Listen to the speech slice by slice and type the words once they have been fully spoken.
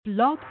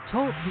Blog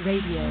Talk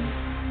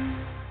Radio.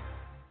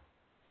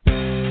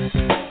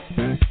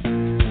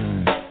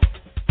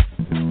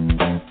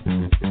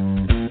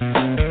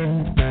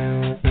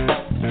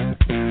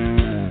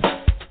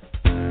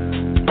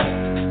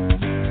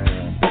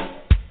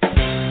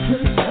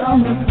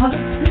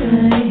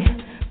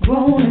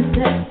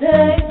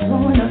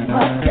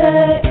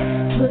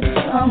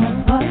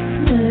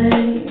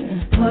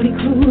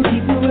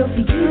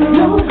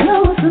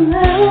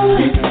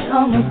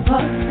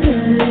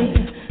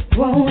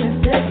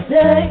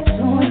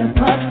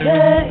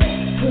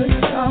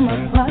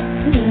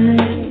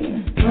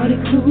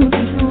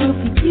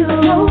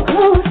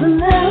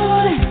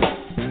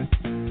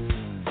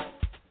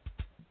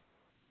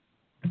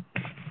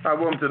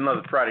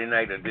 Another Friday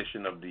night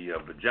edition of the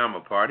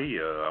Pajama Party.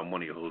 I'm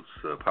one of your hosts,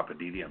 Papa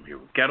Didi. I'm here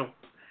with Kettle.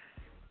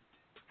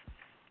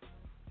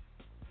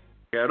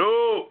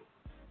 Kettle!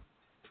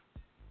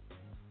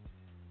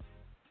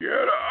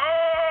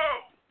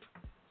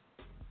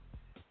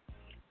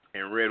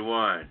 And red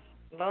wine.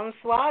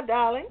 Bonsoir,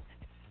 darling.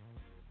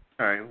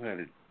 All right, we're going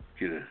to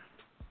get a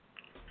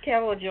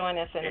Kettle will join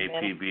us in a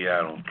minute. APB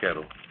out on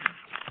Kettle.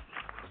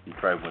 You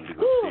probably wanted to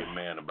go see a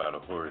man about a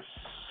horse.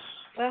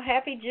 Well,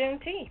 happy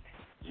Juneteenth.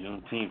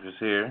 Juneteenth is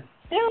here.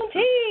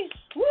 Juneteenth!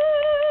 Woo!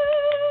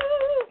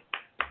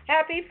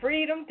 Happy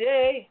Freedom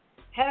Day.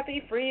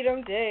 Happy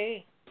Freedom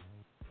Day.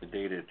 The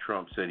day that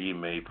Trump said he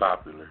made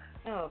popular.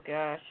 Oh,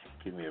 gosh.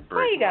 Give me a break.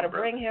 Why you got to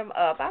bring him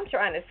up? I'm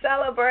trying to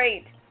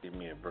celebrate. Give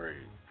me a break.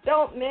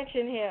 Don't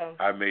mention him.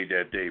 I made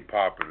that day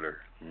popular,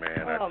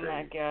 man. Oh,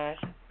 my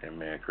gosh. That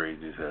man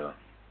crazy as hell.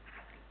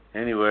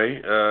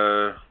 Anyway,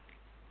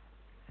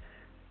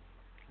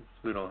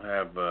 we don't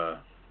have...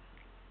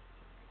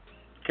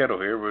 Kettle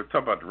here. We'll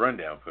talk about the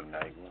rundown for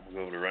tonight. We'll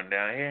go over the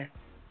rundown here.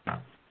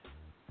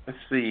 Let's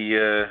see.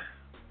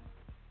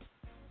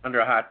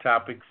 Under hot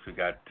topics, we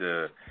got.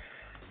 We're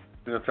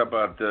going to talk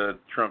about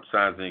Trump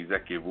signs an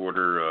executive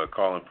order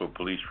calling for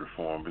police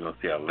reform. We're going to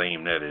see how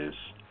lame that is.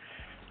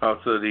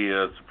 Also,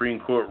 the Supreme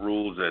Court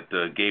rules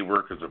that gay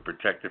workers are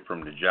protected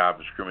from the Job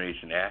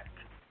Discrimination Act.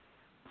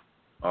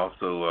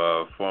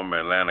 Also, former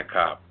Atlanta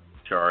cop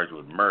charged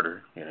with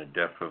murder in the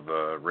death of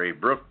Ray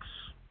Brooks.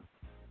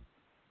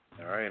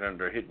 All right,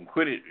 under Hit and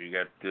Quit It, you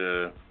got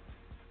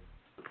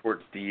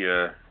support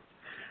the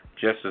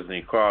Justice and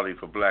Equality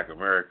for Black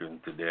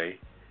Americans today.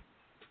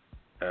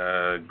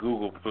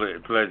 Google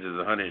pledges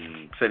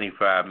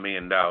 $175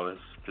 million to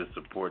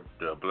support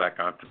black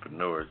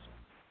entrepreneurs.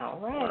 All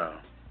right. Wow.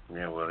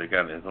 Yeah, well,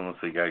 it's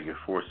almost like they got to get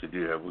forced to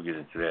do that. We'll get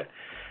into that.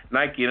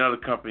 Nike and other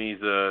companies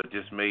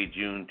just made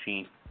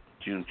Juneteenth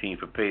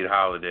a paid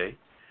holiday.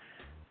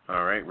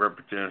 All right,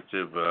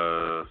 Representative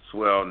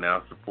Swell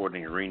now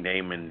supporting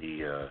renaming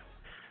the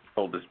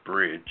Oldest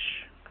Bridge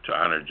to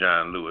honor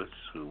John Lewis,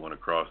 who went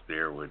across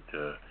there with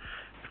the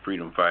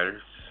freedom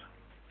fighters.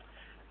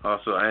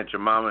 Also, Aunt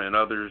Jemima and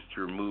others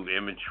to remove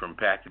image from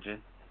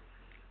packaging.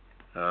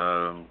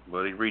 Well,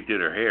 they redid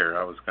her hair.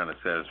 I was kind of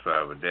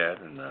satisfied with that.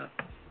 And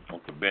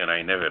Uncle Ben, I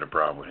ain't never had a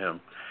problem with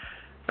him.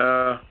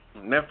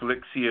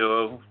 Netflix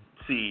CEO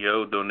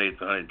donates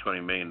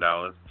 $120 million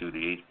to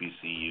the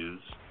HBCUs.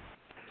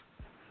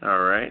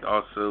 All right.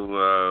 Also,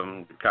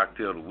 the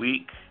cocktail of the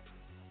week.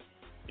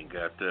 You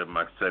got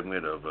my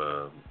segment of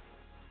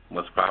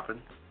What's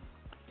Poppin'.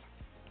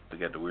 We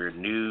got the weird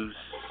news.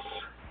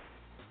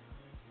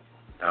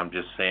 I'm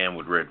Just Saying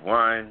with red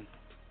wine.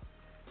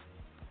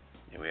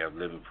 And we have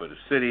Living for the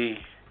City.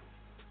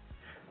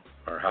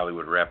 Our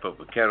Hollywood wrap up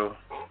with Kettle.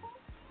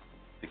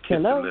 The kiss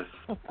list.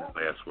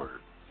 Last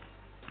word.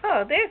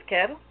 Oh, there's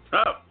Kettle.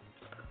 Up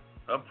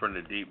from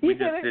the deep. We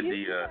just did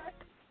the.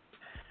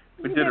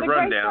 We did a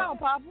rundown.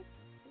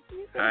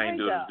 I ain't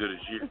doing as good as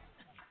you.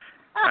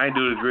 I ain't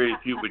doing as great as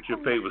you, but your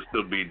pay will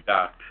still be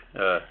docked.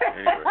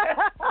 Anyway.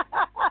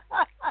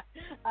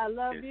 I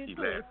love you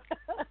too.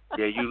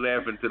 Yeah, you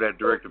laugh until that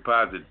direct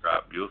deposit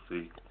drop. You'll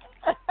see.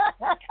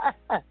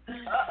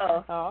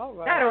 Uh-oh. All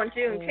right. Not on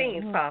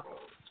Juneteenth, Papa.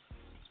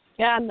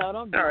 Yeah, I know.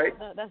 Don't do all right.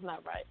 No, that's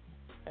not right.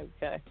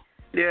 Okay.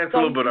 Yeah, it's a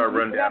little bit of our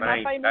rundown.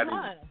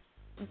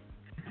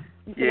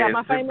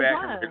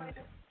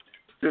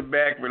 Sit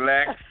back,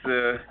 relax,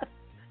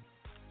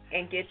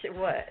 and get your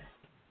what?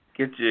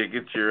 Get your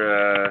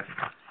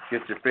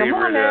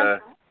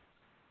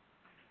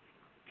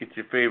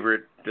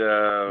favorite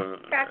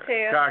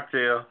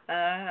cocktail.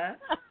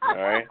 All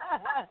right.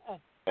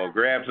 Or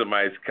grab some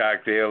iced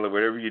cocktail or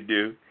whatever you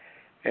do,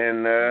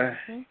 and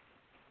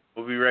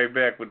we'll be right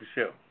back with the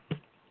show.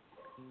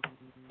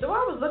 So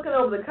I was looking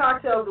over the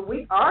Cocktail of the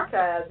Week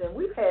archives, and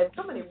we've had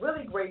so many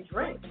really great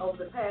drinks over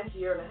the past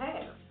year and a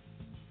half.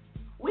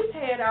 We've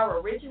had our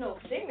original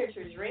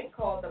signature drink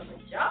called the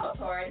Pajama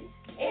Party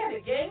and a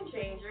game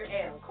changer,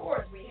 and of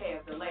course we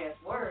have the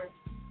last word.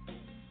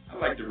 I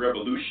like the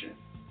Revolution.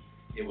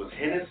 It was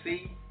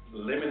Hennessy,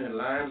 lemon and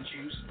lime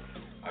juice,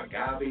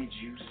 agave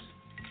juice,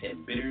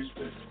 and bitters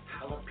with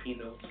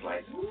jalapeno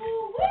slices.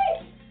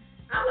 Ooh-wee!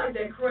 I like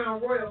that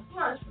Crown Royal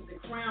Flush with the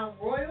Crown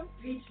Royal,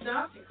 peach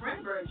schnapps, and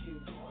cranberry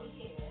juice. Oh,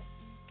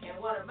 yeah.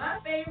 And one of my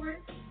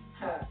favorites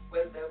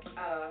was the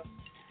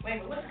Wait a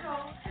minute, what's it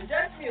called? The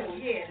Dutch Mule,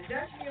 yeah, the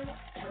Dutch Mule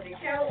with the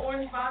kettle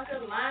orange vodka,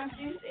 lime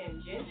juice,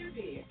 and ginger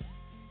beer.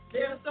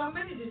 There are so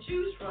many to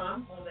choose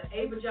from on the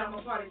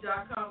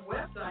apajamaparty.com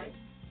website.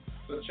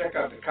 So check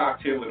out the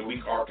Cocktail of the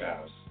Week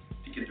archives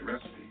to get the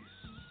recipes.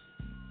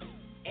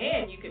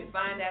 And you can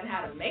find out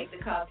how to make the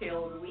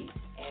cocktail of the week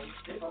and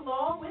sip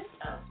along with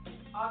us.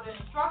 Are there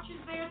instructions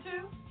there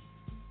too?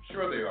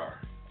 Sure they are,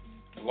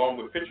 along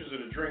with pictures of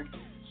the drink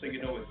so you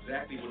know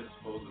exactly what it's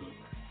supposed to look like.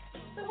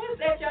 So what's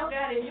that y'all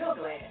got in your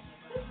glass?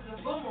 This is a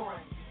boomerang.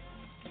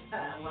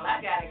 Well,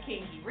 I got a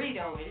Kinky Reed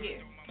over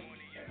here.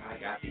 And I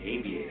got the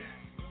aviator.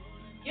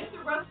 Get the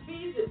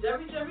recipes at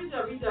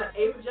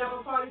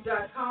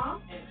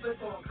www.apajamaparty.com and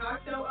click on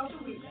Cocktail of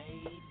the Week.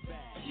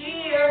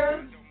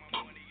 Cheers!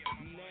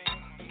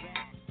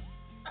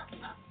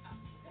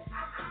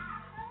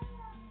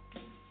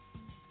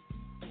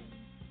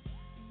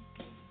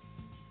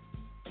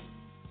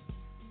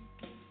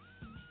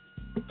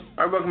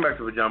 All right, welcome back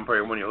to Pajama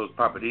Party. I'm one of your hosts,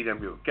 Papa D. I'm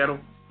here with Kettle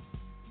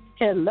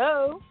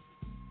Hello.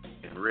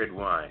 and Red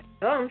Wine.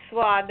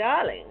 Bonsoir,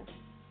 darling.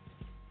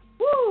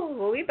 Woo,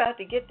 well, we about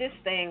to get this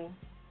thing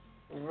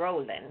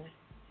rolling.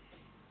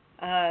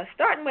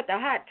 Starting with the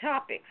hot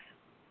topics.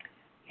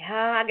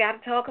 I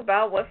got to talk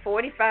about what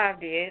 45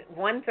 did,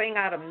 one thing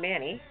out of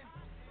many.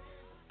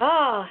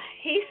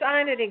 He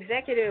signed an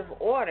executive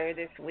order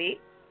this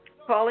week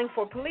calling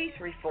for police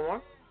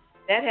reform.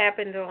 That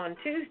happened on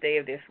Tuesday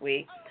of this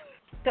week.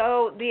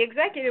 So the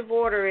executive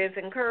order is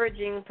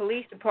encouraging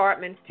police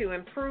departments to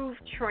improve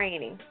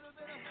training,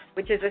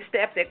 which is a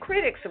step that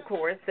critics, of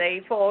course,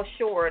 say falls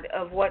short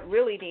of what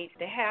really needs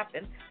to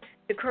happen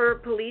to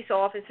curb police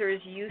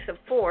officers' use of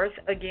force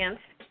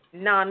against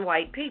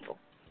non-white people,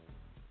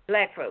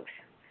 black folks.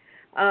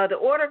 The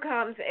order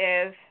comes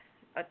as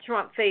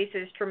Trump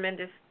faces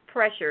tremendous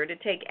pressure to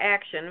take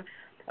action,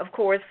 of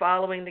course,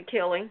 following the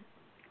killing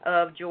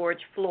of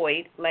George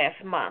Floyd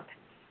last month.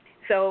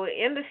 So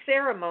in the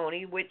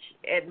ceremony, which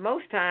at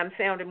most times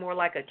sounded more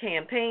like a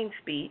campaign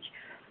speech,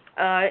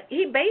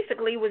 he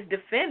basically was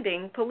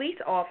defending police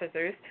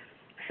officers,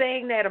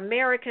 saying that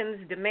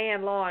Americans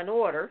demand law and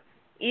order,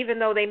 even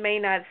though they may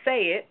not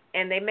say it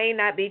and they may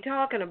not be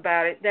talking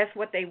about it. That's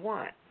what they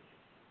want.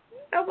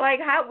 I'm like,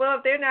 well,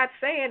 if they're not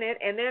saying it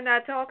and they're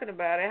not talking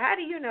about it, how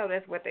do you know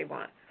that's what they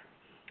want?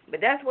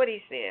 But that's what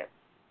he said.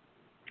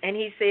 And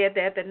he said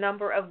that the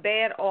number of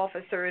bad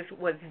officers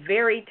was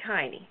very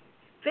tiny,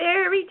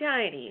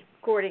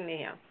 according to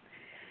him.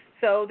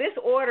 So this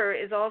order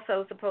is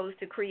also supposed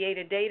to create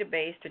a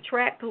database to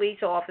track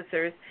police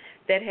officers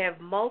that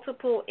have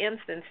multiple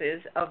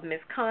instances of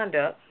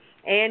misconduct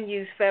and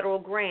use federal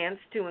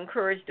grants to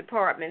encourage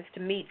departments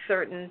to meet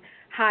certain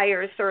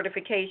higher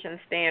certification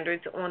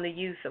standards on the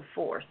use of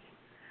force.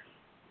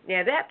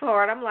 Now, that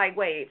part, I'm like,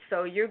 wait,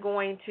 so you're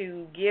going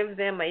to give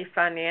them a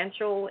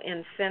financial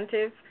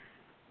incentive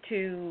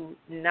to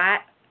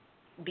not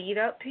beat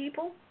up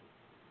people?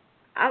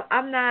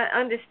 I'm not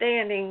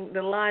understanding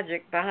the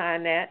logic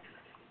behind that,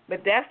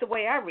 but that's the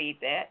way I read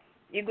that.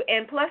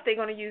 And plus, they're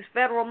going to use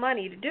federal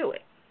money to do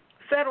it,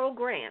 federal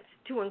grants,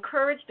 to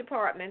encourage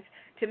departments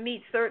to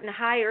meet certain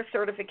higher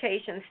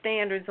certification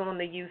standards on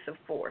the use of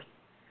force.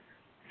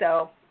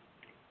 So,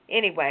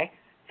 anyway,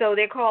 so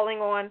they're calling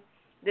on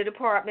the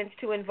departments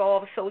to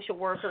involve social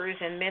workers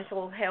and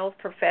mental health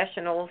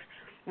professionals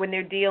when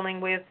they're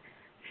dealing with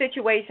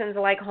situations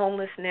like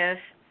homelessness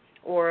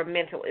or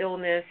mental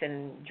illness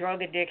and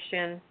drug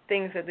addiction,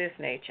 things of this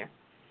nature.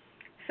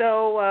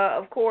 So,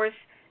 of course,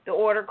 the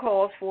order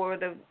calls for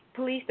the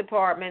police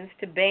departments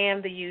to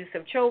ban the use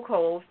of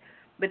chokeholds,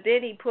 but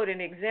then he put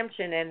an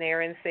exemption in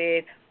there and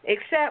said,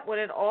 except when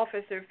an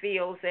officer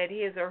feels that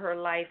his or her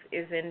life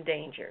is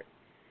endangered.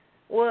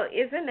 Well,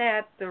 isn't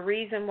that the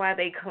reason why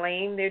they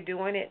claim they're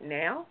doing it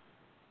now?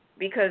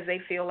 Because they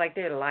feel like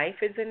their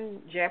life is in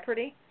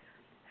jeopardy?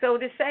 So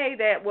to say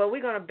that, well,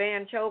 we're going to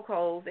ban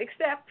chokeholds,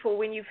 except for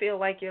when you feel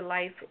like your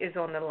life is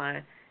on the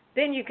line,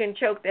 then you can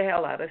choke the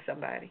hell out of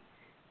somebody.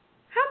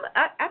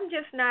 I'm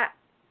just not.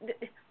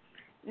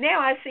 Now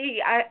I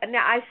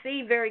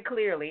see very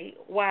clearly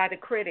why the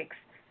critics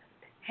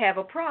have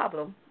a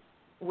problem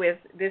with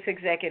this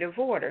executive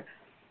order,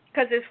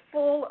 because it's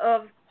full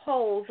of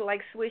holes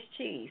like Swiss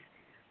cheese.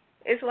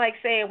 It's like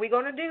saying, we're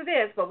going to do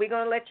this, but we're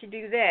going to let you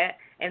do that,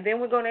 and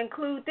then we're going to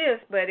include this,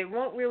 but it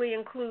won't really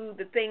include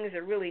the things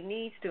it really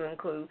needs to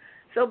include.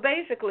 So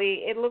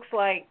basically, it looks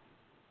like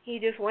he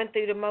just went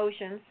through the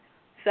motions,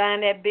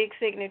 signed that big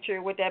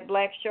signature with that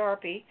black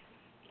Sharpie,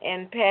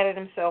 and patted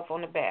himself on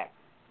the back.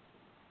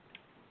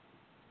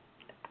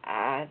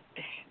 I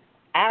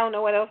don't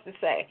know what else to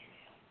say.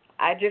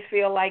 I just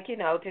feel like,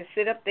 to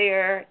sit up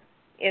there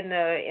in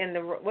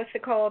the what's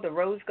it called, the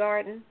Rose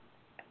Garden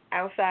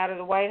outside of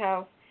the White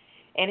House,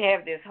 and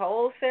have this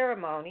whole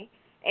ceremony,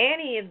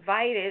 and he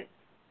invited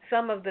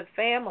some of the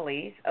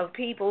families of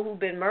people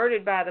who've been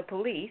murdered by the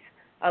police,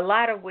 a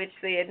lot of which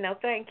said, no,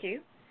 thank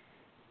you.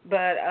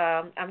 But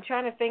I'm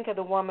trying to think of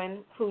the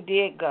woman who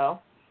did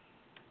go.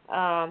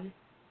 I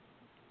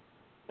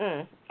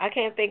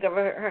can't think of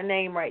her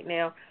name right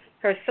now.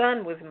 Her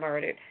son was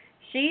murdered.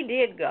 She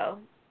did go,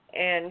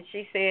 and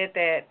she said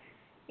that,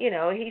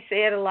 he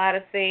said a lot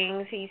of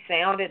things. He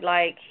sounded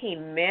like he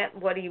meant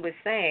what he was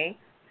saying,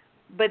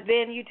 but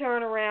then you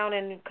turn around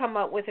and come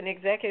up with an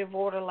executive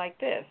order like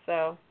this.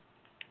 So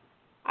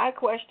I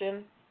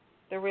question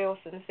the real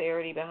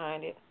sincerity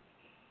behind it.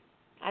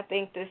 I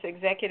think this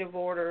executive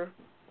order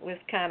was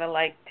kind of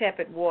like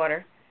tepid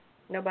water.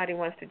 Nobody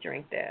wants to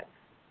drink that.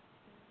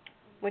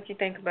 What you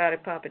think about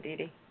it, Papa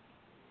Didi?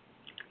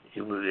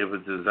 It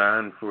was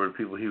designed for the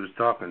people he was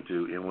talking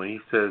to, and when he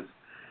says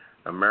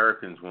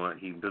Americans want,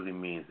 he really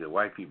means that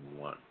white people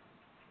want.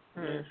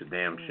 It's a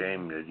damn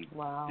shame that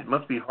Wow. It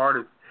must be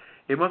hard.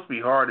 It must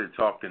be hard to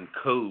talk in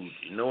code,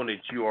 knowing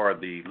that you are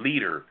the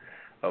leader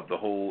of the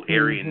whole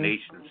Aryan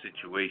nation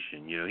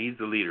situation. He's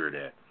the leader of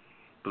that.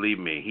 Believe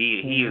me,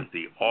 he is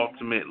the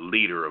ultimate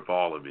leader of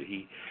all of it.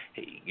 He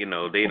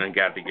they done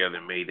got together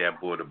and made that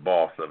boy the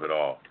boss of it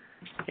all.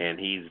 And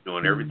he's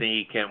doing everything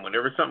he can.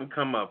 Whenever something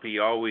come up, he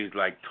always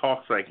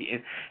talks like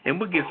and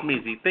what gets me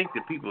is he thinks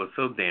that people are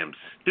so damn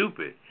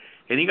stupid.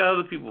 And he got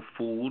other people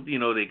fooled.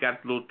 They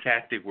got the little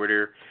tactic where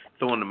they're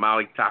throwing the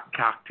Molotov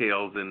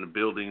cocktails in the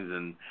buildings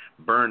and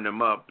burn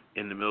them up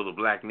in the middle of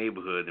the black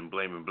neighborhood and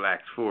blaming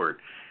blacks for it.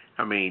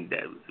 I mean,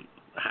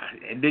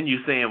 and then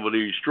you're saying, well,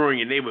 they're destroying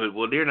your neighborhood.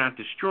 Well, they're not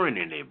destroying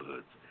their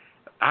neighborhoods.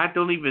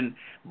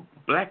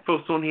 Black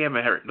folks don't even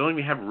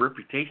have a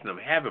reputation of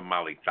having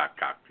Molotov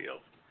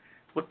cocktails.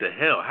 What the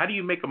hell? How do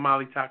you make a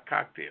Molotov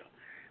cocktail?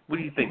 What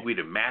do you think? We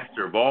the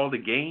master of all the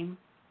game?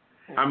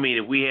 I mean,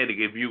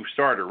 if you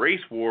start a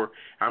race war,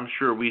 I'm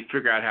sure we'd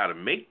figure out how to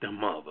make them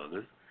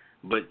motherfuckers.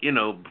 But,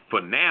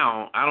 for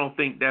now, I don't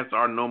think that's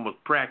our normal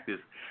practice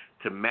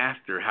to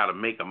master how to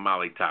make a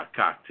Molotov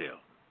cocktail.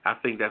 I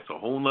think that's a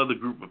whole other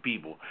group of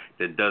people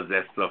that does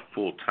that stuff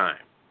full time.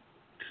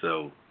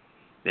 So,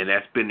 and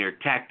that's been their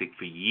tactic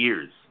for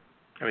years.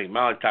 I mean,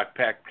 Molotov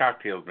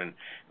cocktails been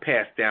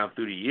passed down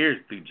through the years,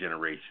 through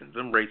generations.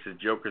 Them racist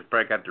jokers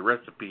probably got the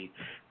recipe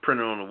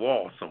printed on the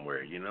wall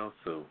somewhere,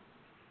 So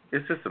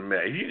it's just a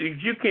mess.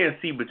 If you can't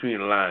see between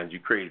the lines,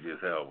 you're crazy as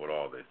hell with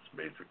all this,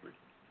 basically.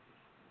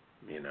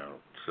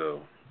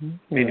 So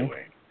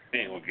anyway, I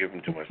ain't gonna give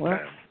them too much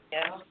time.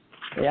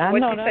 Yeah, I what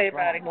know you that. Say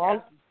about it?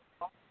 Well,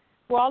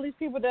 all these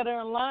people that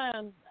are in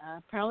line,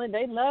 apparently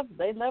they love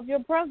your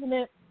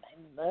president.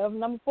 They love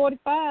number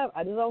 45.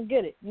 I just don't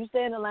get it. You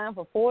stay in the line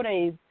for 4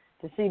 days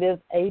to see this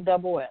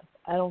AWS.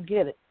 I don't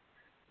get it.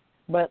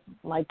 But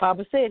like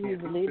Papa said, he's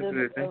the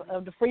leader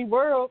of the free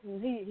world,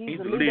 and he's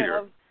the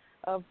leader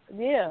of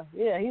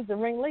he's the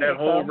ringleader. That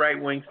whole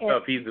right wing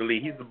stuff, he's the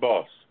lead. He's the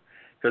boss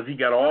because he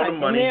got all the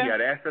money, he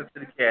got access to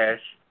the cash,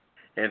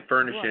 and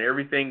furnishing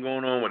everything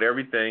going on with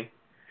everything.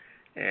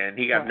 And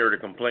he got there to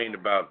complain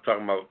about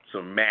talking about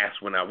some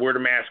masks went out. Where the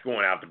masks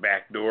going out the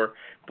back door?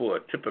 Boy, a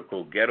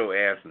typical ghetto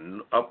ass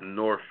up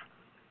north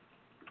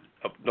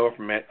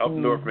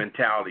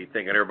mentality,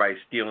 thinking everybody's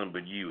stealing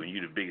but you, and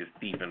you the biggest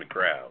thief in the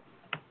crowd.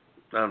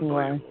 Unbelievable.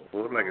 Right.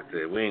 Well, like I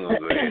said, we ain't gonna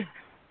go there.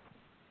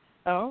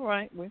 All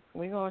right, we're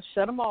gonna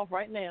shut them off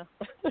right now.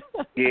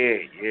 Yeah.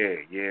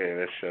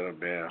 Let's shut them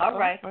down. All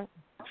right.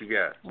 What you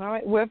got? All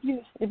right. Well,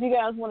 if you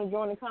guys want to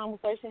join the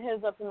conversation,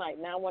 heads up tonight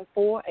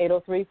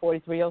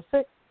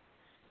 914-803-4306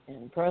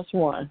 and press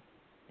 1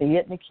 to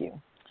get in the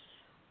queue.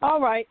 All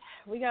right,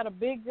 we got a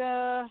big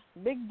deal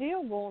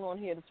going on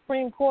here. The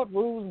Supreme Court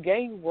rules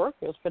gay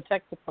workers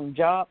protected from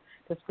job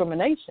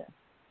discrimination.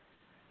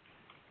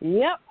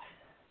 Yep.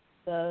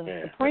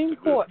 The Supreme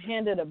Court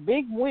handed a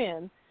big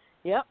win,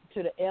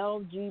 to the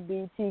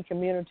LGBT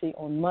community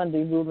on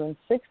Monday, ruling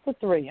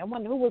 6-3. I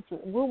wonder who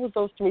was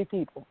those 3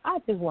 people. I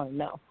just want to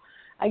know.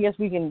 I guess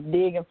we can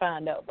dig and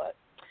find out. But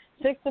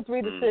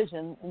 6-3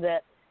 decision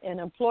that an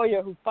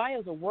employer who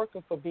fires a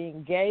worker for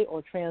being gay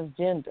or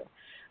transgender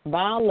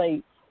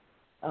violates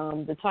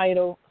the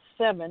Title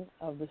VII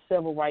of the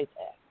Civil Rights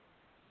Act,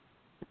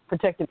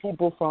 protecting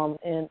people from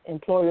an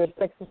employer's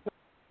sexism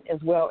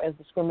as well as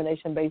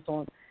discrimination based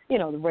on,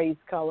 the race,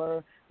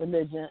 color,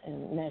 religion,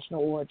 and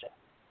national origin.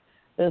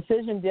 The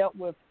decision dealt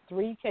with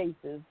 3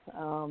 cases.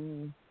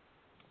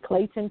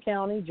 Clayton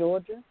County,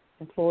 Georgia,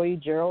 employee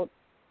Gerald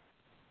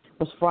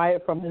was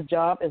fired from his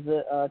job as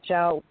a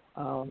child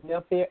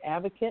welfare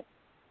advocate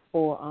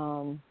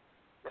for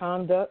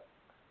conduct,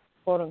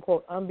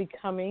 quote-unquote,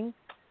 unbecoming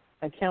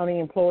a county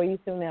employee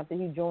soon after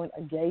he joined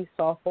a gay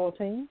softball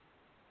team.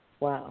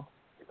 Wow,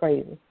 it's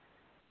crazy.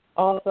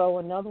 Also,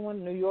 another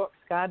one, New York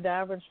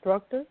skydiver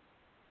instructor,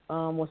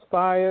 was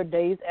fired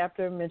days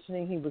after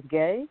mentioning he was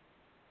gay.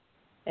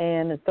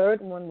 And the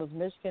third one was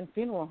Michigan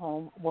funeral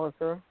home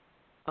worker,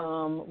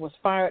 was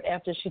fired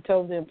after she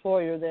told the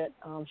employer that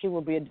she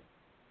would be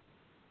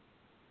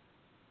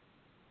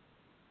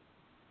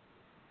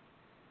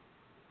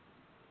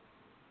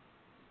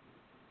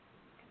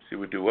She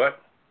would do what?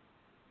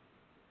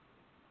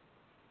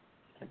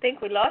 I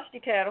think we lost you,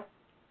 Cattle.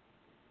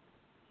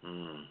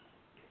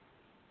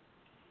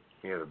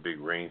 He had a big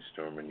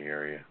rainstorm in the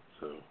area,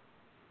 so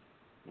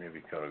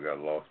maybe kind of got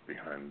lost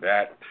behind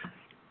that.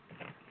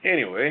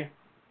 Anyway,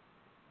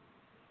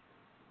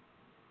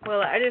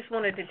 Well, I just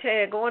wanted to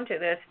tag on to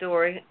that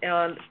story.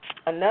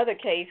 Another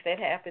case that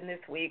happened this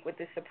week with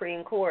the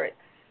Supreme Court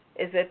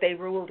is that they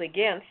ruled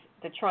against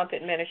the Trump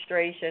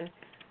administration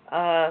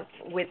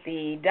with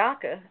the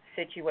DACA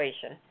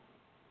situation,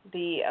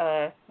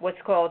 the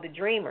what's called the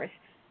Dreamers,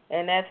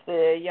 and that's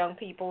the young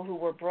people who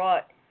were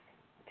brought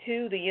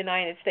to the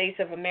United States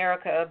of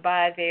America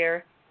by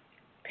their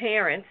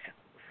parents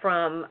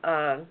from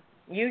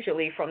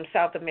usually from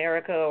South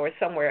America or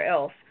somewhere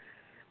else,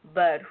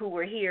 but who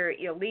were here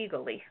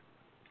illegally,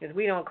 because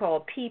we don't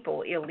call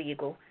people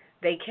illegal.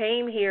 They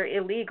came here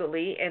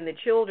illegally, and the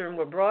children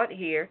were brought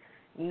here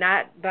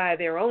not by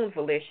their own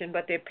volition,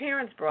 but their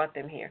parents brought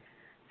them here.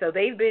 So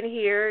they've been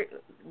here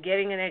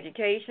getting an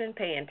education,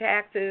 paying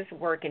taxes,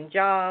 working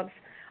jobs.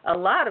 A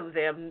lot of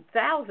them,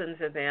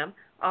 thousands of them,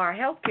 are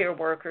healthcare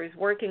workers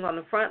working on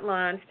the front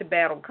lines to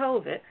battle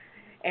COVID,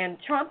 and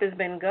Trump has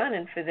been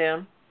gunning for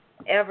them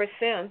ever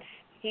since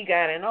he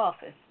got in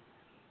office.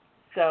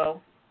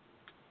 So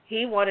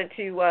he wanted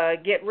to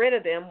get rid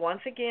of them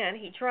once again.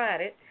 He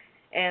tried it,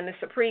 and the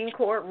Supreme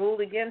Court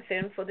ruled against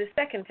him for the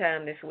second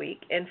time this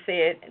week and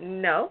said,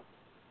 no,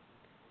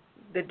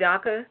 the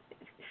DACA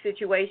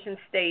situation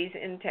stays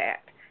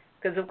intact.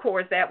 Because, of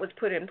course, that was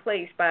put in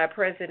place by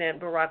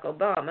President Barack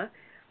Obama.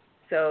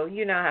 So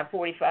you know how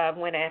 45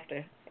 went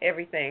after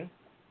everything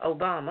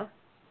Obama.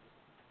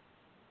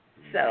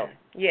 So,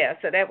 yeah,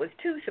 so that was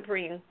 2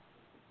 Supreme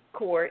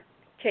Court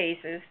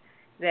cases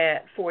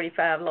that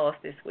 45 lost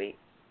this week.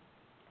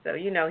 So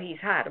you know he's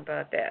hot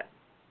about that.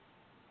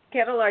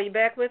 Kettle, are you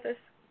back with us?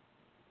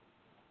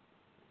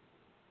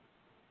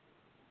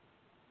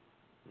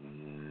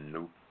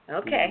 Nope.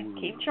 Okay,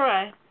 keep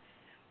trying.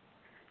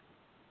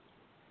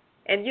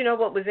 And you know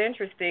what was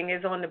interesting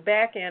is on the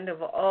back end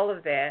of all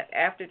of that,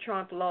 after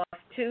Trump lost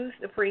 2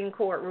 Supreme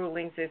Court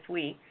rulings this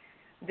week,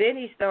 then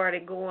he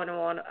started going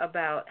on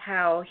about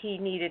how he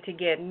needed to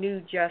get new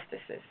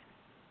justices.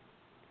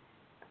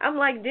 I'm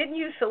like, didn't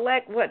you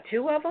select,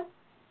 2 of them?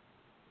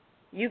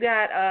 You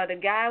got the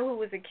guy who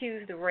was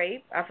accused of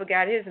rape, I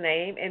forgot his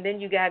name, and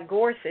then you got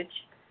Gorsuch.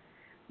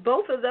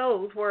 Both of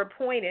those were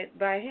appointed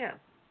by him.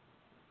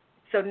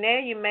 So now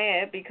you're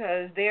mad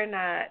because they're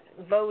not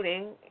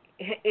voting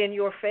in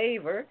your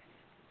favor,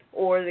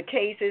 or the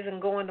case isn't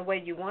going the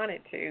way you want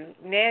it to.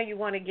 Now you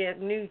want to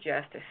get new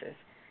justices,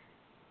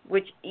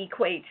 which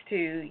equates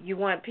to you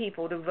want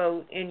people to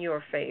vote in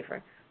your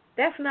favor.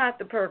 That's not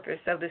the purpose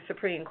of the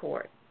Supreme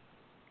Court.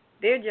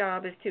 Their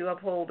job is to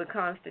uphold the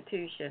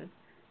Constitution,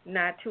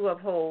 not to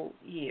uphold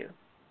you.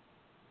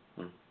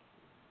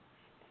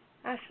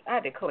 I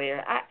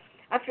declare.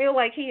 I feel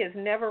like he has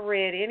never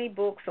read any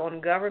books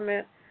on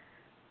government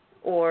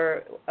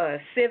or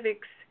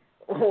civics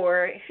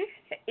or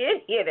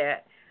any of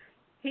that.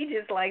 He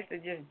just likes to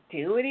just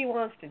do what he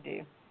wants to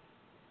do.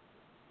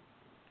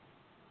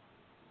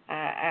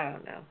 I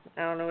don't know.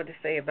 I don't know what to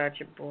say about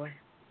your boy.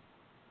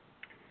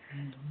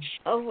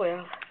 Oh,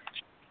 well.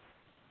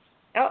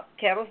 Oh,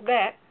 Kettle's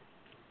back.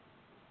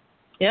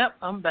 Yep,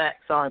 I'm back.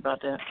 Sorry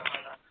about that.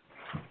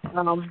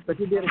 But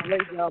you did a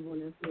great job on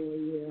this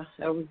story.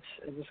 Yeah, it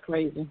was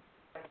crazy.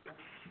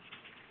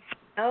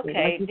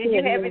 Okay. Like Did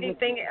you have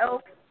anything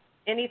else?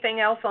 Anything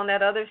else on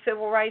that other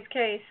civil rights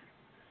case?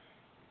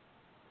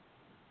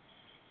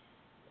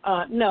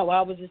 No,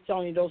 I was just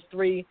telling you those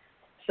 3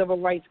 civil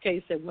rights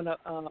cases that went up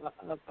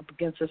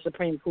against the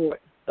Supreme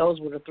Court. Those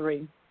were the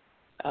 3.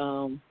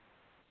 No,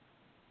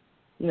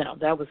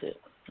 that was it.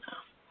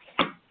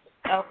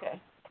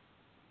 Okay.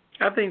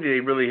 I think they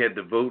really had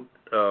to vote,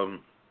 for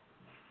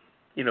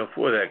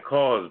that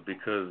cause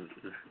because,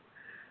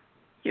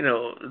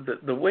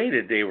 the way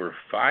that they were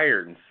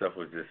fired and stuff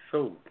was just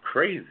so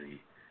crazy.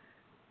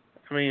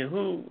 I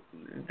mean,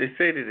 they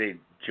say that they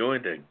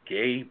joined a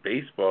gay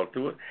baseball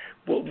team.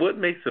 What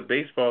makes a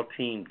baseball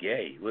team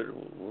gay?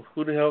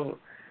 Who the hell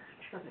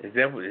is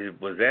that?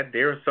 Was that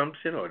their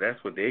assumption, or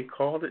that's what they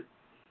called it?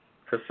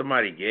 Because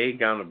somebody gay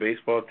got on a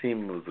baseball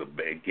team was a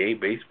gay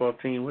baseball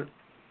team.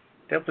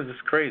 That was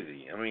just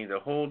crazy. I mean, the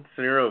whole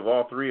scenario of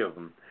all 3 of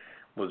them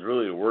was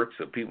really the works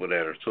of people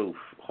that are so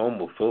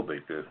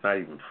homophobic that it's not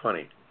even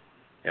funny.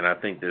 And I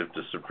think that if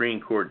the Supreme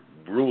Court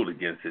ruled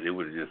against it, that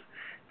would have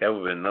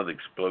been another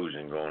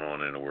explosion going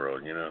on in the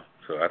world,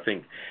 So I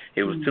think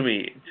it was too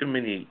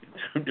many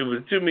there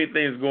was too many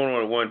things going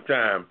on at one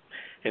time,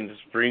 and the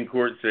Supreme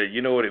Court said,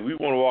 you know what, if we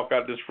want to walk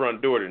out this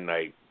front door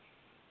tonight,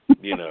 we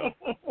need to handle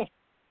this.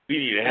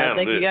 I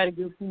think you got a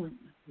good point.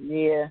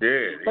 Yeah.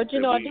 But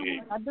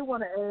I do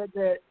want to add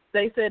that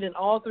they said in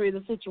all 3 of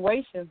the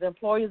situations, the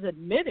employers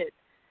admitted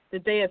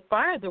that they had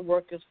fired the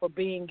workers for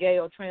being gay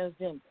or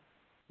transgender,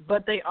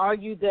 but they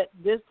argued that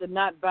this did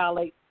not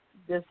violate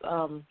this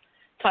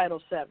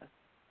Title VII.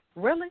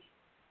 Really?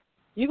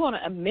 You going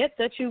to admit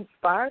that you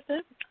fired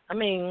them? I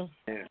mean...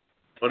 Yeah.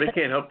 Well, they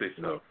can't help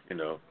themselves,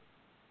 Yeah,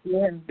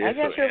 they're I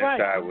guess so you're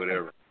right.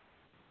 Whatever.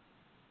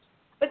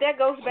 But that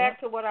goes back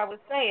to what I was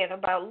saying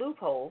about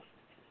loopholes.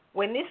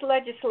 When this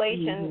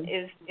legislation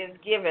is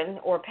given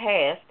or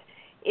passed,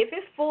 if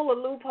it's full of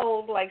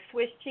loopholes like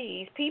Swiss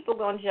cheese, people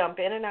going to jump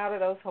in and out of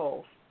those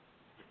holes.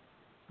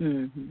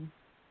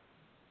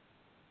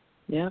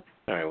 Yep.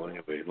 All right. Well,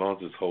 anyway, as long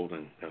as it's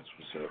holding, that's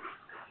what's up.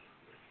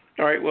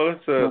 All right. Well,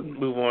 let's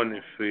move on.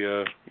 If we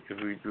are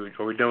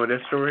we done with that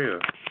story? Or?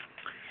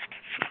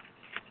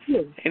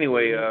 Yeah.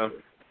 Anyway,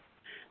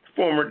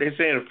 they're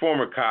saying a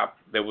former cop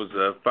that was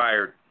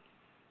fired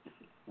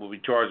will be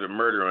charged with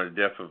murder on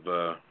the death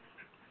of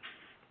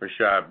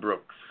Rashad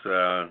Brooks,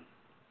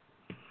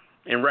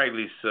 and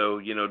rightly so.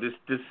 You know, this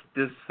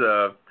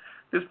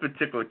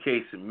particular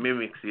case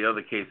mimics the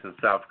other case in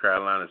South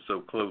Carolina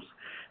so close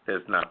that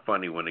it's not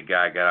funny when the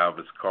guy got out of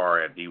his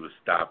car after he was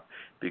stopped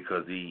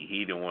because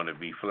he didn't want to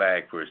be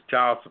flagged for his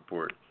child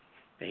support,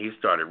 and he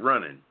started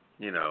running.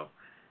 You know.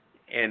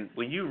 And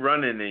when you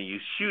run in and you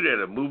shoot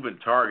at a moving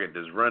target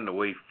that's running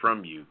away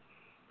from you,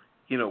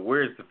 you know,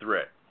 where's the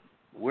threat?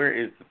 Where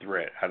is the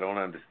threat? I don't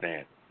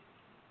understand.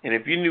 And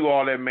if you knew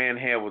all that man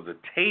had was a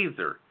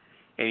taser,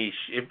 and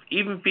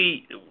even if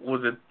he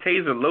was a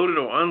taser loaded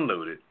or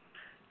unloaded,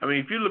 I mean,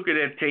 if you look at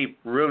that tape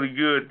really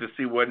good to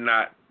see whether or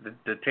not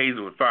the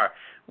taser would fire,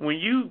 when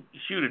you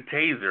shoot a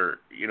taser,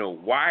 you know,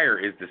 wire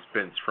is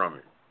dispensed from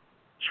it,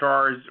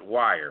 charged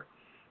wire.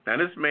 Now,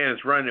 this man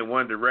is running in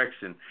one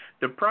direction.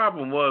 The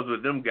problem was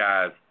with them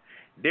guys,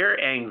 their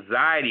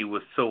anxiety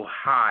was so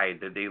high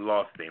that they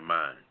lost their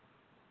mind.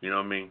 You know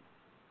what I mean?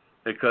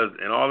 Because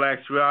in all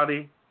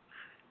actuality,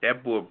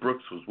 that boy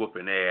Brooks was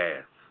whooping their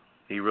ass.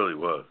 He really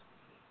was.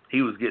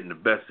 He was getting the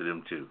best of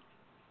them, too.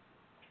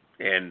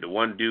 And the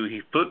one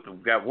dude,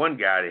 got one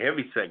guy, the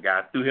heavyset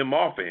guy, threw him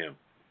off of him.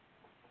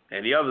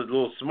 And the other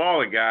little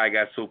smaller guy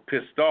got so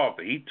pissed off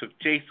that he took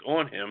chase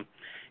on him.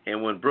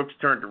 And when Brooks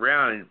turned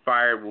around and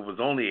fired what was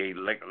only a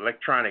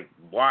electronic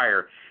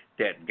wire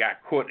that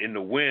got caught in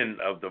the wind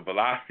of the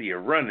velocity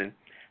of running,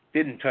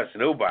 didn't touch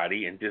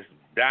nobody and just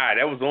died.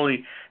 That was the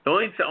only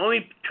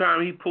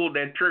time he pulled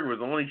that trigger was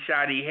the only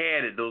shot he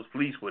had at those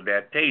police with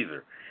that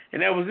taser,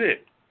 and that was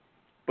it.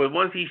 But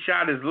once he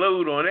shot his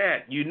load on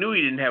that, you knew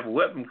he didn't have a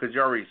weapon because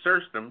you already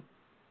searched him.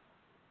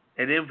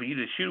 And then for you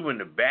to shoot him in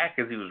the back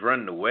as he was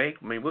running away,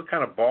 I mean, what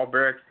kind of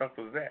barbaric stuff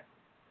was that?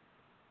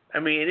 I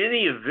mean, in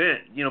any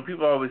event, you know,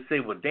 people always say,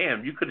 well,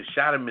 damn, you could have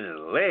shot him in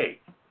the leg.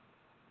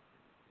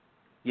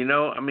 You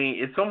know, I mean,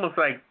 it's almost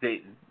like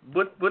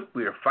what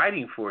we're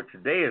fighting for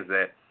today is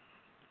that,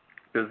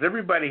 does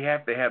everybody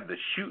have to have the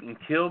shoot and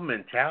kill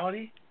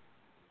mentality?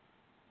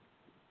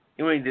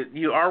 I mean,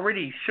 you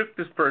already shook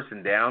this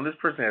person down. This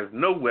person has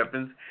no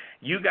weapons.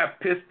 You got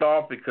pissed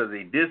off because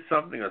they did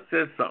something or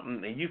said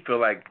something, and you feel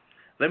like,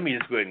 let me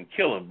just go ahead and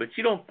kill him. But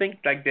you don't think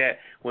like that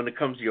when it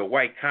comes to your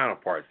white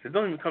counterparts. It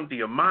doesn't even come to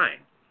your mind.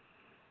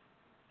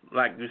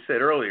 Like you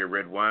said earlier,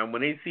 Red Wine,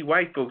 when they see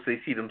white folks, they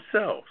see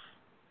themselves.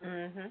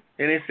 Mm-hmm. And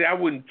they say, I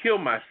wouldn't kill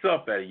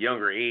myself at a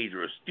younger age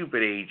or a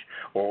stupid age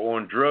or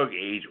on drug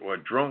age or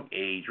a drunk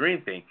age or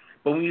anything.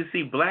 But when you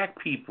see black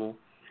people,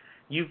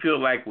 you feel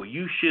like, well,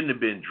 you shouldn't have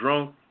been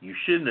drunk. You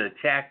shouldn't have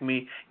attacked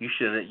me.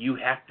 You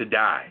have to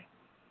die.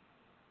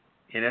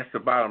 And that's the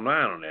bottom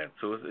line on that.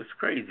 So it's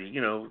crazy. You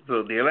know,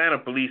 so the Atlanta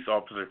police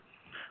officer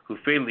who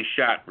fatally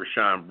shot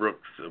Rashawn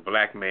Brooks, a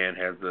black man,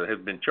 has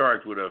been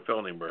charged with a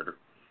felony murder.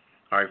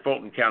 All right,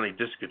 Fulton County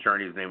District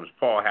Attorney, his name is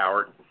Paul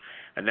Howard,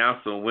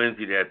 announced on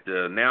Wednesday that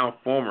the now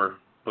former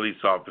police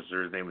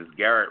officer, his name is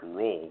Garrett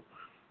Rolfe,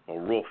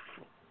 or Rolfe,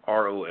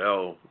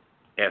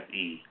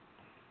 R-O-L-F-E.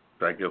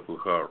 So I guess we'll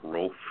call it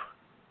Rolfe.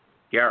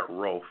 Garrett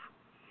Rolfe,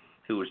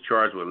 who was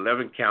charged with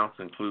 11 counts,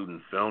 including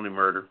felony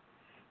murder,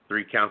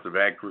 3 counts of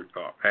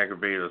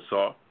aggravated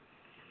assault.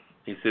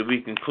 He said,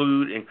 we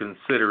conclude and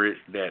consider it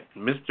that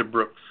Mr.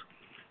 Brooks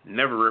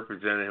never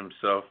represented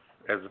himself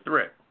as a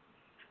threat.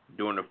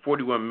 During the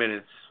 41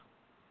 minutes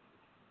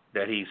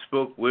that he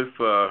spoke with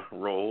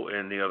Roll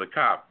and the other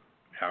cop,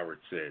 Howard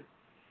said.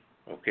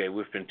 Okay,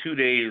 within 2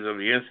 days of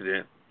the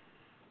incident,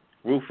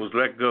 Rolfe was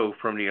let go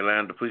from the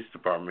Atlanta Police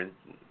Department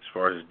as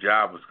far as his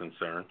job was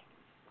concerned.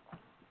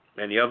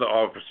 And the other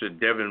officer,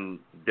 Devin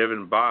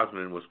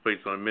Bosman, was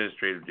placed on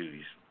administrative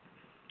duties.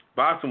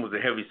 Bosman was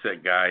a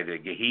heavyset guy that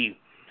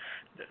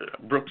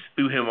Brooks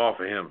threw him off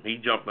of him. He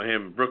jumped on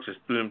him, Brooks just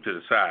threw him to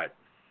the side.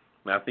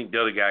 And I think the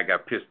other guy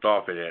got pissed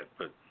off at that,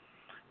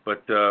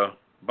 but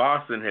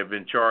Boston had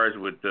been charged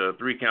with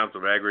 3 counts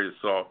of aggravated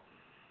assault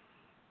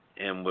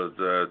and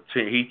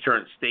he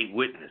turned state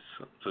witness.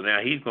 So now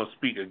he's going to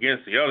speak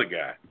against the other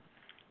guy.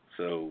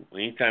 So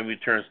anytime you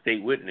turn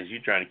state witness,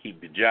 you're trying to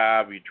keep the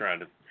job, you're trying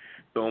to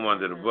throw him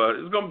under the bus.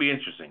 It's going to be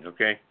interesting,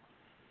 okay?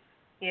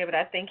 Yeah, but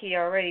I think he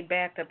already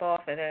backed up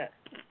off of that.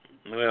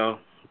 Well,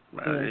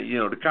 you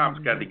know, the cops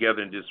got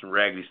together and did some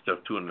raggedy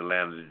stuff too in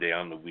Atlanta today. I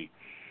don't know if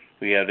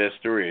we have that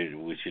story.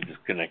 We should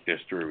just connect that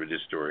story with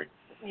this story.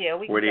 Yeah,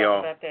 we can talk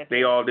about that.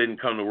 They all didn't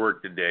come to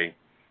work today.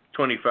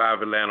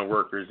 25 Atlanta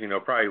workers, you know,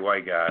 probably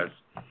white guys,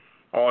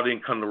 all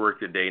didn't come to work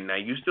today. Now,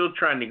 you're still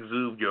trying to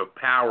exude your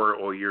power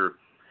or your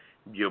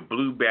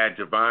blue badge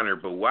of honor,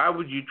 but why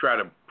would you try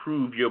to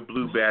prove your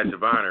blue badge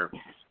of honor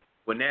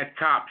when that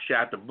cop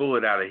shot the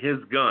bullet out of his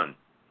gun?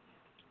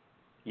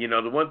 You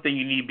know, the one thing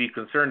you need to be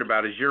concerned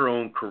about is your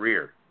own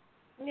career.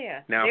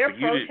 Yeah, now, they're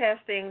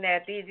protesting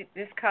that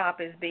this cop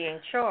is being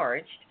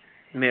charged,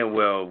 Yeah,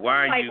 well,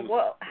 why are you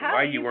how why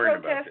are you you worried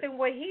about protesting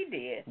what he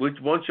did?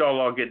 Once y'all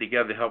all get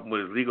together to help him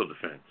with his legal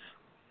defense.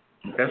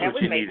 That's That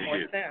what you would need make to more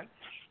do. sense.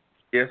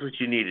 That's what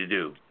you need to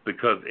do.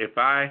 Because if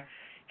I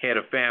had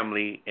a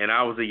family and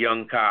I was a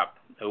young cop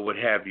or what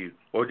have you,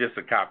 or just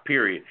a cop,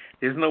 period,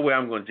 there's no way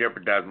I'm going to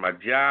jeopardize my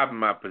job and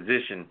my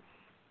position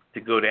to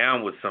go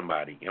down with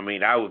somebody. I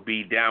mean, I would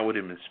be down with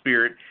him in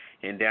spirit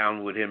and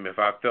down with him if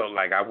I felt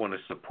like I want to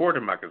support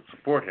him, I could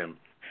support him.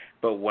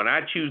 But when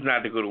I choose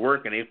not to go to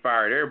work and they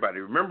fired everybody,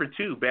 remember,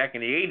 too, back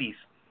in the 80s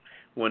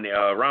when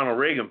Ronald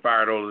Reagan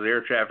fired all of the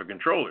air traffic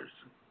controllers.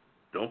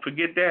 Don't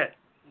forget that.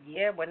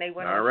 Yeah, when they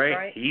went all on right.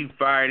 strike. He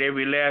fired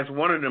every last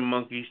one of them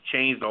monkeys,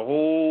 changed the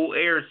whole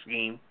air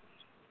scheme,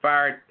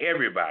 fired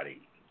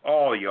everybody.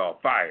 All of y'all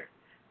fired,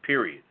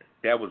 period.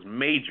 That was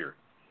major.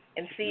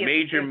 And see,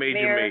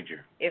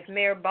 major. If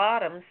Mayor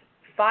Bottoms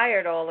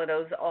fired all of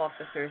those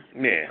officers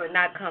for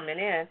not coming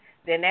in,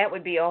 then that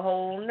would be a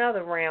whole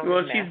nother round.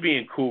 Well, she's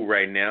being cool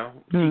right now.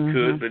 She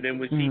could, but then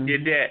when she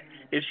did that,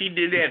 if she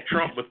did that,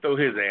 Trump would throw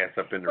his ass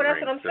up in the ring. Well,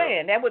 that's what I'm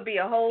saying. That would be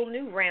a whole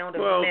new round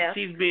of mess. Well,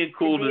 she's being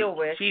cool to deal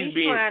with. She's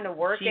trying to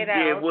work it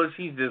out. Well,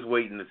 she's just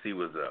waiting to see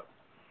what's up.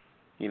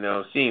 You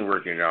know, she ain't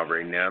working it out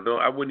right now.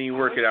 I wouldn't even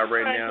work it out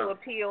right now. Trying to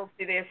appeal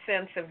to their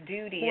sense of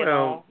duty and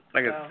all.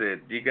 Like I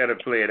said, you got to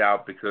play it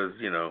out because,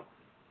 you know.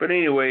 But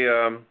anyway,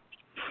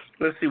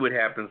 let's see what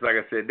happens. Like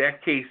I said,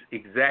 that case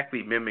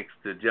exactly mimics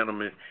the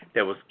gentleman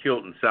that was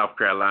killed in South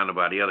Carolina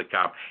by the other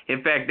cop.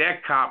 In fact,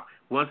 that cop,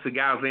 once the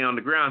guy was laying on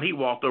the ground, he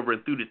walked over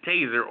and threw the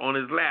taser on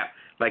his lap,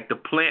 like to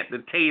plant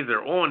the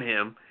taser on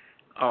him.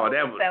 Oh,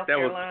 that was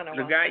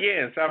the guy.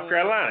 Yeah, in South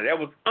Carolina. That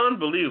was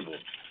unbelievable.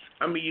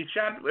 I mean, you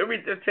shot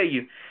I tell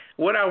you,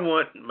 what I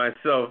want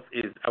myself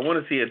is I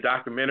want to see a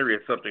documentary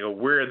or something of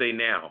where are they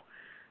now.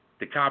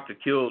 The cop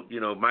that killed,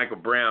 Michael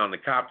Brown, the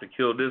cop that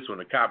killed this one,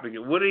 the cop that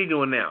what are they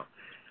doing now?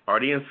 Are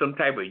they in some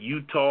type of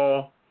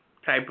Utah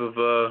type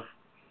of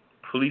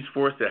police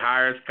force that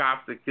hires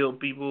cops that kill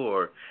people?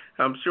 Or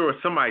I'm sure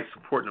somebody's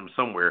supporting them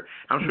somewhere.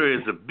 I'm sure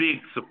there's a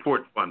big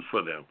support fund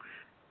for them.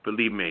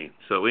 Believe me.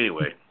 So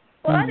anyway.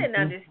 Well, I didn't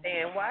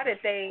understand.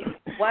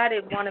 Why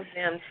did one of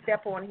them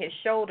step on his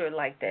shoulder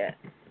like that?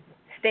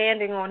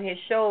 Standing on his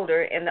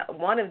shoulder, and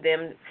one of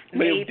them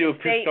made the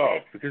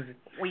statement, because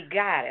we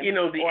got him,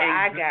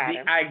 I got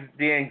him.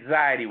 The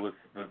anxiety was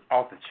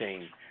off the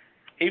chain.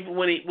 Even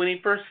when he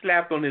first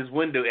slapped on his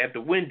window at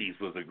the Wendy's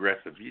was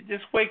aggressive. You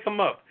just wake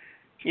him up,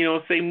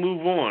 say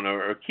move on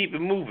or keep it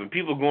moving.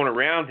 People going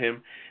around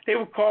him, they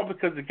were called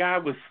because the guy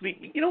was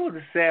sleeping. You know what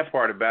the sad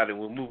part about it?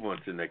 We'll move on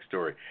to the next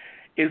story.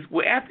 Is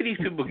after these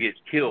people get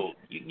killed,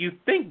 you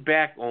think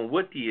back on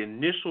what the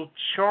initial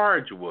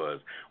charge was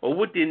or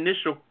what the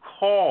initial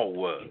call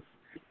was.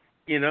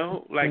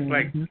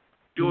 Like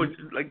George,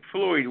 like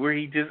Floyd, where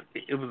it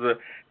was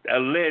a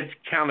alleged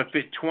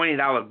counterfeit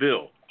 $20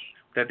 bill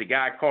that the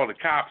guy called the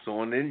cops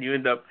on. Then you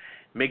end up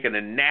making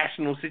a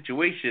national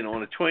situation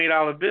on a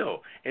 $20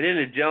 bill. And then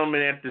the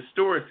gentleman at the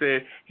store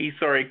said he's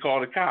sorry he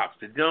called the cops.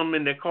 The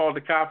gentleman that called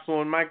the cops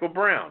on Michael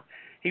Brown,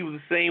 he was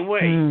the same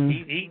way.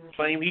 He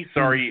claimed he's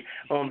sorry.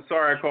 Oh, I'm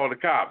sorry I called the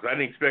cops. I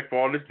didn't expect for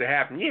all this to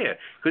happen. Yeah,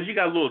 because you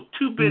got a little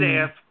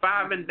two-bit-ass,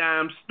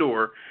 five-and-dime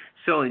store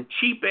selling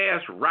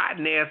cheap-ass,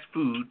 rotten-ass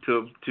food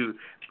to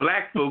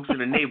black folks in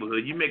the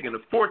neighborhood. You're making a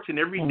fortune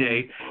every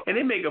day, and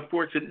they make a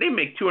fortune. They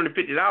make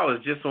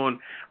 $250 just on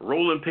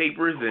rolling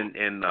papers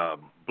and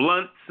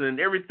blunts and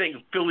everything,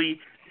 Philly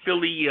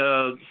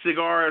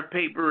cigar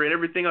paper and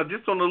everything else,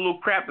 just on the little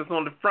crap that's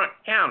on the front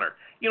counter.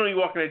 You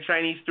walk in a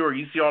Chinese store,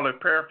 you see all the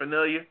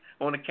paraphernalia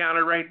on the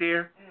counter right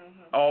there.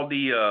 All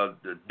the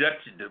Dutch,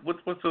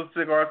 what's those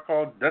cigars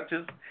called?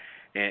 Dutches,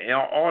 and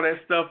all that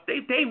stuff.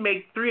 They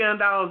make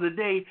 $300 a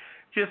day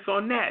just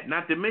on that.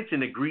 Not to mention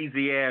the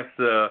greasy ass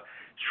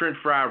shrimp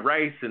fried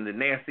rice and the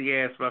nasty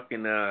ass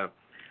fucking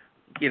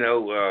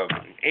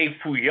egg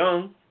foo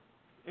young.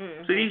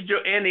 So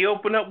and they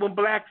open up when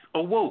blacks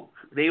awoke.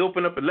 They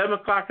open up at 11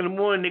 o'clock in the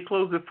morning. They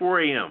close at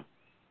 4 a.m.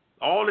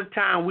 All the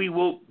time we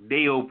woke,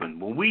 they open.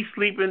 When we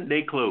sleeping,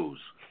 they close.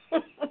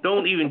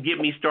 Don't even get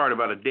me started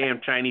about a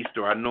damn Chinese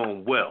store. I know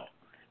them well.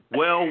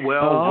 Well.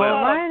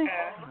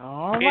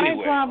 All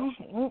anyway,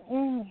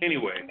 right,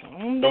 anyway,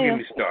 don't get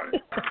me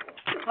started.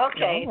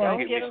 Okay, don't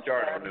get me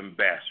started on them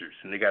bastards.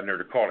 And they got nerve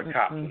to call the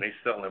cops when they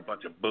selling a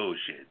bunch of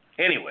bullshit.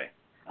 Anyway.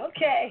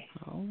 Okay.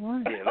 All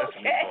right. Yeah, let's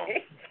move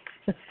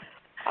on.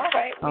 All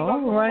right. We're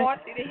going to move on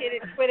to the hit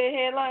it and quit it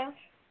headlines?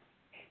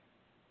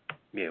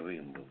 Yeah, we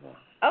can move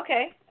on.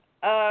 Okay.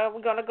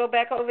 We're going to go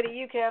back over to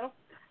you, Kettle.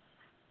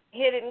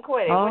 Hit it and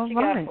quit it. What you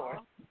got for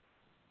us?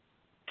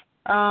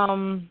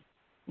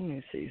 Let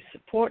me see.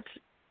 Supports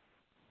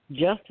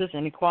justice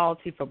and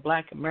equality for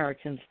Black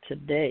Americans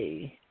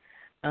today.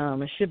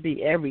 It should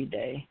be every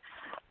day.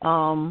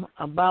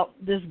 About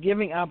this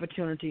giving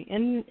opportunity,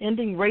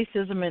 ending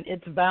racism and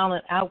its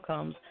violent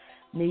outcomes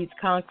needs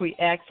concrete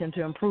action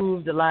to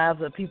improve the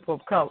lives of people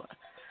of color.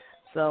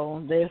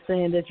 So they're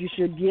saying that you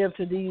should give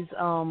to these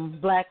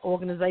black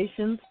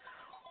organizations.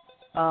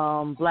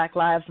 Black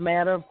Lives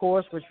Matter, of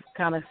course, which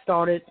kind of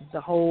started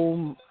the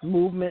whole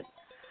movement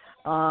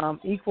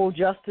Equal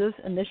Justice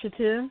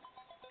Initiative,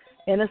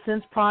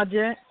 Innocence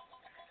Project,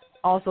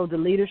 also the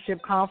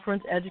Leadership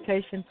Conference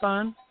Education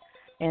Fund,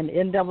 and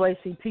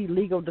NAACP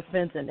Legal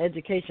Defense and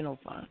Educational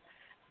Fund.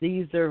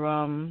 These are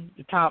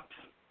the top,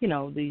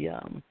 the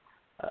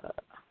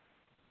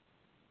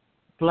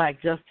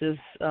Black justice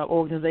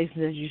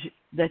organizations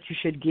that you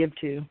should give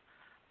to.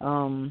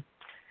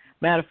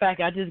 Matter of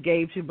fact, I just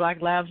gave to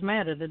Black Lives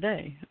Matter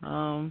today.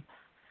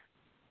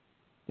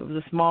 It was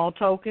a small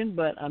token,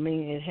 but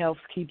it helps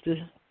keep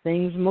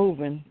things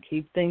moving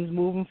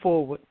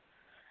forward.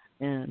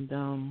 And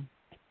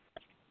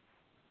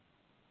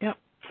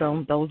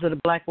so those are the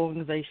Black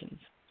organizations.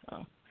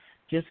 So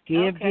just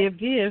give.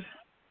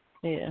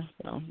 Yeah,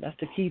 so that's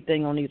the key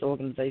thing on these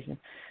organizations.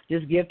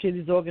 Just give to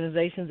these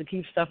organizations to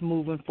keep stuff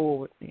moving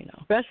forward,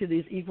 Especially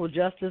these Equal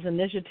Justice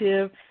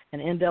Initiative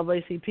and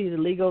NAACP, the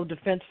Legal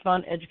Defense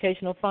Fund,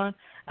 Educational Fund.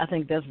 I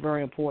think that's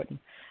very important.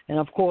 And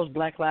of course,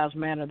 Black Lives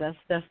Matter. That's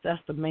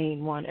the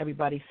main one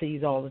everybody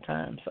sees all the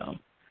time. So,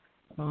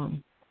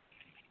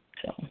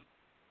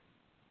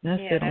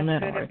 that's it on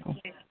that article.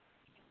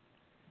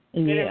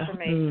 Good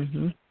information.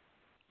 Mm-hmm.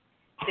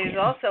 There's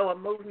also a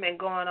movement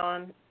going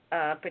on,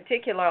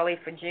 particularly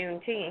for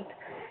Juneteenth,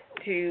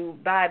 to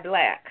buy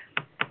black.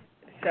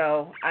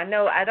 So I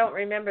don't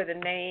remember the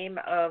name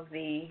of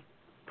the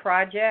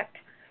project,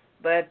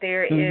 but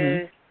there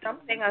is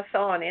something I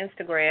saw on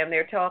Instagram.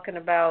 They're talking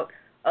about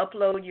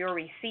upload your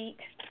receipt.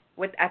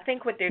 I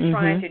think what they're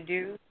trying to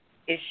do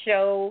is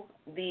show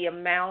the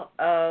amount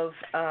of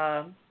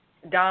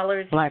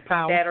dollars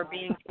that are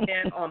being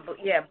spent on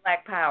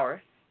Black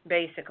Power,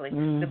 basically,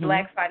 the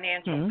Black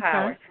financial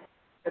power.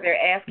 So they're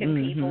asking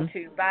people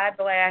to buy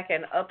black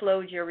and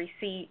upload your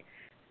receipt.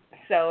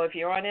 So if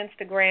you're on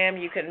Instagram,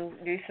 you can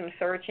do some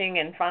searching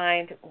and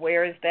find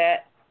where is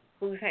that,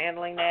 who's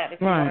handling that,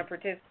 if you want to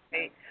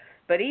participate.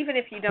 But even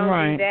if you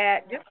don't do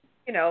that, just,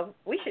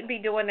 we should be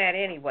doing that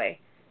anyway.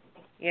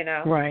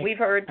 We've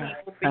heard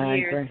people for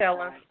years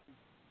tell us,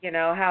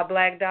 how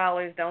black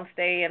dollars don't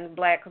stay in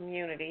black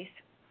communities.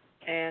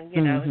 And,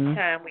 it's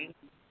time we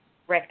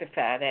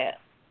rectify that.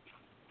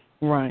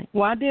 Right.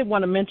 Well, I did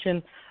want to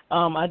mention,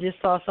 I just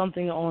saw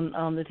something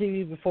on the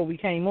TV before we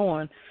came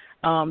on.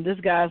 This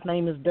guy's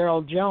name is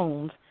Daryl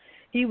Jones.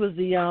 He was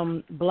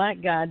the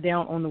black guy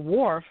down on the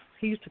wharf.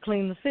 He used to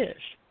clean the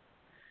fish.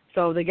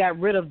 So they got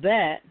rid of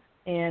that,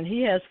 and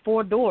he has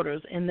 4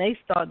 daughters, and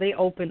they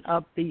opened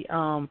up the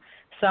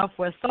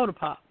Southwest Soda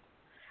Pop.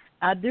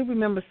 I do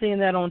remember seeing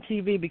that on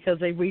TV because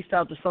they reached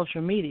out to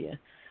social media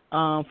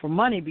for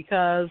money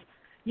because,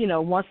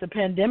 once the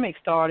pandemic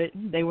started,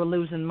 they were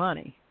losing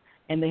money,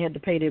 and they had to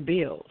pay their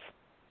bills.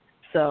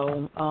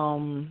 So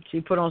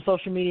she put on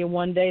social media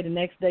one day. The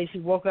next day she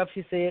woke up,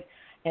 she said,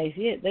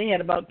 hey, they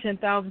had about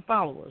 10,000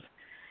 followers.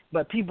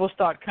 But people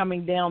start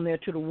coming down there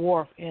to the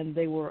wharf, and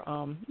they were,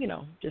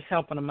 just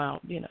helping them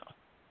out,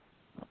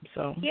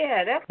 So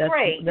yeah, that's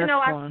great. That's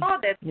I fun. saw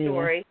that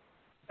story,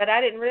 but I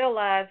didn't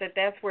realize that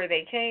that's where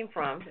they came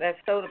from, that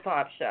soda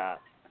pop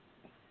shop.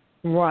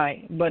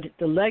 Right, but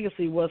the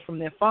legacy was from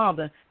their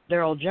father,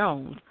 Daryl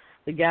Jones,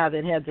 the guy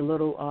that had the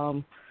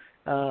little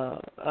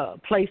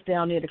place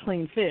down there to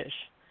clean fish,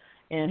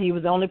 and he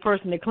was the only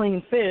person that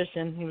cleaned fish,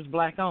 and he was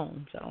black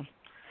owned. So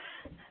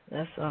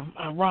that's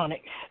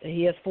ironic that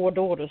he has 4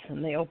 daughters,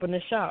 and they opened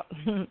his shop.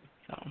 So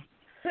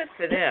good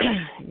for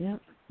them. Yeah.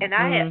 And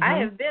I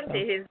have been to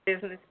his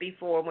business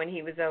before when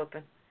he was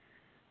open.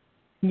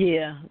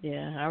 Yeah,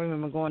 I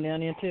remember going down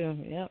there too.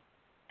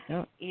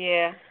 Yep.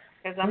 Yeah,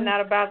 because I'm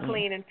not about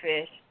cleaning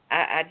fish.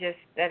 I just,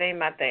 that ain't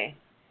my thing.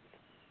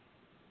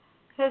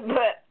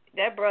 But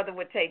that brother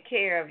would take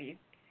care of you.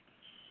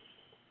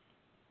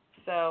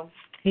 So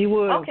he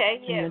would. Okay,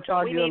 yeah. He would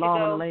charge you a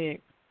arm and a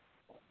leg.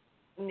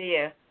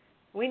 Yeah,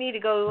 we need to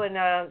go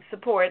and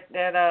support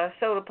that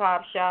soda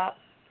pop shop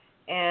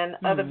and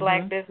other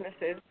black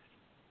businesses.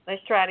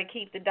 Let's try to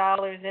keep the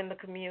dollars in the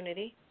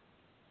community.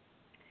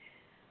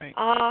 Right.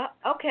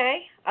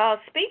 Okay.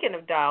 Speaking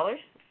of dollars,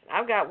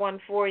 I've got one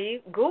for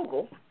you.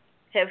 Google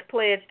has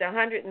pledged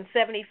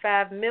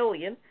 $175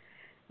 million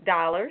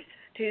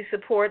to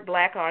support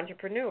black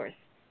entrepreneurs.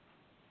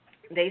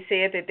 They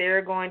said that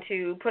they're going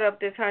to put up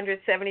this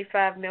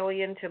 $175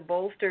 million to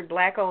bolster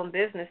black-owned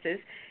businesses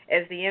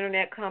as the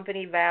internet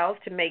company vows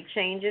to make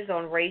changes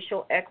on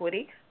racial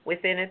equity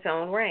within its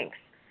own ranks.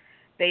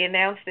 They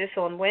announced this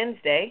on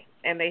Wednesday,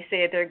 and they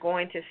said they're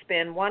going to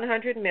spend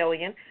 $100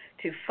 million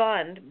to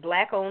fund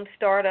black-owned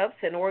startups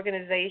and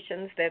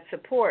organizations that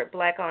support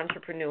black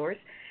entrepreneurs,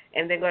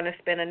 and they're going to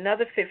spend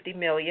another $50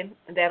 million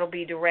that'll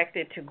be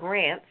directed to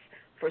grants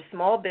for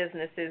small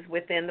businesses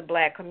within the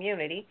black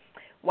community,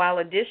 while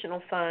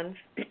additional funds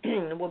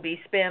will be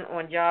spent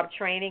on job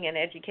training and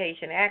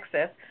education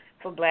access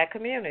for black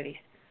communities.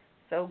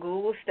 So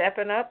Google's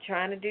stepping up,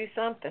 trying to do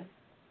something.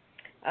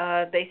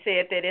 They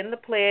said that in the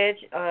pledge,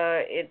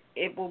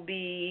 it will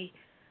be,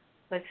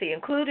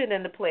 included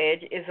in the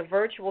pledge is a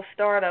virtual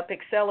startup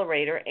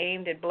accelerator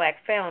aimed at black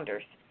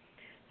founders.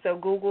 So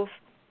Google's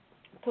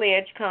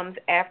pledge comes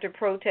after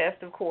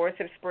protests, of course,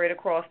 have spread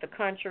across the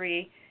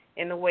country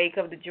in the wake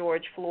of the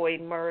George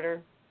Floyd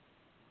murder,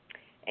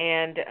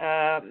 and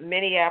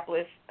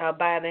Minneapolis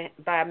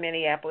by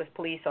Minneapolis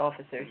police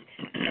officers.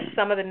 And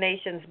some of the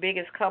nation's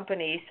biggest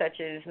companies, such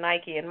as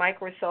Nike and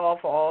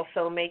Microsoft, are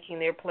also making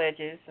their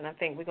pledges, and I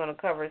think we're going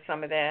to cover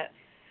some of that.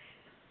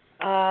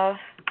 And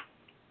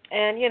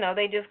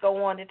they just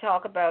go on to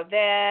talk about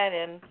that,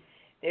 and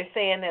they're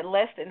saying that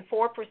less than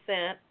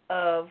 4%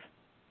 of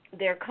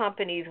their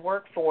company's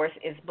workforce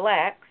is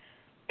black,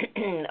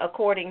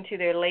 according to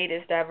their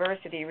latest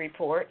diversity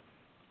report,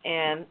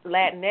 and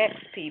Latinx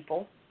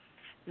people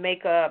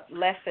make up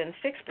less than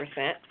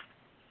 6%.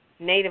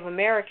 Native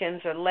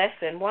Americans are less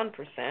than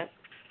 1%.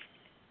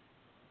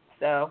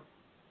 So,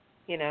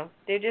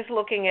 they're just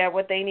looking at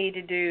what they need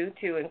to do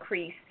to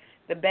increase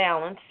the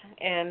balance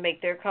and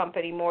make their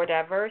company more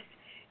diverse,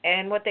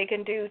 and what they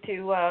can do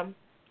to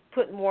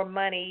put more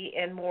money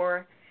and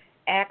more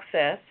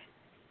access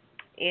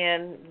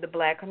in the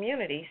black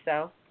community.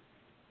 So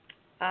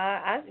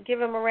I give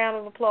them a round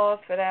of applause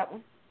for that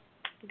one.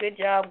 Good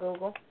job,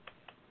 Google.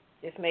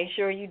 Just make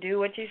sure you do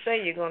what you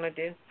say you're going to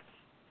do.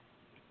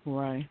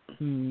 Right.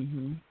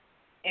 Mhm.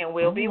 And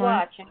we'll be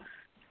watching.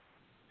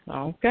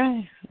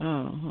 Okay.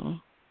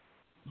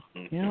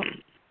 Yep.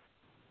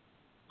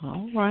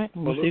 All right.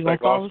 We'll see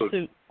like follow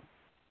suit.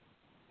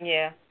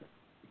 Yeah.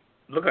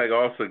 Look like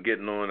also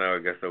getting on, I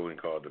guess I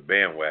wouldn't call it the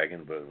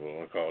bandwagon, but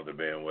we'll call it the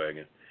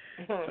bandwagon.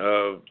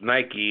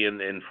 Nike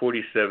and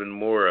 47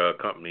 more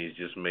companies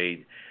just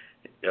made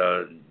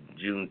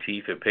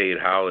Juneteenth a paid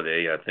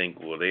holiday. I think,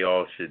 they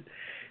all should,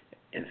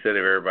 instead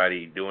of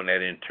everybody doing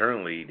that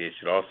internally, they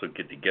should also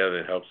get together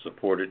and help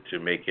support it to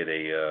make it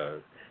a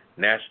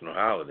national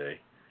holiday.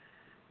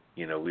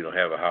 We don't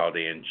have a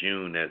holiday in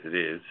June as it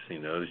is.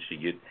 They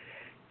should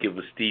give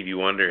with Stevie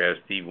Wonder, have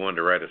Stevie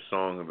Wonder write a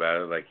song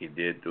about it like he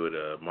did with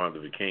Martin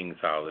Luther King's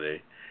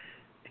holiday,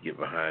 to get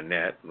behind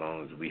that, as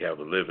long as we have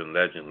a living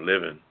legend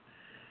living,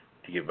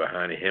 to get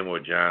behind him or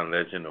John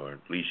Legend or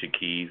Alicia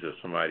Keys or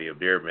somebody of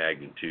their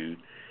magnitude,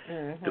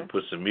 to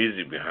put some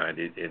music behind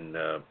it and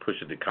push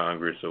it to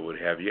Congress or what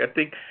have you. I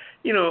think,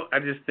 I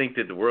just think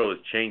that the world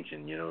is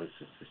changing.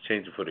 It's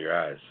changing for their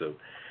eyes. So,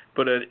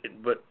 but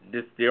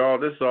this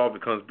all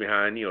becomes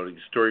behind, the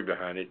story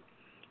behind it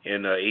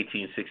in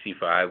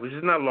 1865, which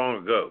is not long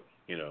ago.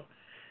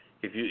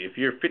 If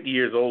you're 50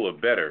 years old or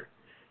better,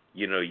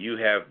 you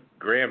have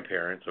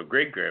grandparents or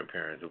great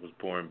grandparents that was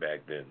born back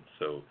then.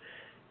 So,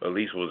 at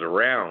least was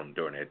around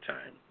during that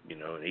time.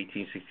 In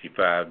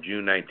 1865,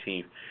 June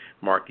 19th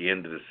marked the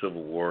end of the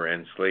Civil War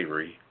and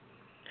slavery.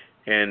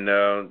 And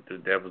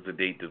that was the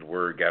date that the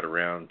word got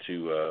around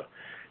to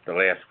the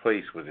last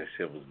place where they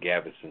said was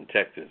Galveston,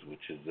 Texas, which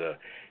is,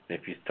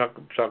 if you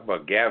talk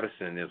about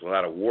Galveston, there's a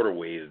lot of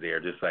waterways there,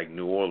 just like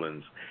New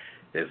Orleans.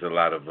 There's a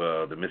lot of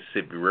the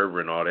Mississippi River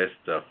and all that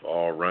stuff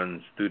all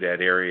runs through that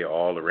area,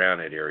 all around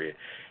that area.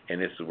 And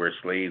this is where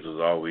slaves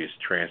was always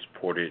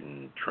transported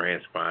and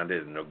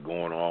transponded, and they're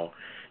going all.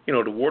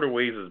 The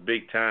waterways was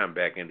big time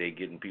back in the day,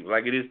 getting people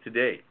like it is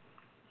today.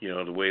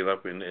 The way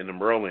up in the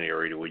Maryland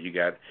area where you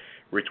got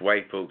rich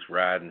white folks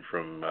riding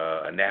from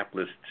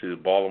Annapolis to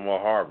Baltimore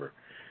Harbor,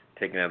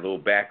 taking that little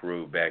back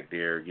road back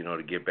there,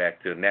 to get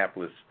back to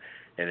Annapolis,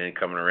 and then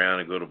coming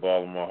around and go to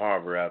Baltimore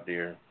Harbor out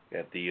there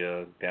at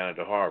the down at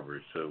the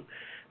harbor. So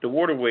the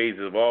waterways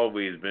have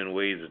always been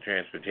ways of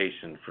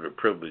transportation for the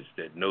privileged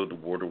that know the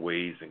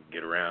waterways and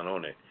get around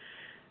on it.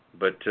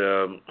 But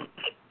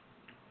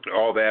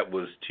all that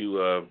was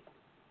to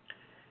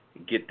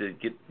get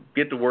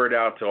the word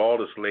out to all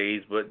the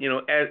slaves. But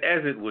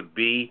as it would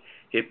be,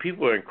 if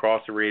people are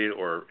incarcerated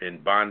or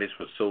in bondage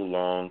for so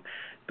long,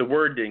 the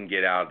word didn't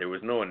get out. There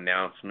was no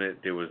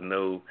announcement. There was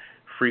no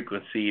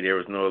frequency. There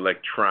was no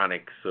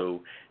electronics.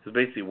 So it was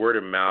basically word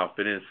of mouth.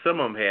 And then some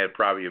of them had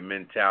probably a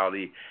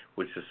mentality,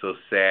 which is so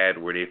sad,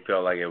 where they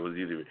felt like it was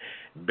either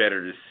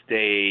better to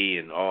stay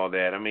and all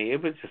that. I mean,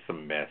 it was just a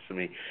mess. I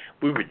mean,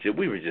 we were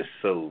just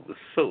so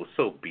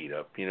beat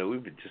up. We were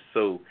just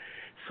so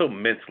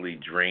mentally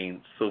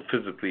drained, so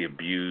physically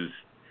abused.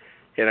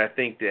 And I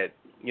think that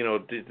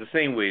the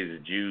same way as the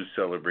Jews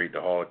celebrate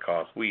the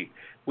Holocaust, we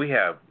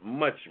have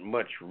much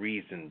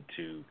reason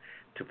to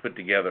put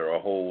together a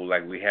whole,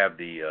 like we have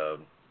the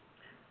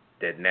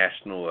that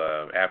National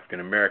African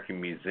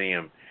American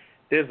Museum.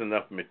 There's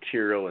enough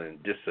material and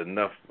just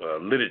enough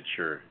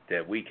literature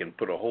that we can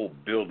put a whole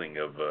building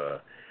of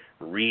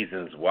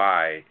reasons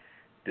why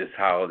this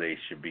holiday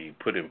should be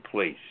put in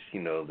place.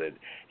 That,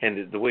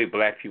 and the way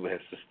black people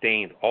have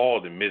sustained all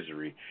the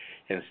misery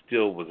and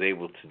still was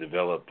able to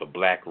develop a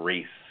black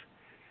race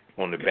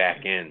on the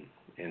back end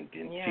and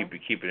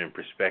keep it in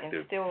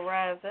perspective. And still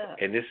rise up.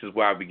 And this is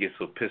why we get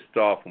so pissed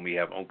off when we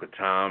have Uncle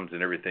Toms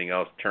and everything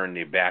else turn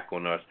their back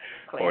on us,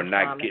 or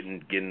not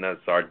getting us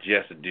our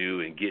just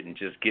due, and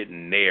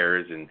getting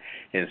theirs,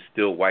 and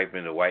still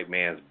wiping the white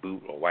man's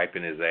boot or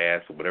wiping his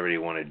ass or whatever they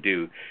want to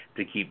do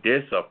to keep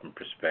this up in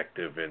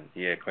perspective. And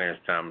Clarence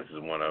Thomas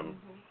is one of them.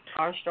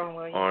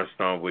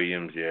 Armstrong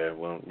Williams, yeah.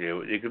 Well,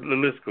 the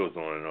list goes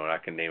on and on. I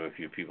can name a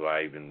few people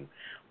I even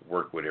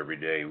work with every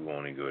day. We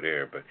won't even go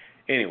there, but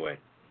anyway.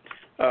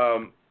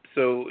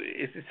 So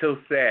it's so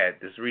sad.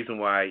 This is the reason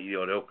why, the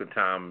Uncle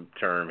Tom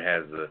term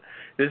has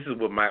this is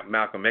what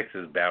Malcolm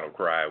X's battle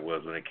cry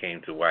was when it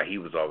came to why he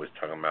was always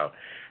talking about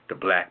the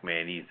black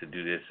man needs to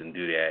do this and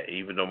do that.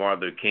 Even though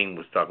Martin Luther King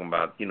was talking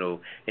about, and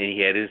he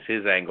had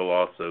his angle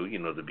also,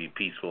 to be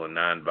peaceful and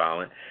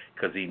nonviolent,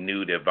 because he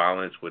knew that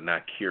violence would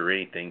not cure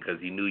anything, because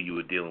he knew you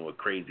were dealing with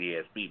crazy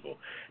ass people.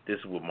 This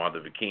is what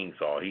Martin Luther King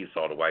saw. He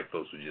saw the white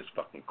folks were just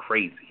fucking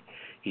crazy.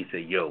 He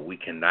said, we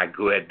cannot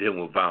go at them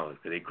with violence,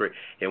 because they're crazy,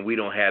 and we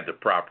don't have the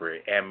proper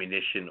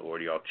ammunition or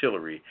the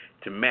artillery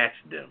to match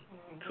them.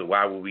 So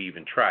why would we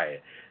even try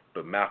it?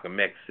 But Malcolm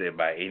X said,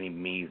 by any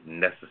means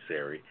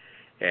necessary.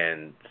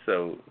 And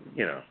so,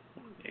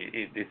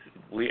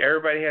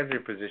 everybody has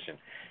their position,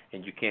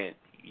 and you can't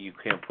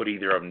put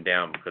either of them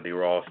down, because they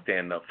were all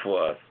standing up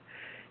for us,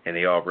 and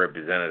they all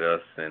represented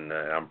us, and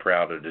I'm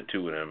proud of the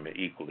two of them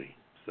equally.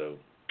 So,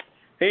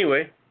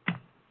 anyway,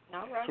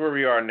 all right. That's where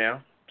we are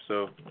now.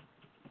 So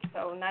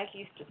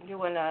Nike's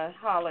doing a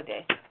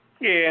holiday.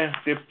 Yeah,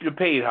 the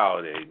paid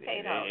holiday.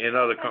 Paid holiday. And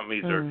other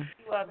companies are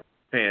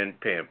paying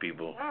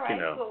people. All right,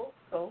 cool.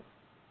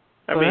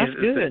 I well, mean, that's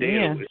it's good. the day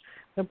Yeah. of the week.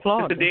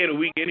 Applaud. It's the day of the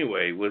week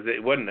anyway. Was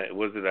it? Wasn't it?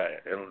 Was it? I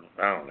don't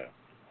know.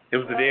 It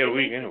was the day of the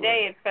week anyway.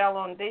 Today it fell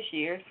on this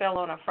year. It fell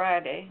on a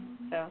Friday,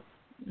 so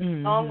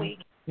long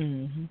week.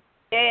 Mm-hmm.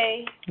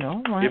 Yay!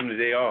 All right. Give them the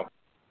day off.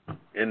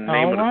 In the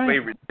name of the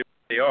slavery, give them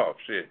the day off.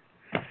 Shit.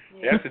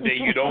 Yeah. That's the day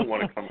you don't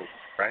want to come to work,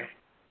 right?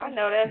 I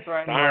know that's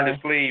right. Iron the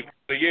slave.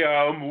 So,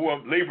 I'm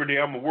Labor Day.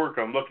 I'm a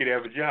worker. I'm lucky to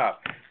have a job.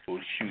 So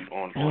shoot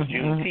on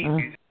Juneteenth.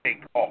 You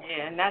take off.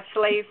 Yeah, not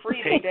slave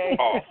free today. Take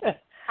off.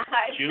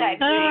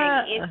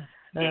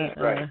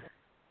 Right.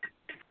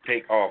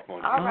 Take off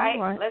on. All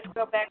right, let's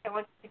go back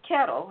on the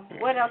Kettle.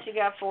 What else you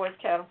got for us,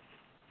 Kettle?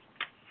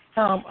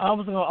 I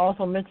was going to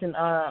also mention,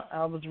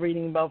 I was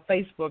reading about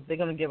Facebook. They're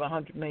going to give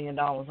 $100 million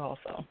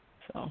also.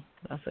 So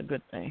that's a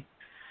good thing.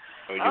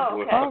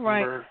 Oh, okay. All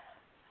right.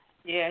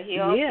 Yeah, he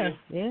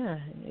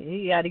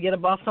he got to get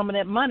about some of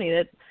that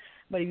money.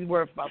 But he's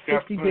worth about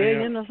 $50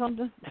 billion or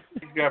something.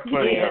 He's got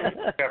plenty of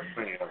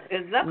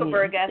it.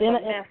 Zuckerberg got some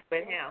mess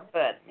with him,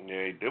 but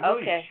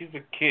okay. She's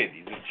a kid.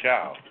 He's a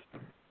child.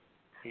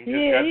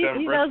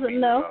 He doesn't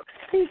know.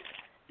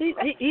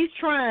 He's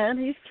trying.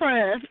 He's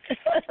trying.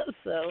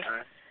 So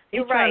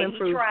you're right.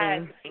 He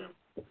tries.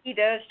 He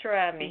does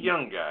try me. He's a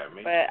young guy,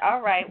 man. But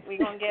all right, we're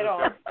gonna get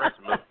on.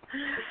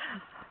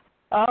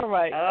 All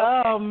right.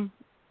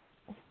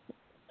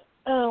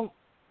 Okay.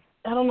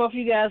 I don't know if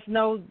you guys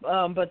know,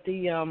 but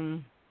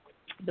the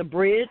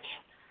bridge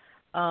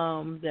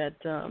that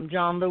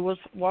John Lewis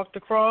walked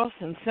across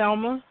in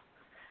Selma,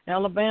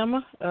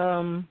 Alabama,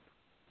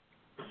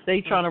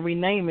 they trying to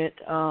rename it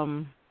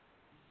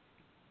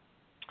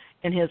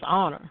in his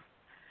honor.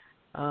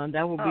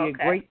 That would be a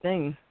great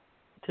thing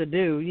to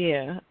do.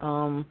 Yeah.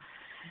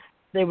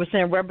 They were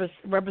saying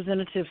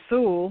Representative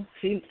Sewell,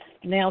 she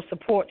now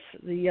supports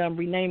the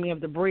renaming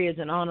of the bridge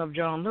in honor of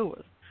John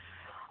Lewis.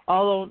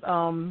 Although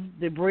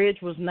the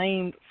bridge was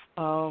named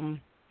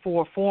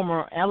for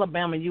former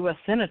Alabama U.S.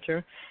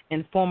 Senator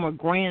and former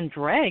Grand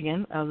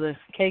Dragon of the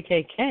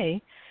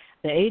KKK,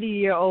 the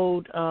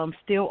 80-year-old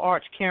steel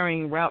arch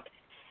carrying Route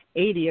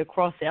 80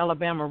 across the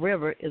Alabama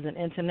River is an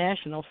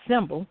international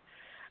symbol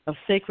of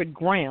sacred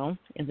ground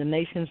in the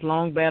nation's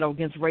long battle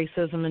against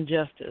racism and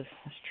justice.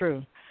 It's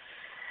true.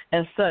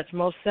 As such,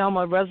 most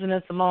Selma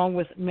residents, along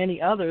with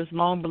many others,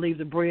 long believed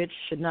the bridge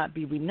should not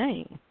be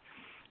renamed,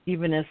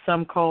 even as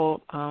some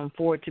called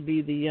for it to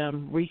be the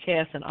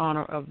recast in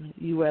honor of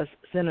U.S.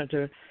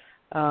 U.S.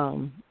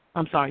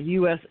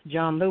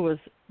 John Lewis,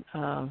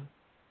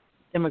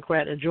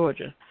 Democrat of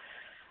Georgia,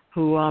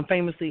 who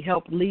famously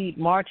helped lead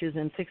marches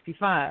in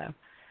 '65.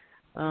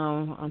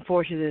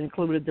 Unfortunately, it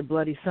included the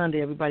Bloody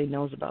Sunday. Everybody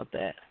knows about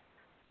that.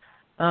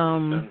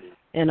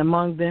 And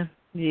among them,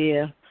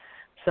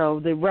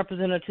 so the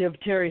Representative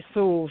Terry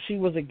Sewell, she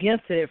was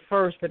against it at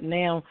first, but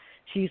now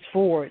she's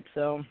for it.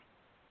 So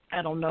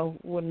I don't know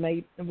what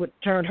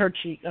turned her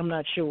cheek. I'm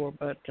not sure,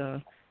 but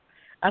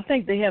I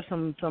think they have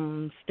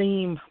some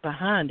steam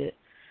behind it,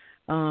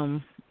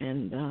 and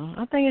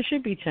I think it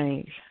should be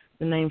changed.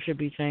 The name should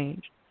be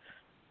changed.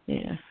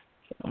 Yeah.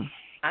 So.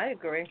 I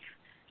agree.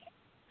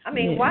 I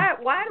mean, why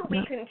do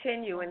we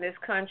continue in this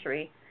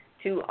country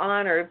to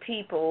honor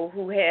people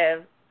who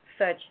have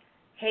such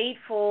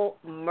hateful,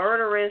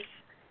 murderous,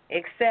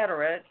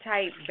 etc.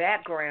 type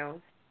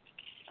backgrounds?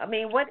 I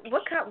mean, what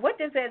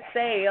does that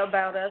say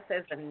about us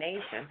as a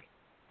nation?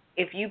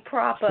 If you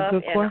prop up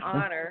and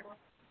honor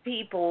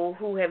people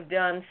who have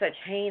done such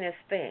heinous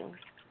things,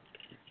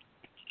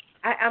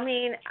 I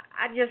mean,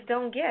 I just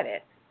don't get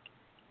it.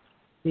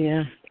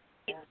 Yeah.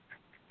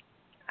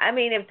 I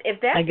mean,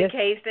 if that's the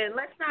case, then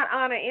let's not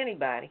honor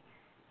anybody.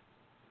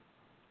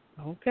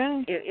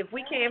 Okay. If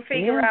we can't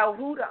figure out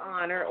who to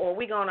honor, or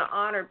we're going to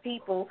honor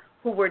people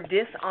who were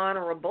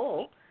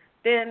dishonorable,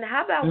 then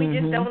how about we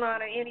just don't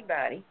honor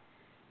anybody?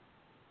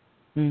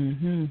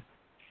 But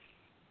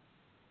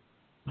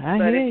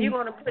if you're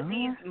going to put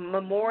these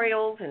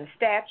memorials and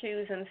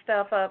statues and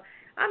stuff up,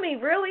 I mean,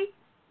 really,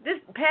 this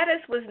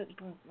Pettis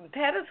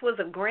was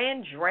a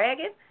grand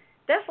dragon.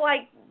 That's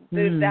like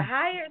the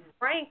highest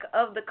rank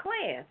of the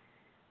Klan.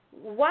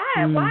 Why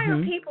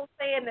are people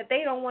saying that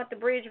they don't want the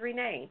bridge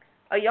renamed?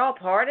 Are y'all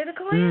part of the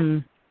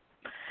Klan?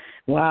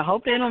 Well, I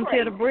hope they don't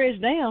tear the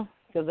bridge down,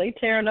 because they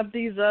tearing up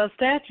these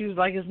statues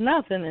like it's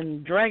nothing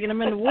and dragging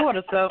them in the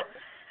water. So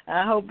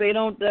I hope they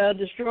don't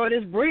destroy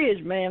this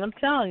bridge, man. I'm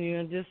telling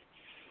you,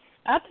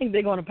 I think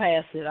they're going to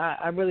pass it.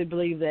 I really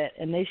believe that,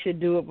 and they should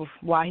do it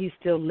while he's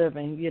still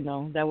living. You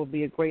know, that would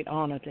be a great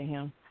honor to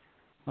him.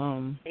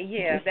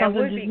 That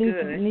would be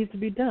good. It needs to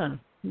be done.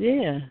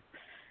 Yeah,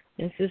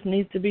 it just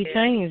needs to be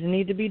changed. It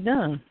needs to be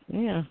done.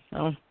 Yeah.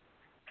 So,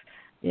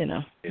 you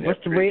know, what's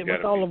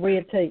all the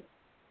red tape?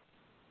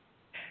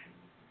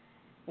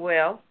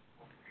 Well,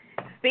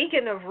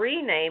 speaking of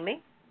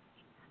renaming,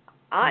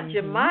 Aunt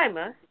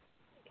Jemima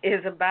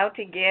is about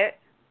to get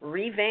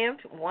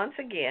revamped once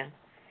again.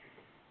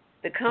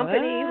 The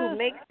company who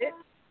makes it,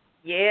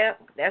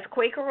 that's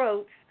Quaker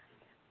Oats.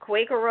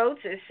 Quaker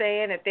Oats is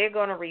saying that they're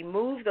going to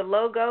remove the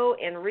logo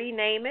and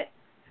rename it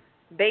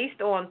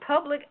based on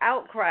public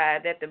outcry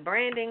that the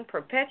branding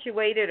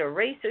perpetuated a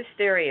racist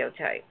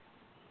stereotype.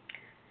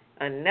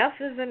 Enough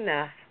is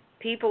enough.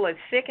 People are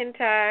sick and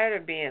tired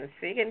of being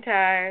sick and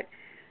tired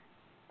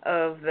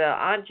of the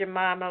Aunt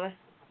Jemima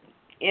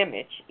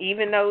image,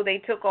 even though they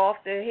took off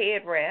the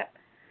head wrap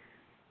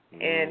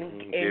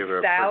and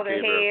styled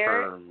her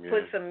hair,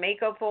 put some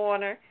makeup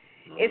on her.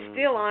 It's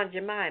still Aunt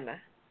Jemima.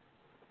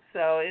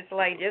 So it's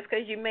like, just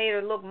because you made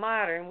her look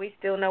modern, we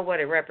still know what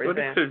it represents.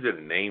 But it could have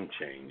a name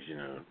change, you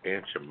know.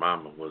 Aunt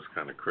Jemima was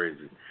kind of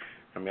crazy.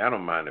 I mean, I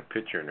don't mind the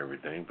picture and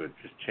everything, but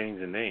just change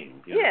the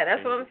name.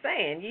 That's what I'm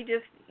saying.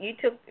 You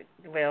took,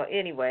 well,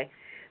 anyway.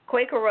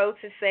 Quaker Oats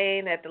is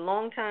saying that the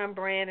longtime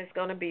brand is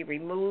going to be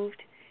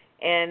removed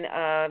and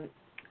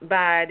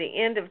by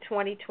the end of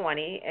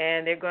 2020,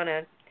 and they're going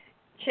to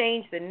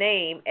change the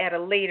name at a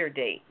later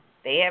date.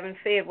 They haven't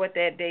said what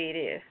that date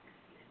is,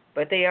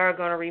 but they are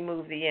going to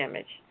remove the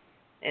image.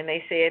 And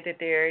they said that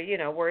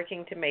they're,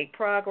 working to make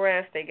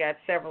progress. They got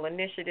several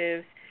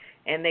initiatives,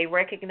 and they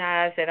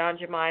recognize that Aunt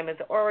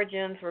Jemima's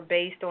origins were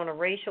based on a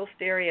racial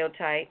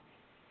stereotype.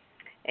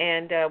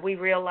 And we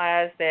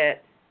realize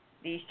that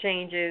these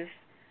changes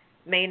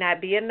may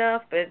not be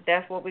enough, but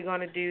that's what we're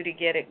going to do to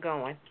get it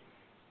going.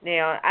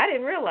 Now, I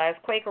didn't realize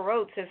Quaker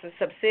Oats is a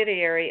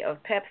subsidiary of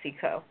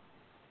PepsiCo,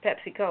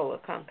 Pepsi-Cola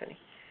company.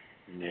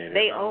 Yeah,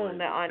 they own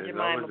the Aunt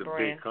Jemima brand. It's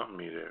a big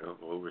company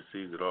that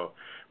oversees it all.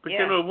 But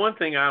one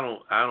thing I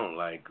don't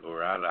like,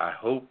 or I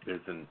hope is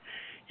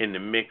in the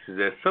mix, is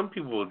that some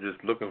people are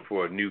just looking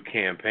for a new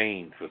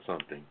campaign for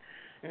something,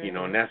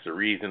 and that's a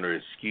reason or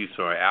excuse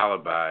or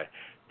alibi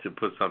to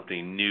put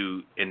something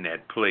new in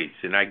that place.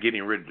 And not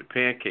getting rid of the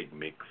pancake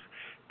mix,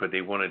 but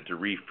they wanted to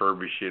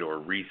refurbish it or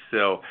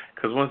resell,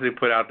 because once they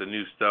put out the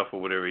new stuff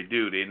or whatever they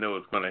do, they know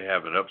it's going to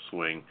have an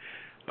upswing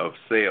of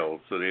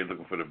sales, so they're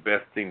looking for the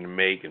best thing to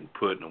make and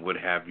put and what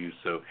have you.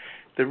 So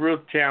the real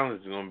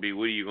challenge is going to be,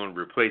 what are you going to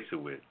replace it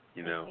with?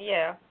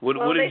 Yeah. What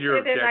is your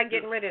objective? They're not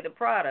getting rid of the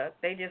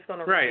product. They're just going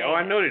to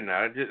I know they're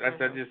not.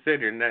 I just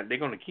said they're not. They're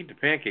going to keep the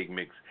pancake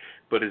mix,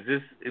 but is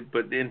this?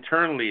 But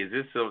internally, is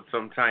this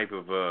some type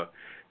of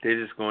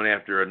they're just going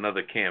after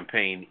another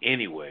campaign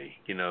anyway?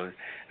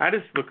 I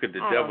just look at the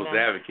devil's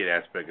advocate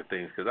aspect of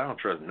things, because I don't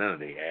trust none of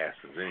their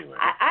asses anyway.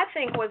 I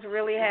think what's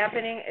really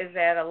happening is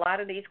that a lot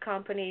of these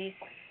companies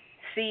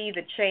see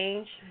the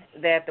change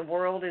that the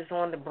world is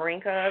on the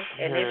brink of,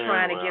 and they're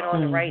trying to get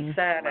on the right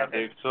side of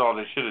it.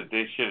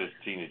 They should have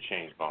seen the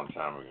change a long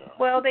time ago.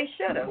 Well, they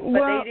should have,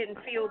 but they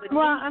didn't feel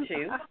the need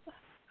to.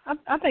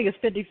 I think it's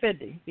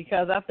 50-50,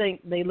 because I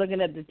think they're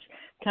looking at the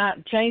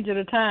change of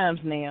the times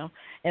now,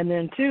 and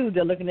then two,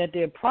 they're looking at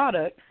their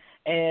product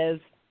as,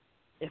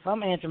 if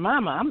I'm Aunt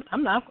Jemima,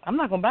 I'm not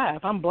gonna buy it.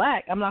 If I'm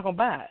black, I'm not gonna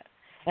buy it,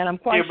 and I'm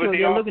quite sure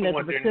they're looking at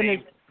the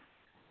percentage.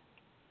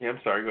 Yeah, I'm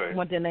sorry. Go ahead.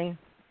 Want their name?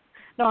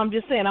 No, I'm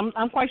just saying.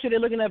 I'm quite sure they're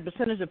looking at the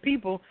percentage of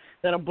people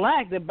that are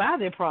black that buy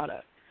their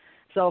product.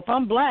 So if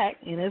I'm black,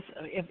 and if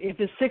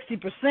it's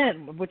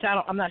 60%, which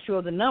I'm not sure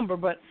of the number,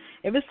 but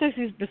if it's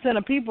 60%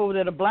 of people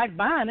that are black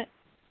buying it,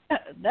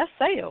 that's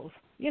sales.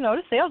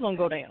 The sales don't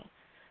go down.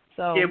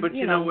 So yeah, but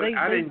you know what?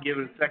 I didn't give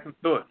it a second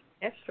thought.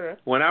 That's true.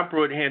 When I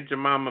brought Aunt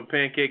Jemima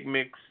pancake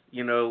mix,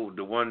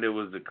 the one that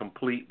was the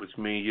complete, which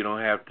means you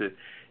don't have to,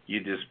 you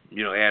just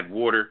add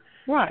water.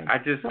 Right. I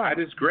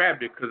just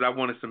grabbed it because I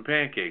wanted some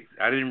pancakes.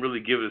 I didn't really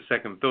give it a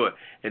second thought,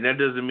 and that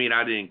doesn't mean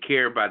I didn't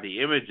care about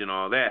the image and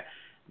all that.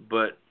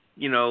 But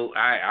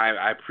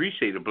I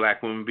appreciate a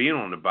black woman being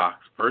on the box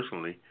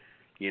personally.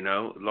 As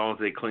long as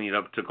they cleaned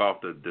up, took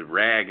off the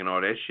rag and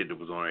all that shit that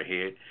was on her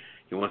head.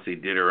 And once they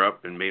did her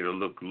up and made her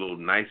look a little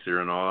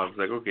nicer and all, I was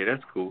like, okay,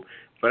 that's cool.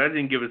 But I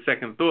didn't give it a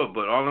second thought.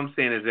 But all I'm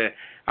saying is that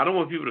I don't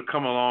want people to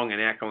come along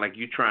and acting like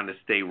you're trying to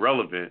stay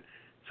relevant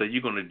So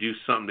you're going to do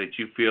something that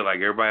you feel like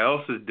everybody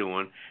else is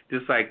doing,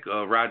 just like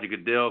Roger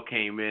Goodell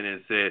came in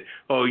and said,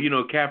 oh,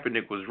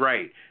 Kaepernick was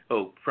right.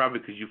 Oh, probably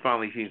because you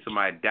finally seen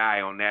somebody die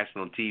on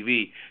national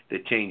TV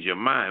that changed your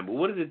mind. But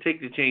what does it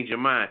take to change your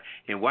mind?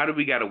 And why do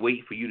we got to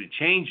wait for you to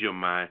change your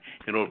mind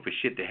in order for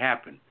shit to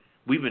happen?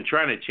 We've been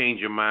trying to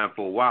change your mind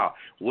for a while.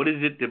 What is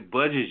it that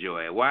budges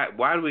your ass?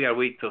 Why do we got to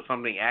wait till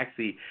something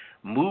actually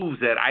moves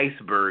that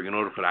iceberg in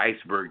order for the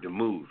iceberg to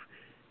move?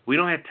 We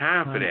don't have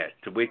time for that,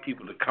 to wait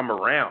people to come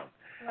around.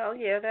 Well,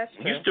 yeah, that's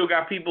true. You still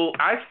got people,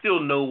 I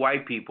still know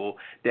white people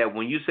that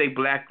when you say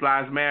Black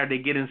Lives Matter, they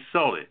get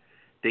insulted.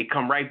 They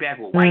come right back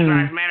with White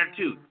Lives Matter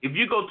too. If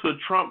you go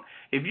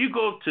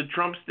to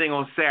Trump's thing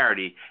on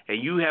Saturday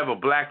and you have a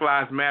Black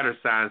Lives Matter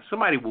sign,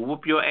 somebody will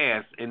whoop your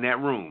ass in that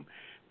room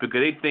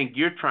because they think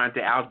you're trying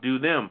to outdo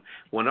them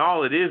when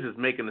all it is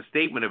making a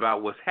statement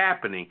about what's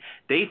happening.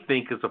 They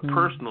think it's a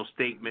personal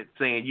statement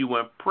saying you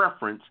want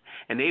preference,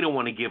 and they don't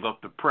want to give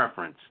up the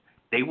preference.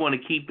 They want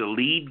to keep the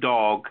lead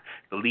dog,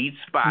 the lead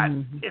spot.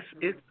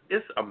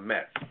 It's a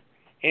mess.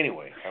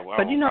 Anyway,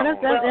 but that's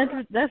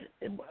interesting. That's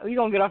you're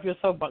gonna get off your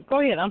soapbox. Go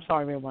ahead. I'm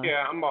sorry, everyone.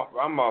 Yeah, I'm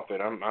off it.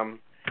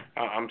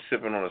 I'm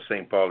sipping on a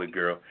St. Pauli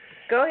girl.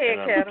 Go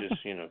ahead, Kevin.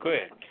 Go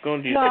ahead. Go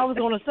and do I was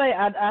going to say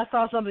I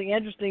saw something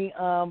interesting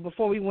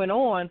before we went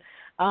on.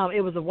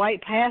 It was a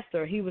white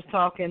pastor. He was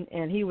talking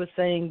and he was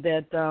saying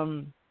that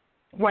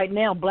right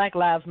now Black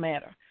Lives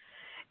Matter.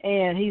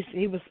 And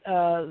he was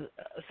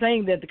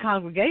saying that the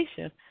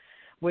congregation,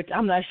 which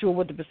I'm not sure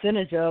what the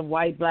percentage of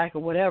white, black,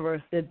 or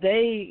whatever, that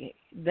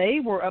they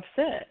were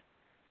upset.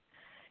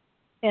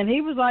 And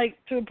he was like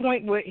to a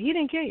point where he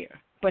didn't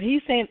care. But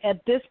he's saying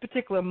at this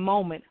particular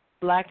moment,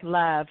 Black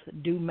lives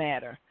do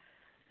matter.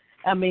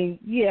 I mean,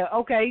 yeah,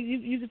 okay,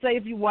 you could say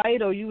if you're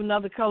white or you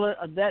another color,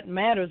 that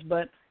matters.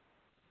 But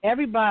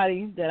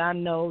everybody that I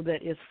know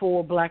that is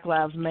for Black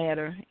Lives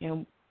Matter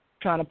and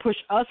trying to push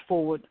us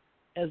forward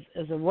as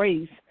a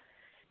race,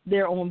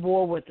 they're on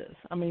board with us.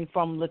 I mean,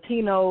 from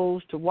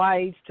Latinos to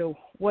whites to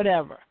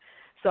whatever.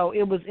 So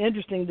it was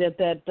interesting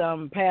that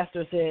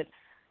pastor said,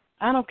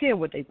 I don't care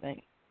what they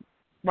think.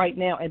 Right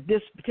now, at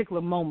this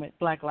particular moment,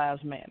 Black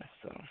Lives Matter.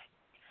 So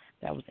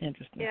that was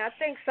interesting. Yeah,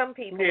 I think some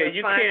people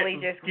are finally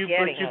just getting it.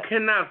 But you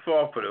cannot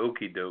fall for the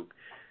okie doke.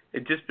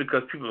 Just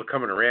because people are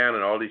coming around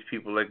and all these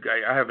people, like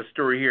I have a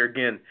story here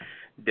again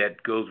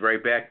that goes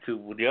right back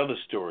to the other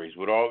stories.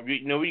 With all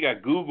we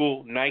got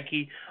Google,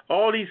 Nike,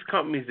 all these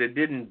companies that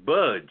didn't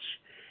budge,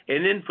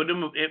 and then for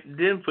them,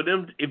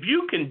 if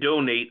you can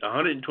donate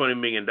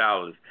 $120 million,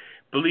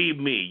 believe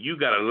me, you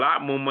got a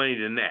lot more money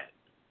than that.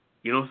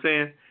 You know what I'm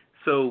saying?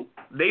 So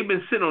they've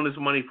been sitting on this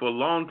money for a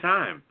long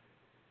time,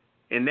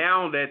 and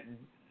now that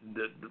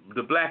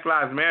the Black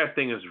Lives Matter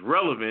thing is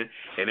relevant,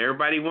 and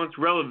everybody wants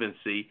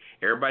relevancy,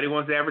 everybody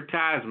wants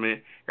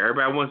advertisement,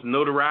 everybody wants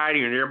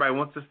notoriety, and everybody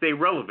wants to stay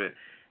relevant.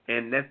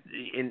 And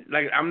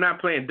I'm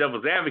not playing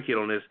devil's advocate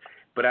on this,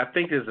 but I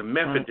think there's a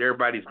method to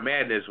everybody's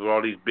madness with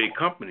all these big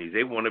companies.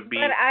 They want to be.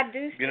 But I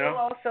do still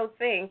also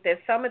think that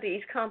some of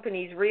these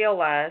companies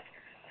realize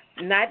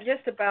not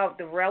just about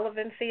the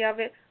relevancy of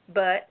it,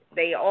 but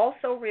they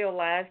also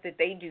realize that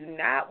they do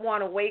not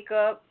want to wake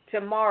up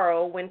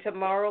tomorrow when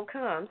tomorrow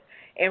comes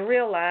and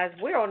realize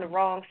we're on the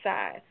wrong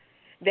side.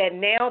 That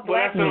now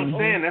black people. That's what I'm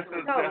saying. That's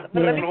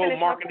what the whole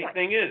marketing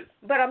thing is.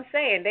 But I'm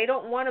saying they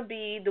don't want to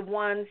be the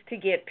ones to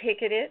get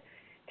picketed,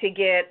 to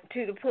get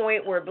to the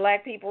point where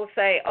black people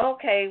say,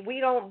 okay, we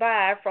don't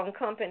buy from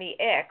company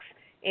X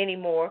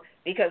anymore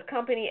because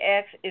company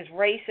X is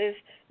racist.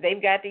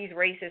 They've got these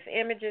racist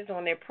images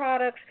on their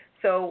products,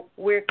 so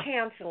we're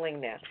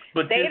canceling them.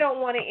 But they don't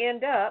want to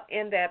end up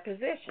in that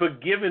position.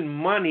 But giving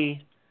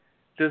money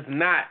does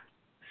not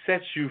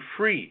set you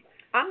free.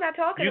 I'm not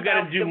talking about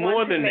you got to do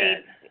more than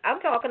that. I'm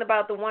talking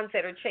about the ones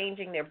that are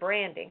changing their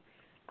branding.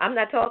 I'm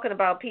not talking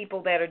about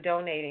people that are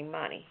donating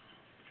money.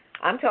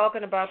 I'm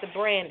talking about the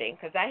branding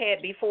because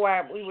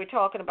we were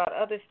talking about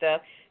other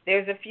stuff.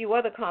 There's a few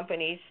other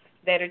companies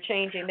that are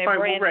changing their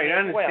branding right. as I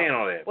understand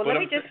all that. Well, let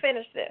me just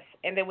finish this,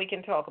 and then we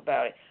can talk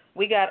about it.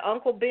 We got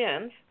Uncle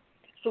Ben's,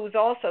 who's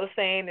also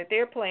saying that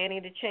they're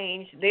planning to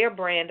change their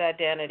brand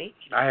identity.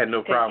 I had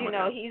no problem with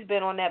that. He's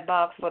been on that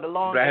box for the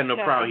longest time. I had no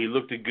problem. He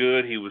looked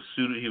good. He was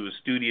suited. He was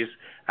studious.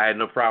 I had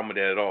no problem with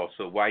that at all.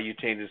 So why are you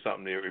changing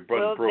something there?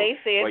 Well, they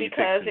said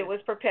because it was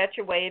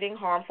perpetuating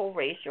harmful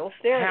racial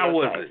stereotypes. How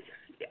was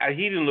it?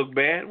 He didn't look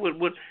bad. What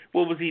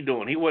was he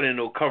doing? He wasn't in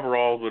no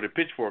coveralls with a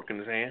pitchfork in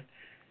his hand.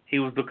 He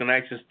was looking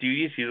nice and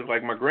studious. He looked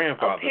like my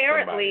grandfather.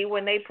 Apparently,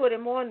 when they put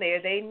him on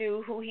there, they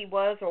knew who he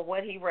was or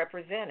what he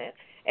represented,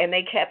 and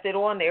they kept it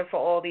on there for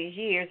all these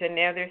years, and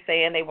now they're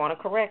saying they want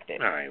to correct it.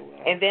 All right, well.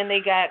 And then they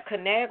got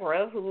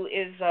Conagra, who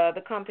is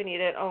the company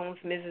that owns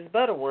Mrs.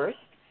 Butterworth.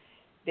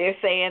 They're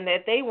saying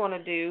that they want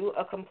to do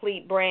a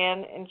complete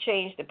brand and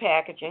change the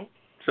packaging.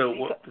 So,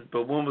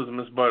 but when was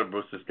Miss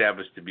Butterworth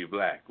established to be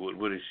black?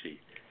 What is she?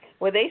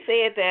 Well, they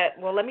said that.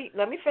 Well, let me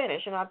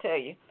finish, and I'll tell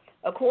you.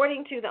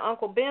 According to the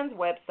Uncle Ben's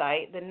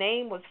website, the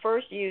name was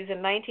first used in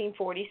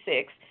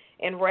 1946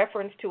 in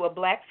reference to a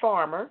black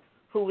farmer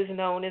who was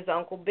known as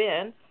Uncle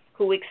Ben,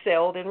 who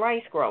excelled in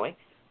rice growing.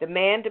 The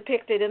man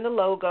depicted in the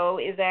logo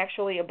is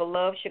actually a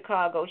beloved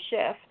Chicago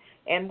chef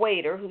and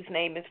waiter whose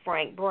name is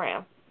Frank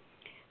Brown.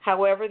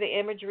 However, the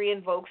imagery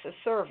invokes a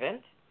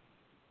servant.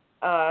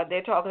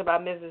 They're talking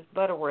about Mrs.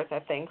 Butterworth, I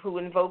think, who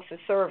invokes a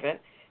servant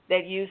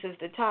that uses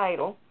the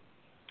title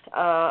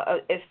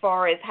as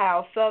far as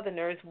how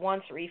Southerners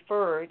once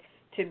referred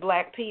to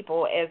black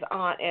people as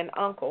aunt and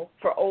uncle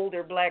for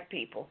older black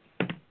people,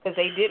 because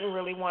they didn't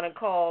really want to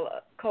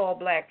call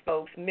black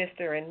folks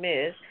Mr. and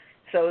Ms.,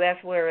 so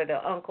that's where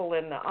the uncle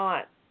and the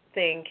aunt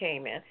thing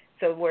came in.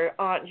 So where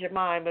Aunt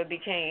Jemima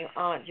became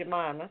Aunt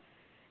Jemima.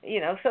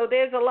 So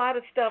there's a lot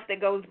of stuff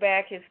that goes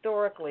back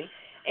historically.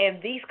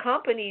 And these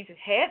companies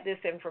had this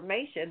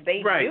information.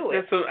 They knew it. Right.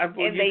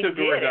 You took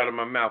the words out of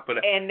my mouth.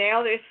 And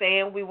now they're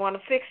saying we want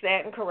to fix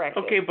that and correct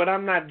it. Okay, but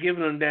I'm not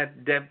giving them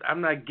that.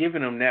 I'm not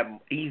giving them that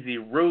easy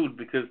road,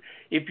 because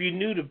if you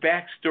knew the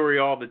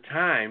backstory all the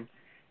time,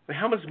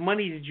 how much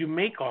money did you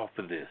make off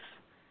of this?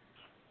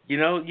 You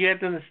have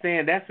to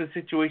understand that's the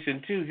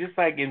situation too. Just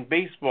like in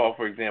baseball,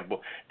 for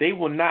example, they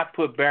will not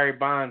put Barry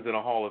Bonds in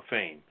a Hall of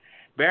Fame.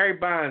 Barry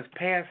Bonds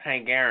passed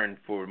Hank Aaron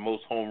for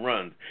most home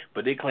runs,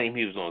 but they claim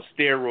he was on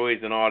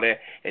steroids and all that,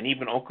 and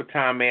even Uncle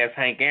Tom asked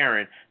Hank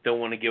Aaron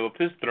don't want to give up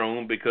his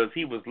throne because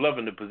he was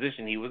loving the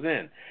position he was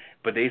in.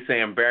 But they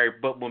say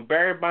but when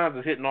Barry Bonds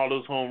was hitting all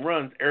those home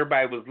runs,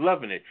 everybody was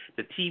loving it.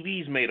 The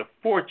TVs made a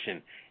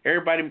fortune.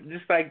 Everybody,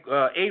 just like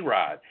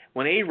A-Rod.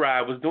 When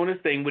A-Rod was doing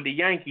his thing with the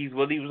Yankees,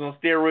 whether he was on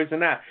steroids or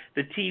not,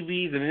 the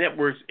TVs and the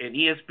networks and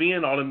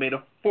ESPN, all of them made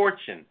a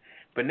fortune.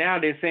 But now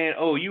they're saying,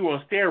 oh, you were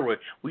on steroids.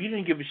 Well, you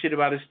didn't give a shit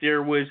about his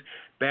steroids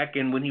back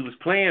in when he was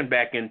playing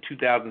back in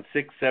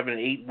 2006, 7,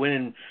 and 8,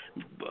 winning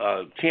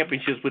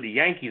championships with the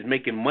Yankees,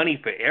 making money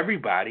for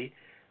everybody.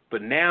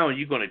 But now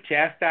you're going to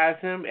chastise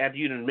him after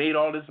you done made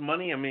all this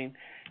money? I mean,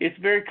 it's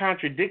very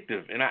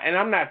contradictory. And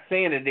I'm not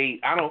saying that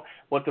I don't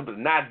want them to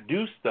not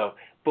do stuff,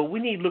 but we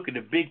need to look at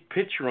the big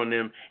picture on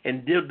them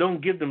and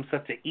don't give them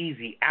such an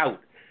easy out.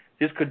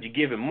 Just because you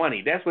give him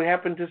money. That's what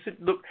happened to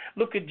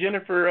look at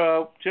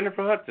Jennifer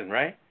Hudson,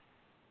 right?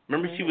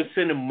 Remember she was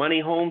sending money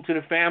home to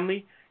the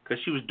family because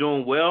she was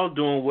doing well.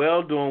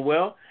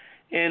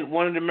 And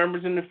one of the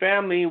members in the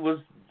family was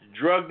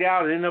drugged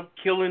out and ended up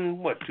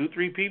killing,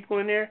 2-3 people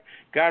in there?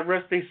 God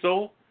rest their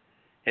soul.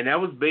 And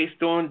that was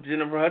based on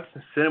Jennifer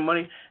Hudson sending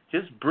money.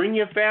 Just bring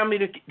your family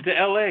to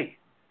L.A.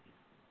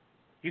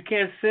 You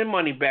can't send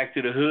money back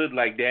to the hood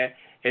like that,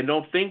 and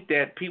don't think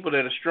that people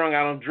that are strung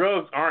out on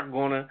drugs aren't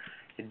going to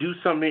do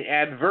something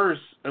adverse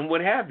and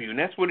what have you. And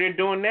that's what they're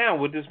doing now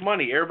with this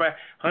money. Everybody,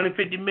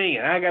 $150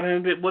 million. I got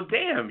 $150. Well,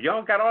 damn,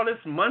 y'all got all this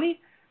money?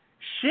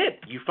 Shit,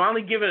 you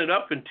finally giving it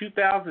up in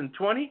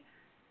 2020?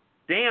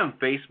 Damn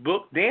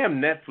Facebook. Damn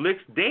Netflix.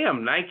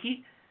 Damn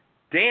Nike.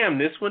 Damn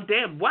this one.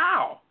 Damn,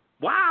 wow.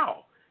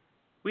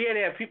 We had to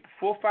have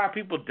 4 or 5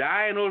 people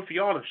die in order for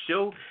y'all to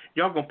show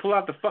y'all gonna pull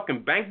out the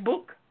fucking bank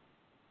book.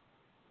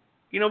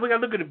 We gotta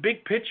look at the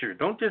big picture.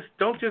 Don't just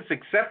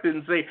accept it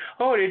and say,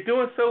 oh, they're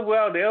doing so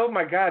well. Oh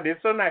my God, they're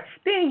so nice.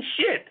 They ain't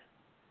shit.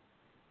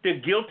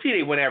 They're guilty.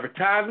 They want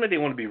advertisement. They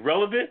want to be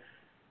relevant.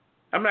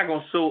 I'm not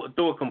gonna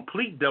throw a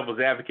complete devil's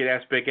advocate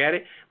aspect at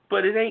it,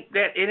 but it ain't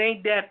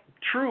that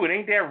true. It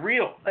ain't that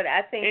real. But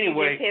I think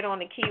anyway, you just hit on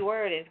the key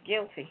word is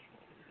guilty.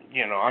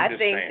 I'm just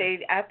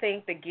saying. I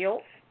think the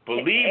guilt.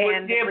 Believe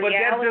it, yeah, but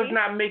that does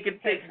not make it.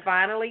 Has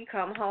finally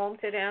come home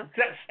to them.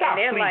 Stop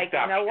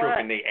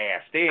stroking their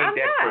ass. They ain't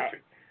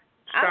perfect.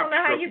 I don't know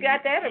how you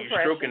got that impression.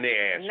 You're stroking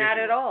their ass. Not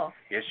at all.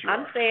 Yes, you are.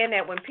 I'm saying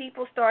that when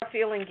people start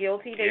feeling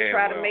guilty, they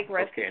try to make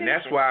restitution. Okay, and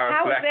that's why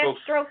how black is that folks,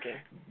 stroking?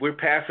 We're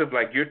passive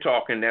like you're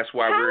talking. That's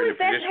why we're in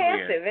the position we're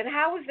in. How is that passive, and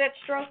how is that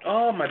stroking?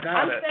 Oh, my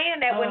God. I'm saying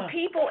that when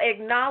people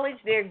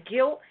acknowledge their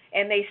guilt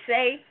and they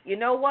say, you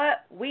know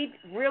what, we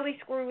really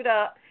screwed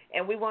up,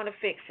 and we want to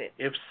fix it.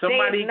 If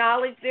somebody, they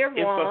acknowledge their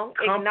wrong,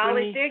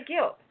 acknowledge their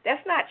guilt.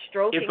 That's not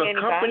stroking anybody. If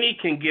a company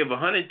can give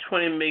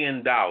 $120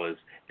 million,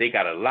 they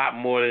got a lot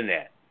more than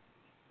that.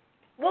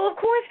 Well, of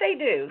course they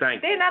do.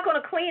 They're not going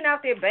to clean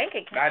out their bank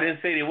account. I didn't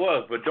say they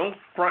was, but don't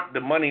front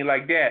the money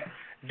like that.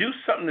 Do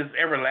something that's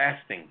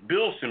everlasting.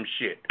 Build some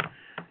shit.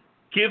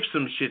 Give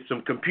some shit,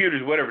 some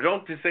computers, whatever.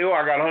 Don't just say, oh,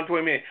 I got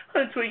 $120 million.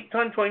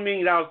 $120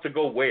 million to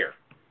go where?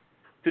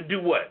 To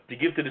do what? To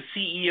give to the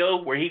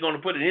CEO where he going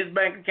to put it in his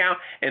bank account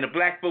and the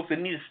black folks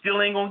that need it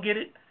still ain't going to get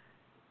it?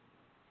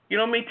 You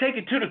know what I mean? Take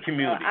it to the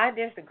community. I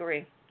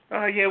disagree.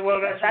 Oh, yeah, well,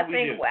 that's what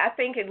we do. I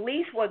think at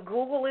least what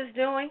Google is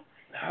doing,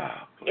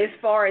 as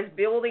far as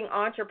building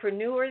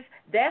entrepreneurs,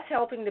 that's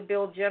helping to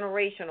build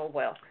generational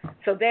wealth.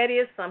 So that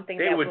is something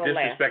that will last. They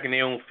were disrespecting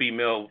their own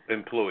female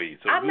employees.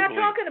 So I'm not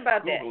talking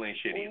about that. Google ain't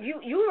shit either.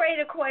 You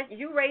raised a question.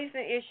 You raised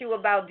an issue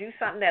about do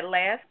something that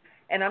lasts.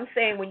 And I'm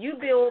saying when you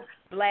build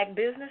black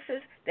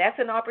businesses, that's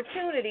an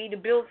opportunity to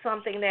build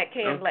something that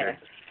can last.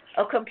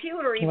 A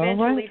computer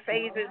eventually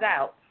phases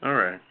out. All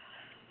right.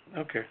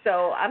 Okay.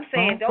 So I'm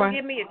saying don't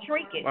give me a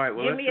trinket. All right,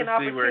 well, give me an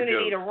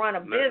opportunity to run a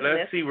business.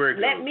 Let's see where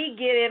it goes. Let me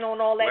get in on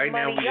all that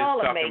money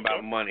y'all are making. Right now we're just talking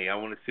about money. I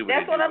want to see what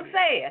that's what I'm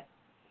saying.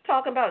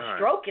 Talking about All right.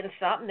 stroking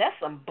something, that's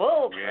some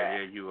bull crap.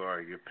 Yeah, you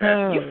are. You're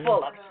past. You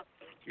full of.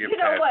 You're You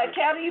know past what, it.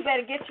 Calvin? You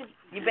better get him.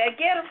 You better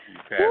get him. You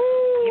past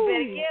it. You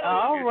better get him.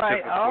 All right,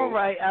 typical. all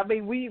right. I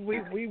mean, we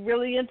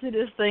really into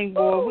this thing,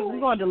 boy. We're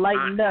going to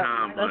lighten up.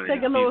 Tom, Let's honey.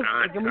 take a little.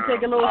 She's Can we Aunt take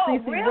a Tom. little Oh,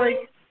 CC really?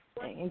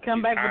 break and come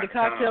She's back with the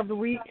Aunt cocktail Tom. of the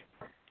week?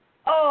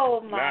 Oh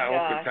my Not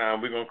Uncle God.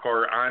 Tom. We're gonna call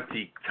her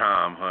Auntie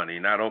Tom, honey.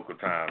 Not Uncle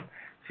Tom.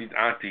 She's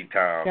Auntie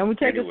Tom. Can we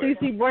take anyway.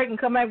 a CC break and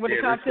come back with the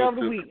Yeah, let's cocktail of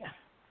go the to- week?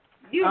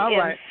 You All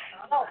right.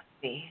 insult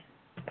me.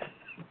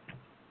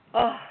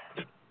 Oh.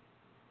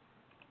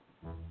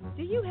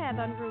 Do you have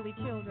unruly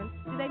children?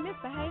 Do they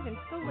misbehave in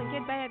school and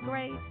get bad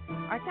grades?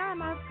 Are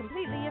timeouts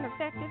completely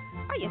ineffective?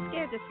 Are you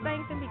scared to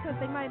spank them because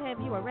they might have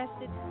you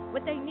arrested?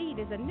 What they need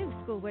is a new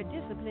school where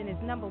discipline is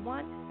number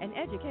one and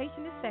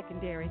education is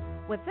secondary.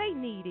 What they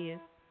need is...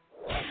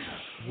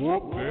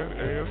 Whoop That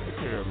Ass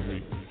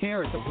Academy.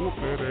 Here at the Whoop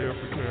That Ass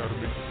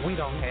Academy. we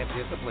don't have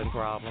discipline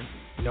problems.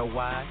 Know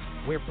why?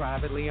 We're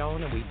privately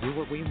owned and we do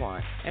what we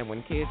want. And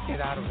when kids get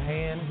out of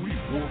hand, We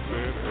whoop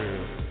that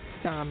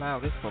ass.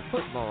 timeout is for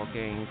football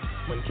games.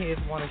 When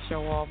kids want to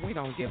show off, we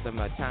don't give them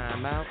a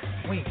timeout.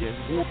 We just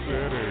Whoop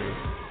that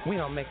ass. We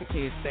don't make a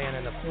kid stand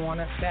in the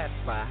corner. That's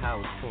by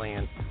house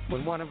plan.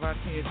 When one of our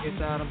kids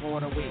gets out of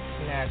order, we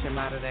snatch him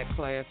out of that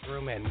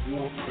classroom and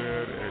Whoop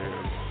that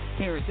ass.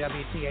 Here at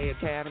WTA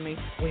Academy,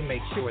 we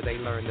make sure they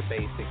learn the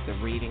basics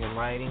of reading and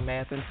writing,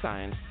 math, and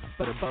science.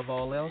 But above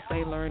all else,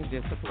 they learn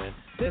discipline.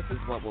 This is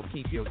what will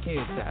keep your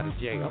kids out of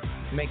jail.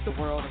 Make the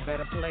world a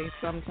better place.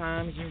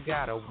 Sometimes you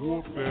gotta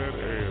whoop that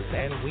ass.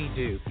 And we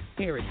do.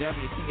 Here at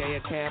WTA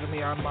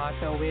Academy, our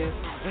motto is,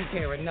 we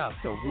care enough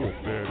to whoop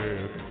that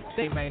ass.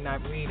 They may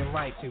not read and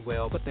write too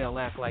well, but they'll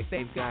act like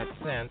they've got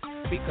sense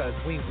because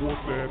we whoop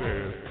that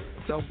ass.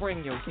 So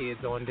bring your kids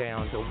on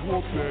down to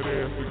Whoop That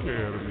Ass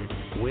Academy.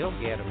 We'll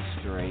get them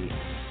straight.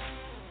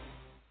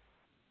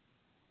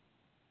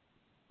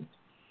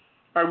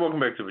 All right, welcome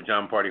back to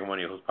Pajama Party. I'm one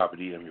of your hosts, Papa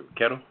D. I'm here with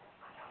Kettle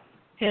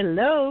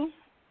Hello.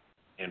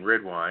 and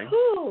Red Wine.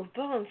 Ooh,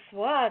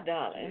 bonsoir,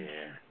 darling.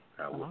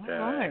 Yeah, I All whoop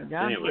right,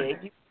 that.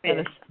 y'all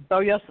Anyway,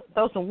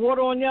 throw some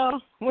water on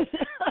y'all. put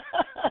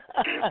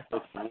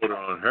some water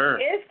on her.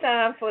 It's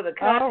time for the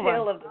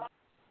cocktail of the...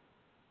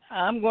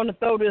 I'm going to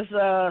throw this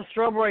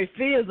strawberry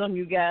fizz on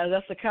you guys.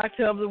 That's the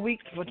cocktail of the week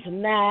for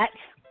tonight.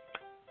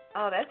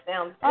 Oh, that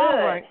sounds good. All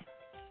right.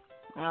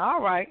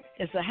 All right.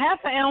 It's a half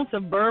an ounce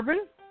of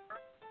bourbon,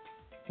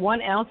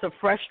 1 ounce of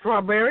fresh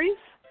strawberries.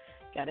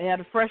 Got to have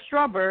the fresh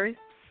strawberries.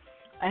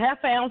 A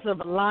half ounce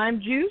of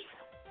lime juice,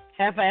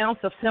 half an ounce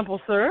of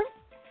simple syrup,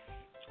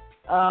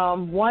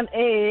 1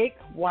 egg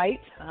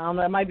white. I don't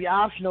know, that might be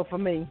optional for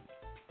me.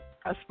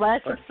 A splash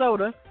of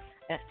soda,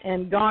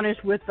 and garnish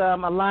with a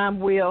lime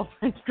wheel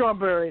and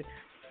strawberry.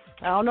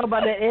 I don't know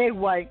about that egg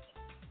white.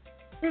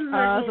 So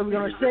we're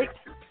gonna shake.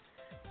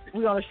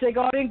 We're gonna shake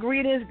all the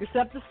ingredients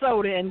except the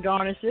soda and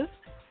garnishes.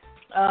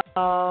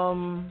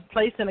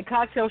 Place in a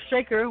cocktail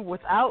shaker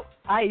without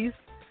ice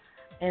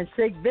and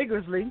shake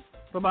vigorously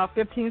for about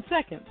 15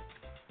 seconds.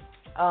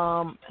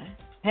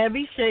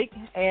 Heavy shake.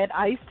 Add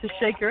ice to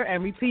shaker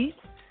and repeat.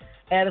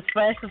 Add a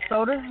splash of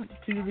soda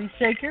to the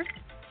shaker.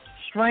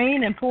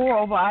 Strain and pour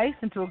over ice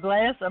into a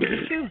glass of your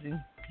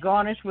choosing.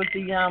 Garnish with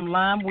the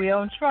lime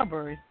wheel and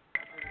strawberries.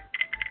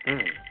 Mm.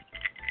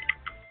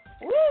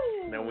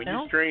 Woo. Now, when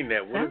you strain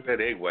that, what does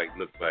that egg white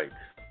look like?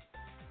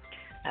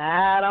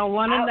 I don't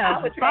want to know.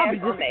 I would It's probably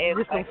pass on the egg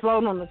just white.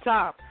 floating on the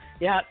top.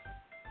 Yeah,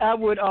 I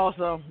would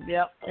also.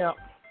 Yep.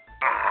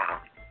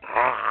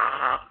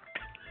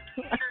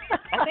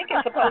 I think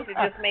it's supposed to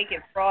just make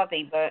it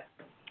frothy, but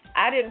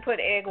I didn't put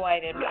egg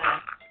white in mine.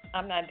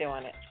 I'm not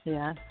doing it.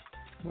 Yeah.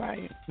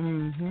 Right.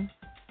 Mhm.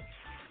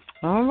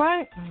 All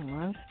right.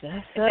 Well,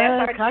 that's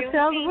our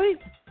cocktail of the week.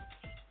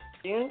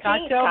 Juneteenth,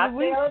 Cocktail of the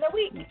week. of the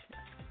week.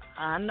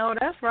 I know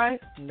that's right.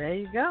 There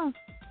you go.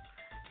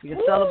 You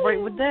can celebrate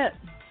with that.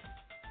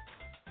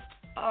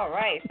 All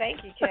right.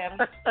 Thank you, Kevin.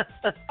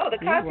 Oh, the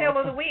You're cocktail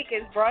of the welcome. week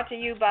is brought to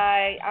you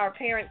by our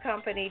parent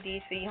company,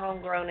 DC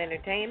Homegrown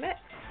Entertainment.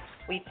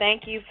 We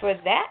thank you for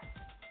that.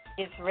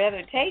 It's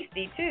rather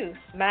tasty, too,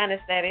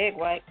 minus that egg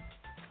white.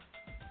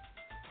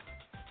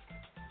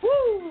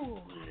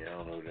 Woo! Yeah, I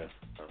don't know what that's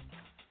about.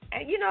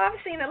 And, you know, I've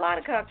seen a lot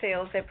of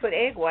cocktails that put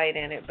egg white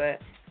in it, but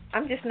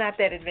I'm just not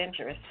that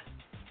adventurous.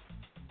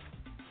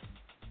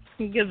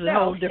 It gives it a So,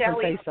 whole shall different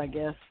we- taste, I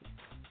guess.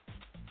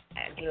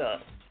 And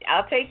look,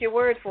 I'll take your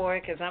word for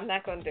it because I'm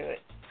not going to do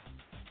it.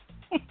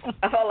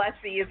 All I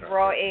see is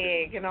raw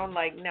egg, and I'm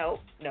like,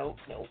 nope.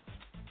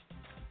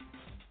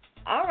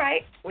 All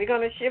right, we're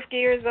going to shift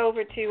gears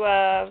over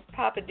to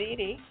Papa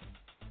Didi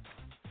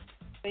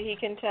so he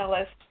can tell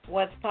us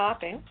what's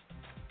popping.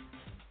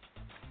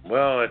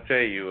 Well, I tell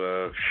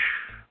you,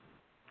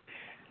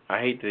 I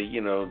hate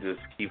to, just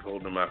keep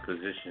holding my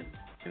position,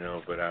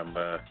 but I'm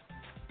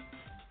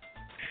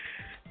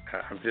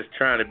just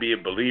trying to be a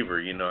believer,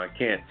 I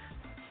can't.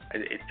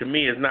 To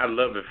me, it's not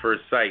love at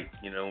first sight.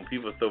 When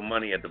people throw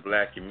money at the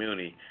black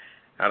community,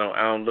 I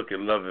don't look at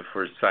love at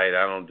first sight.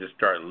 I don't just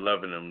start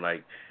loving them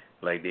like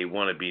they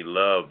want to be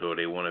loved or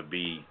they want to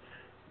be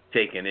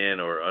taken in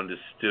or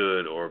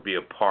understood or be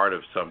a part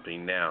of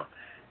something now.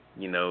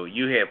 You know,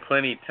 you had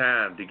plenty of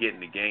time to get in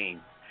the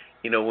game.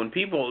 You know, when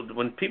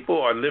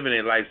people are living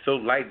their life so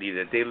lightly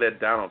that they let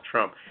Donald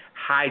Trump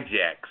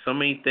hijack so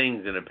many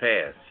things in the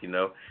past, you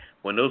know,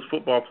 when those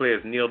football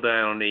players kneel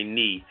down on their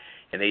knee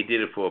and they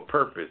did it for a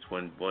purpose,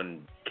 when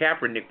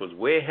Kaepernick was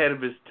way ahead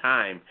of his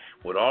time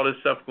with all this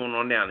stuff going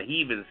on now, and he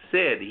even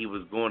said he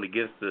was going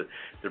against the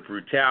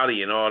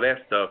brutality and all that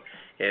stuff,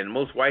 and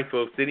most white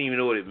folks didn't even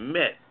know what it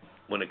meant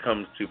when it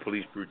comes to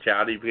police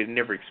brutality because they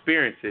never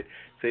experienced it.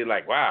 So they're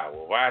like, wow,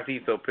 well, why is he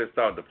so pissed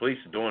off? The police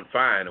are doing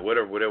fine or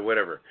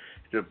whatever.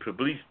 The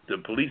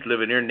police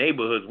live in their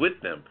neighborhoods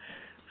with them,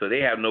 so they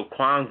have no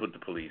qualms with the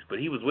police. But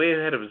he was way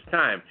ahead of his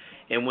time.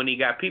 And when he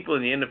got people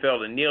in the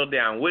NFL to kneel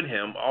down with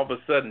him, all of a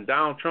sudden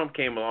Donald Trump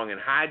came along and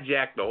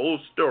hijacked the whole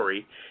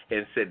story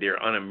and said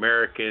they're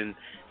un-American,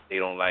 they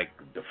don't like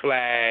the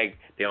flag,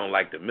 they don't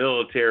like the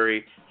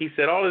military. He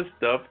said all this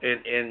stuff,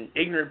 and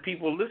ignorant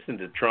people listened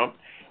to Trump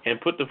and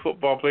put the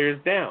football players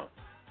down.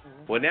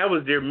 Well, that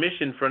was their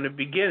mission from the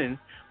beginning,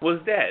 was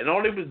that. And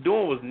all they was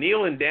doing was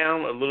kneeling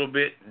down a little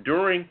bit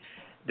during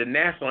the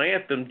national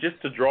anthem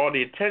just to draw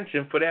the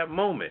attention for that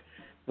moment.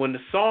 When the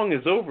song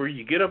is over,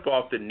 you get up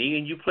off the knee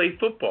and you play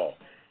football.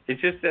 It's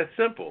just that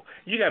simple.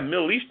 You got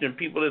Middle Eastern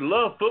people that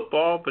love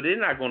football, but they're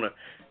not gonna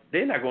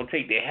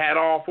take their hat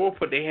off or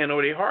put their hand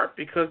over their heart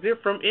because they're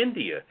from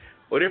India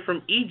or they're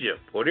from Egypt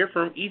or they're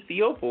from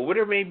Ethiopia or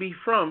whatever it may be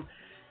from.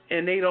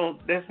 And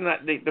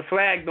the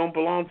flag don't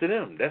belong to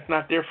them. That's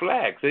not their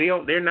flag. So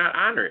they're not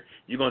honored.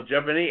 You gonna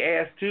jump in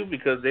their ass too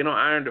because they don't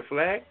honor the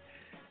flag?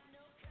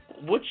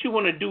 What you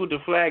want to do with the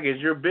flag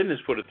is your business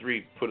for the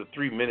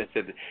 3 minutes.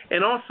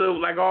 And also,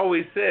 like I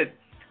always said,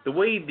 the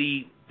way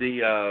the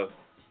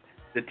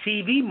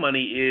TV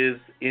money is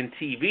in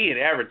TV and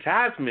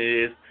advertisement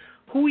is,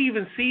 who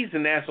even sees the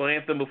national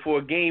anthem before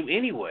a game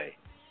anyway?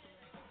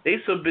 They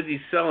so busy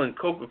selling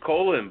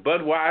Coca-Cola and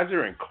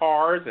Budweiser and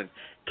cars and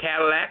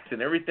Cadillacs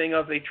and everything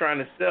else they trying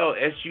to sell,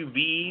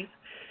 SUVs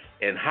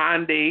and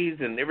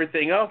Hyundais and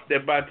everything else,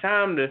 that by the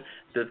time the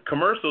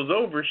commercial's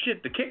over,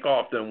 the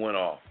kickoff done went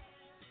off.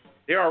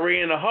 They're already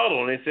in the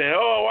huddle, and they say,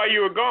 oh, while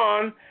you were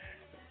gone,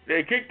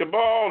 they kicked the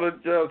ball,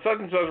 such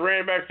and such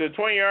ran back to the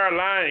 20-yard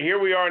line, and here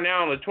we are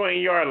now on the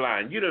 20-yard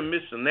line. You done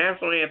missed the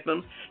national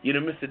anthem, you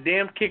done missed the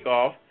damn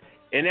kickoff,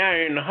 and now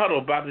you're in the huddle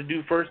about to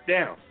do first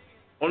down,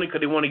 only because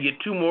they want to get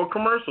 2 more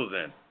commercials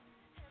in.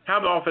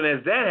 How often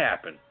has that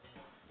happened?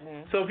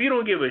 So if you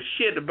don't give a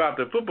shit about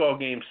the football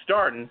game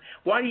starting,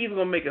 why are you even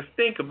going to make us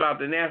think about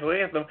the national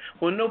anthem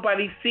when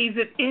nobody sees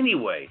it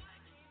anyway?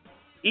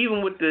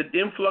 Even with the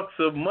influx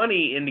of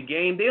money in the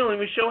game, they don't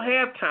even show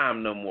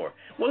halftime no more.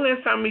 When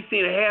last time we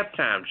seen a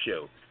halftime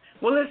show?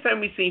 When last time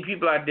we seen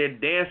people out there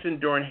dancing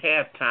during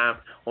halftime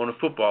on a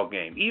football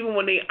game? Even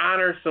when they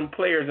honor some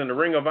players in the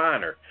Ring of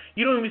Honor,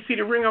 you don't even see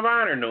the Ring of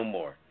Honor no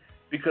more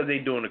because they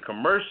doing the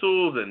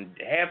commercials and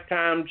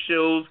halftime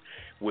shows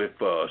with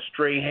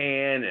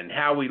Strahan and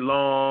Howie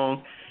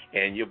Long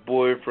and your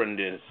boy from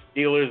the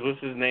Steelers,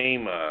 what's his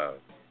name,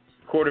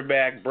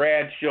 quarterback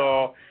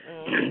Bradshaw.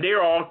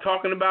 They're all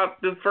talking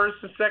about the first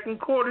and second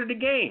quarter of the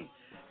game.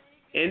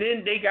 And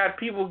then they got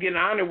people getting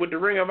honored with the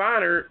Ring of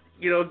Honor,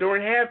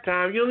 during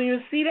halftime. You don't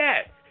even see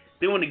that.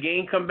 Then when the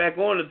game come back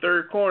on the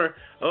third quarter,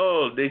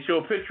 they show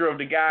a picture of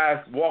the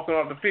guys walking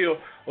off the field.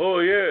 Oh,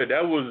 yeah,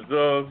 that was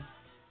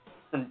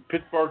from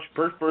Pittsburgh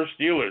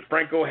Steelers,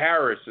 Franco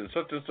Harris and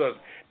such.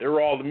 They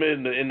were all the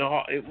men in the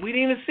hall. We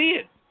didn't even see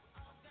it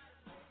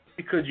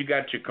because you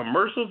got your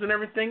commercials and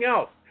everything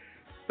else.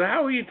 So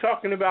how are you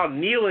talking about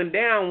kneeling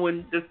down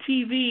when the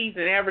TVs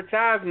and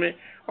advertisement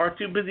are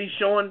too busy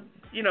showing,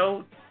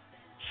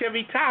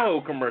 Chevy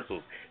Tahoe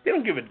commercials? They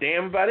don't give a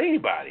damn about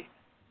anybody.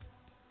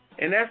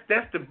 And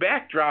that's the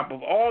backdrop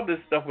of all this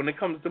stuff when it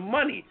comes to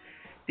money.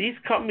 These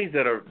companies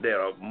that are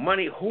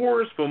money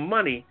whores for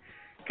money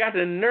got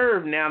the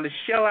nerve now to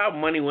shell out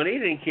money when they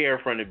didn't care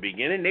from the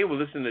beginning. They were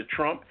listening to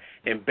Trump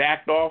and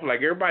backed off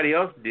like everybody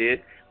else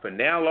did. But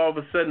now all of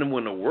a sudden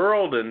when the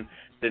world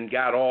then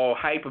got all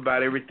hype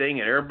about everything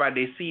and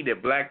everybody they see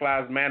that Black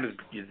Lives Matter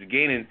is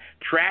gaining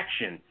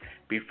traction.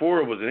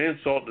 Before it was an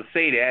insult to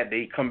say that,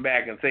 they come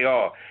back and say,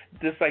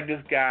 just like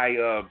this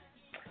guy,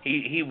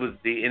 he was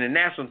in the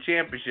national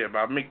championship,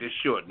 I'll make this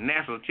short,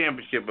 national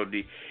championship of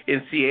the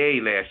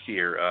NCAA last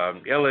year.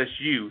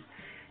 LSU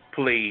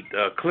played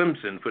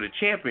Clemson for the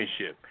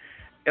championship.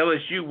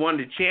 LSU won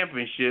the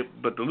championship,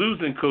 but the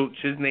losing coach,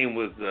 his name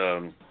was,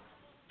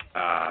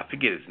 I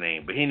forget his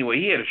name, but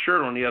anyway, he had a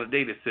shirt on the other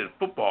day that said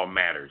football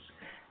matters.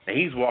 And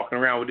he's walking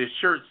around with his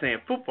shirt saying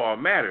football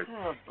matters.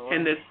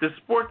 And the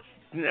sports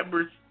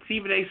network,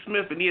 Stephen A.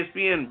 Smith and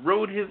ESPN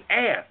rode his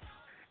ass,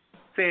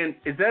 saying,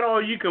 is that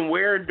all you can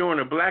wear during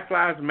a Black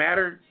Lives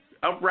Matter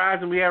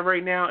uprising we have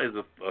right now, is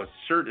a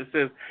shirt that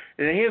says,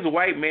 and here's a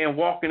white man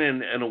walking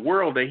in a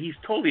world that he's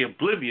totally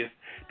oblivious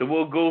to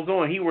what goes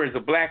on. He wears a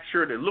black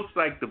shirt that looks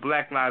like the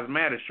Black Lives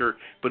Matter shirt,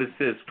 but it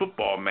says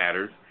football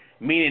matters,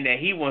 meaning that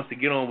he wants to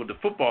get on with the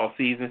football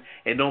season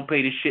and don't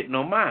pay this shit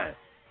no mind.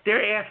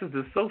 Their asses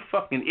are so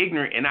fucking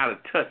ignorant and out of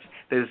touch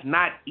that it's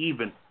not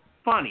even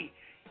funny.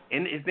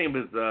 And his name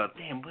is,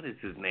 what is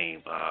his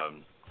name?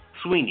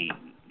 Sweeney,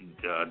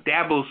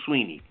 Dabo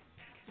Sweeney.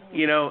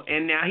 You know,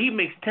 and now he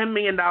makes $10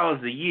 million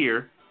a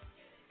year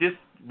just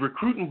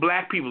recruiting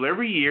black people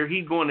every year.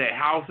 He's going to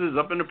houses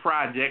up in the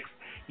projects.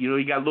 You know,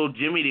 you got little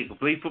Jimmy that can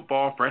play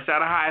football fresh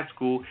out of high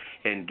school,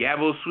 and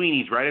Gabo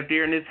Sweeney's right up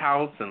there in his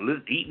house and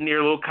eating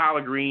their little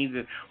collard greens.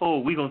 And, oh,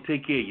 we're going to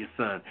take care of your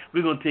son.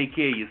 We're going to take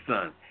care of your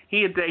son.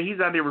 He's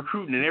out there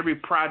recruiting, and every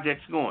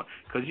project's going.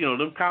 Because, you know,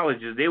 them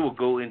colleges, they will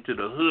go into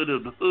the hood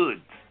of the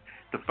hoods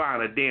to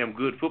find a damn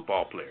good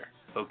football player,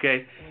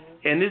 okay?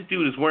 And this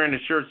dude is wearing a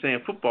shirt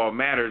saying football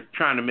matters,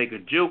 trying to make a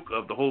joke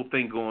of the whole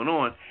thing going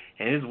on,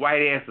 and his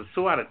white ass is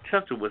so out of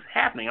touch with what's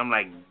happening. I'm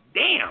like,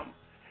 damn.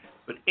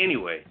 But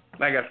anyway,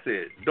 like I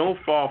said, don't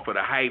fall for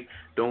the hype.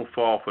 Don't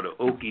fall for the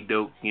okey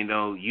doke. You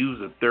know, use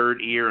a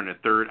third ear and a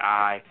third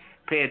eye.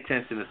 Pay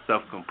attention to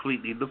stuff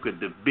completely. Look at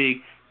the big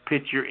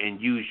picture and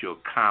use your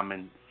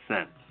common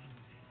sense.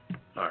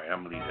 All right,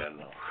 I'm going to leave that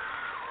alone.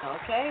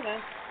 Okay, then.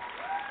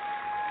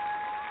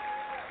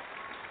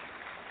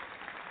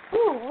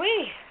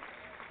 Ooh-wee.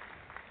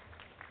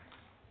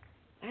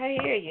 I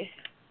hear you.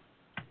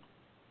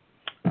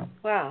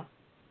 Wow.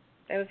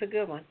 That was a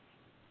good one.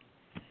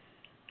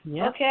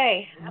 Yep.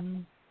 Okay.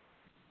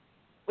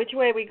 Which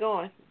way are we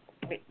going?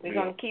 We're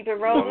going to keep it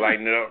rolling?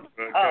 Lighten it up.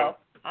 Okay. Oh,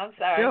 I'm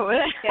sorry.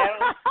 Sure.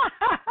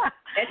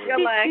 That's your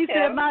line,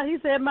 he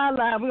said my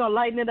line. We're going to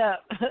lighten it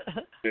up.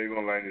 They're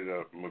going to lighten it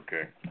up.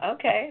 Okay.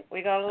 Okay.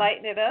 We're going to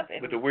lighten it up.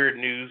 With the weird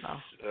news,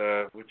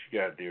 what you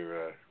got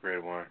there,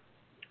 Red Wine?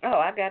 Oh,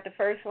 I got the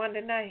first one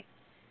tonight.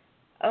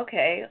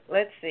 Okay,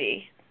 let's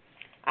see.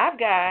 I've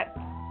got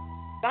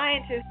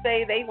scientists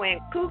say they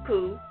went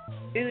cuckoo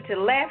due to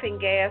laughing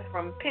gas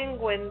from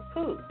penguin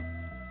poo.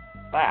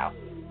 Wow.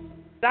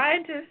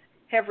 Scientists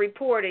have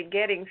reported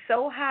getting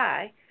so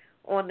high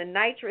on the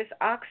nitrous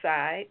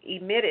oxide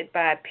emitted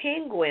by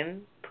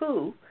penguin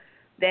poo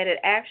that it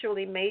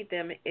actually made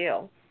them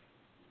ill.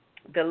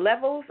 The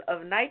levels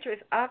of nitrous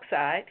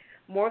oxide,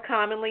 more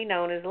commonly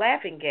known as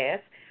laughing gas,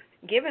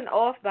 given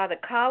off by the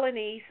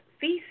colony's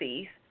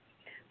feces,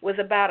 was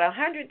about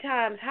 100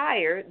 times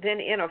higher than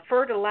in a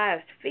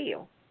fertilized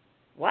field.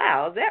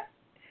 Wow,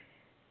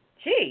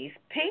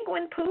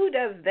 penguin poo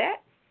does that?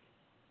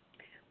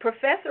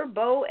 Professor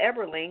Bo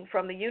Eberling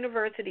from the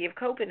University of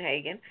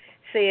Copenhagen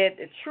said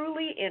the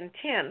truly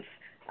intense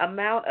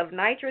amount of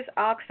nitrous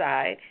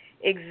oxide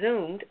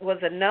exhumed was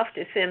enough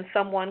to send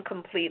someone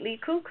completely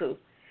cuckoo.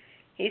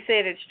 He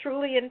said it's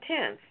truly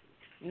intense,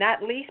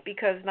 not least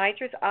because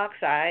nitrous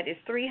oxide is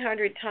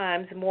 300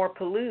 times more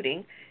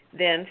polluting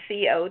than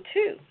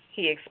CO2,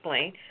 he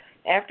explained.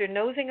 After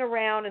nosing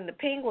around in the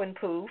penguin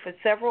poo for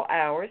several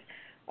hours,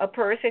 a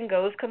person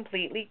goes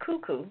completely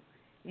cuckoo.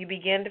 You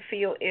begin to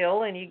feel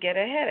ill and you get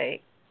a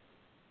headache.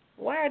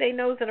 Why are they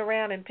nosing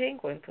around in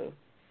penguin poo?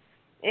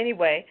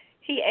 Anyway,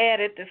 he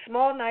added the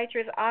small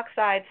nitrous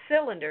oxide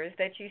cylinders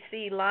that you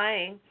see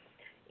lying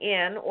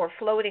in or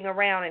floating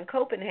around in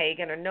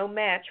Copenhagen are no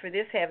match for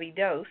this heavy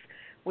dose,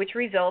 which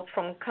results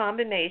from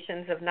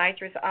combinations of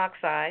nitrous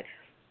oxide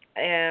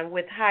and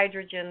with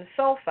hydrogen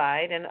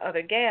sulfide and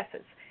other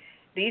gases.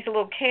 These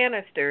little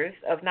canisters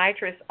of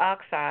nitrous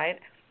oxide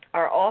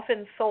are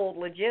often sold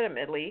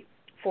legitimately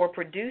for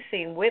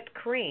producing whipped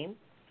cream,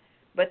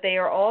 but they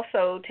are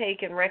also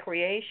taken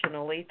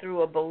recreationally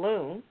through a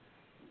balloon,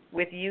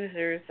 with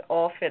users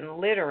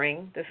often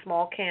littering the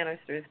small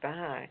canisters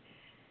behind.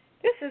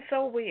 This is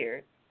so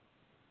weird.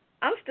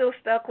 I'm still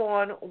stuck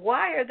on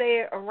why are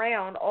they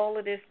around all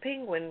of this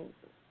penguin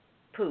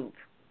poop?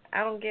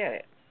 I don't get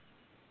it.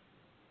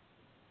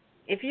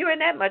 If you're in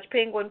that much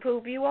penguin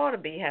poop, you ought to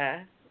be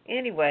high.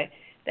 Anyway,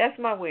 that's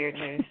my weird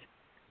news.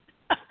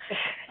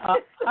 I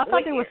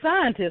thought they were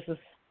scientists.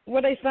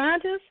 Were they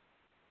scientists?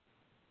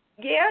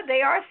 Yeah,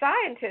 they are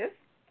scientists,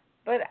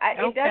 but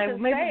it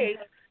doesn't say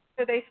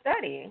what they're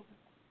studying.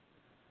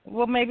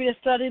 Well, maybe they're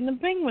studying the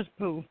penguins'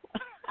 poop.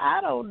 I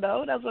don't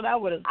know. That's what I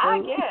would assume. I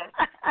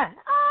guess.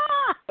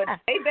 But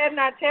they better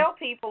not tell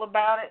people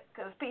about it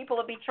because people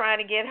will be trying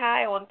to get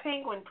high on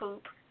penguin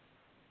poop.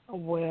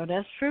 Well,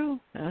 that's true.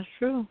 That's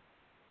true.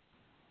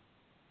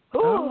 Ooh,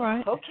 all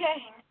right. Okay.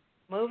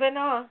 Moving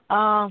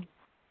on.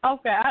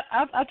 Okay,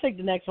 I'll take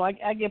the next one.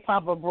 I give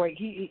Papa a break.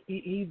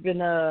 He's been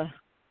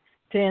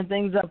tearing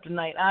things up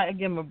tonight. I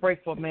give him a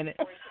break for a minute.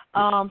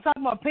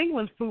 Talking about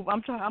penguins poop.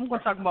 I'm going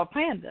to talk about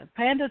panda.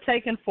 Panda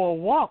taken for a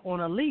walk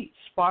on a leash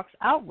sparks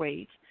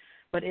outrage,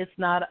 but it's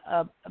not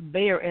a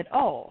bear at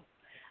all.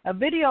 A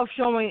video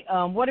showing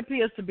what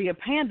appears to be a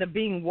panda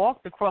being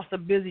walked across a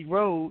busy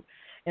road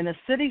in a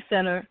city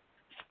center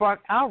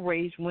sparked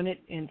outrage when it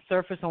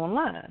surfaced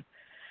online.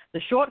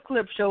 The short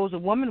clip shows a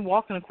woman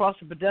walking across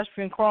a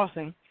pedestrian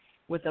crossing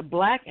with a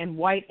black and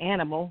white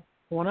animal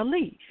on a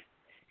leash,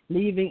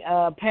 leaving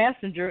a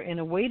passenger in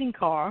a waiting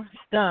car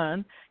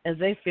stunned as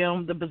they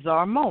filmed the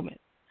bizarre moment.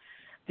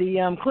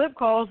 The clip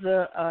caused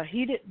a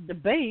heated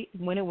debate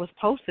when it was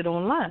posted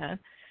online,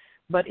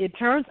 but it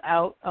turns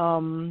out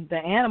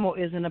the animal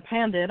isn't a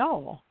panda at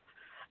all.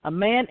 A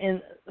man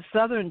in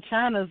southern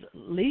China's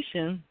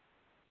Lishan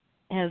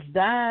has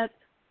dyed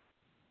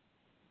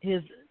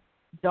his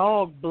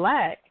dog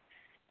black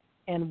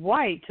and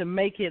white to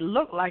make it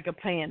look like a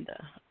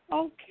panda.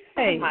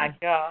 Okay. Oh, my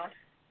God.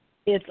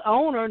 Its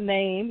owner,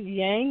 named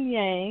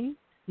Yang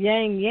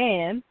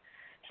Yan,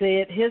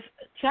 said his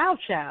Chow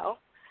Chow,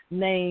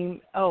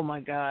 named, oh, my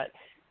God,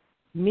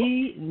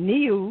 Mi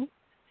Niu,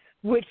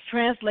 which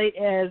translates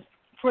as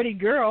pretty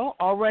girl,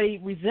 already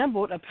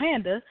resembled a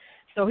panda,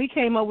 so he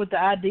came up with the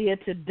idea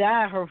to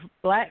dye her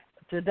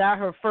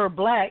fur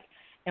black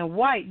and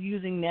white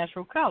using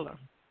natural color.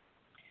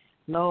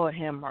 Lord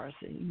have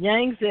mercy.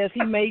 Yang says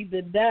he made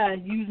the dye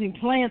using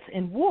plants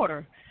and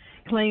water,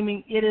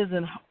 claiming it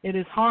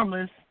is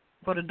harmless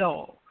for the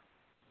dog.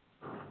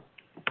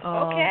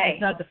 Okay.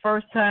 It's not the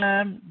first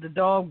time the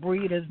dog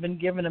breed has been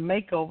given a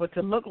makeover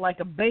to look like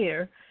a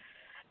bear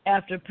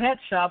after pet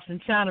shops in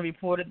China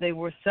reported they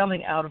were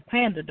selling out of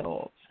panda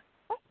dogs.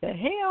 What the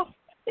hell?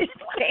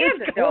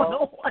 Panda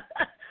dogs?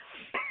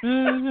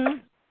 Mm-hmm.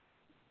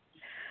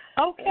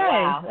 Okay.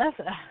 Wow.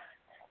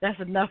 That's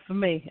enough for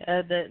me.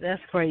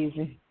 That's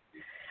crazy.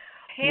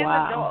 Panda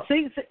wow.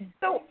 dogs.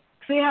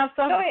 See how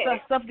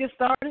stuff gets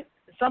started?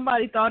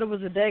 Somebody thought it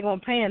was a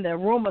daggone panda. A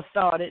rumor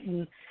started,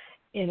 and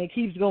it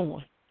keeps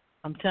going.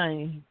 I'm telling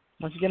you.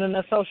 Once you get on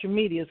that social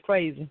media, it's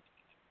crazy.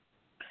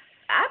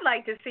 I'd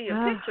like to see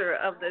a picture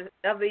of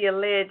the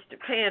alleged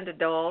panda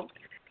dog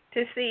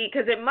to see,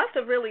 because it must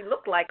have really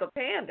looked like a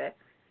panda.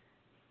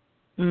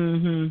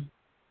 Mm-hmm.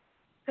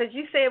 Because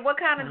you said, what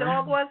kind of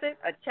dog was it?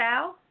 A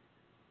chow?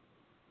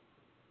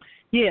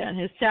 Yeah,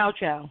 it's Chow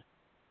Chow.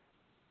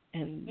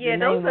 And yeah,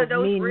 those are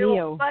those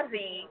real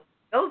fuzzy.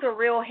 Those are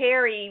real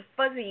hairy,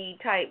 fuzzy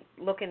type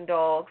looking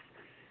dogs.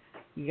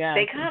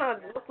 They kind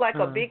of look like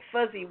a big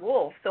fuzzy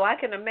wolf. So I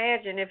can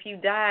imagine if you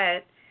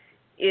dyed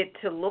it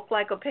to look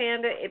like a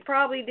panda, it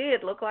probably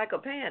did look like a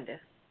panda.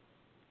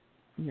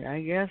 Yeah,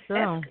 I guess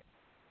so.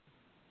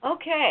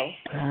 Okay.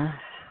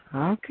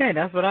 Okay,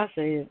 that's what I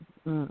said.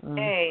 Mm-mm.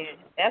 Hey,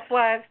 that's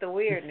why it's the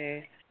weird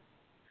news.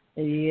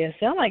 Yeah,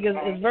 sounds like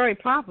it's very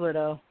popular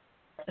though.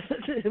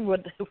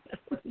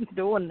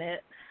 Doing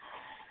that.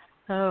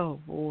 Oh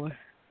boy.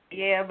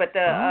 Yeah, but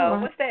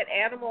what's that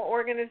animal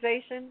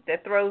organization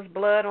that throws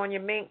blood on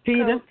your mink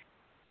PETA. coat?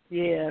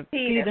 Yeah,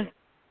 PETA.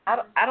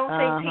 I don't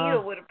think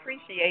PETA would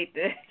appreciate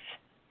this.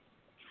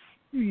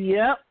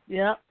 Yep.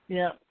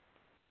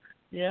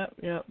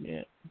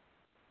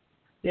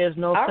 There's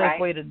no safe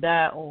way to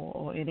die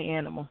on any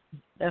animal.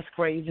 That's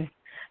crazy.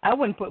 I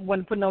wouldn't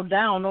put no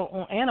down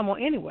on animal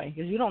anyway,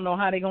 because you don't know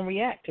how they're gonna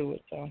react to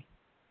it. So.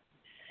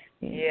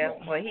 Yeah.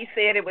 Well, he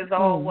said it was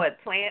all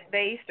plant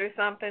based or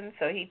something,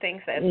 so he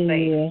thinks that's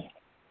safe.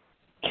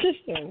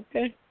 Yeah.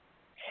 Okay.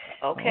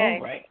 Okay.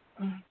 All right.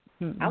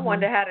 I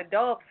wonder how the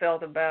dog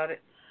felt about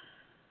it.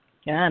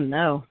 I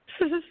know.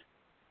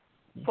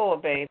 Poor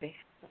baby.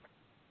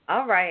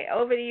 All right,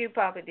 over to you,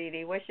 Papa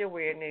Didi. What's your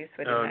weird news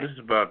for tonight? This is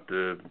about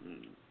the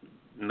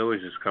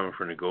noises coming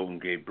from the Golden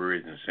Gate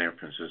Bridge in San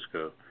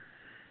Francisco.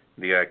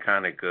 The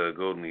iconic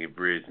Golden Gate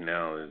Bridge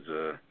now is,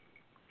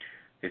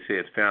 they say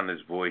it's found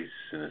its voice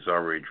and it's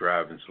already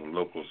driving some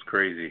locals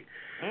crazy.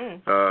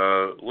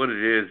 What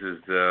it is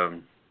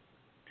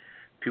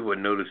people are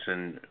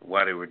noticing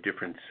why there were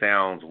different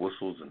sounds,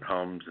 whistles and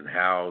hums and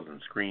howls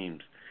and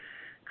screams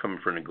coming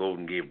from the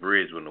Golden Gate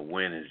Bridge when the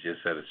wind is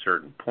just at a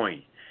certain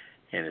point.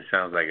 And it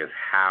sounds like it's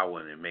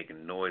howling and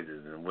making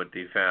noises. And what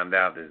they found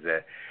out is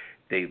that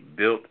they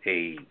built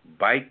a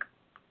bike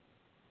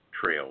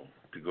trail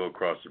to go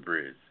across the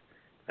bridge.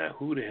 Now,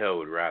 who the hell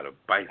would ride a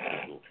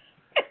bicycle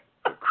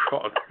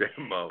across that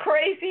motherfucker?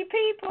 Crazy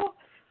people.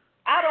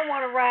 I don't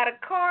want to ride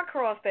a car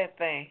across that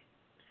thing.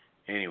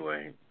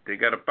 Anyway, they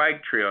got a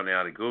bike trail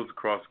now that goes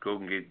across the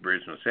Golden Gate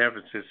Bridge from San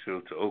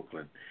Francisco to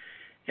Oakland.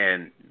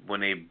 And when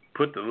they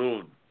put the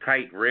little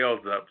tight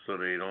rails up so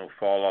they don't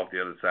fall off the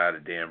other side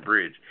of the damn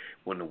bridge,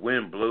 when the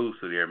wind blows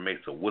through there, it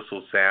makes a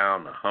whistle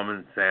sound, a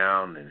humming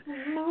sound, and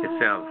it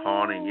sounds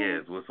haunting. Yeah,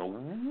 it's whistle.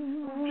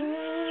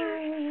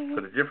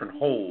 For the different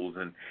holes,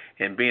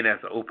 and being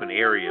that's an open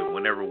area,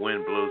 whenever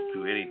wind blows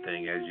through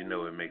anything, as you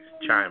know, it makes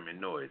chiming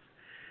noise.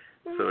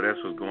 So that's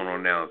what's going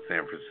on now in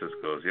San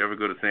Francisco. If you ever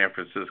go to San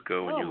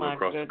Francisco and you go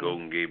across the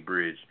Golden Gate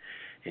Bridge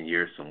and you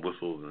hear some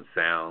whistles and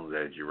sounds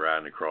as you're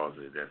riding across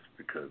it, that's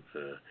because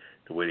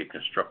the way they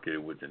constructed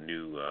it with the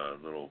new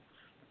little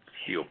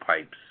steel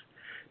pipes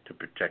to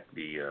protect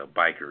the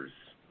bikers.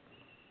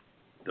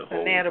 The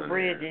so now the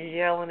bridge is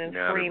yelling and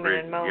screaming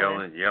and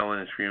moaning. Yelling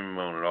and screaming and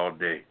moaning all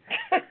day.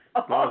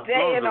 All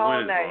day and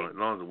all night. As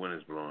long as the wind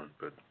is blowing.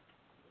 But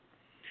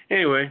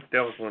anyway,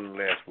 that was one of the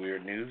last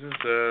weird news.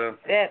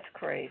 That's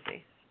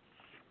crazy.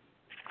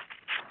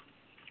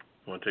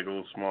 Want to take a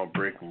little small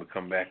break and we'll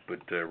come back with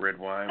red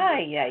wine?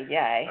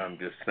 Aye. I'm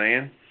just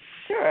saying.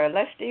 Sure,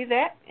 let's do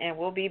that, and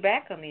we'll be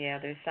back on the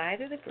other side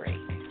of the break.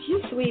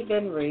 Je suis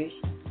Ben Rouge.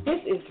 This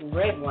is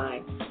Red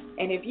Wine.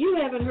 And if you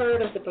haven't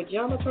heard of the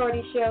Pajama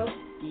Party Show,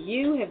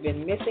 you have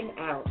been missing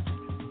out.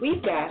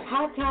 We've got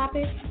hot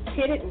topics,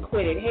 hit it and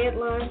quit it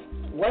headlines,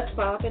 what's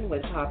poppin'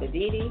 with Papa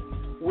Didi,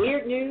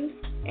 weird news,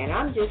 And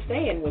I'm just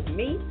saying, with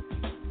me,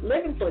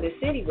 Living for the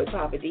City with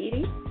Papa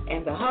Didi,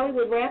 and the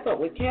Hollywood Wrap-Up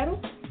with Kettle,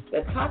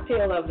 the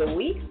Cocktail of the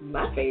Week,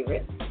 my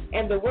favorite,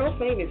 and the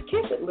world-famous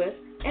Kiss It list,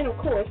 and of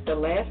course, the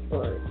last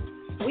word.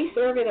 We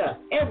serve it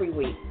up every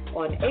week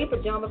on A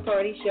Pajama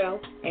Party Show,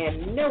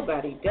 and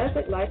nobody does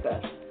it like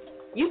us.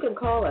 You can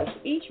call us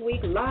each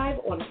week live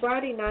on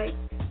Friday night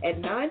at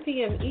 9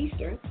 p.m.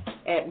 Eastern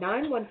at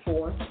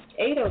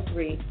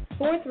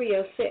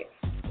 914-803-4306,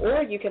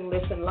 or you can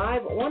listen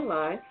live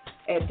online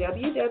at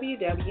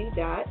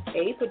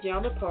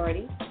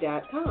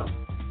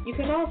www.apajamaparty.com. You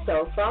can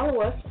also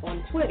follow us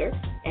on Twitter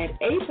at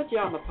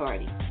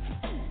apajamaparty.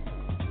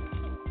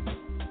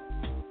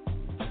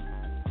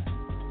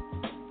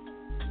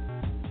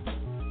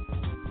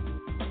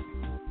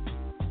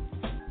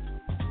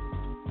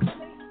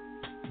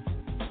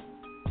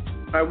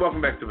 All right,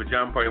 welcome back to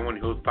Pajama Party. One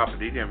of your hosts, Papa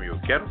Didi. I'm your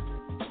Kettle.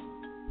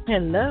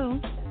 Hello.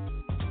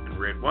 And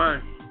Red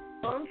Wine.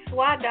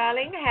 Bonsoir,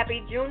 darling.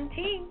 Happy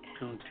Juneteenth.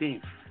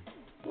 Juneteenth.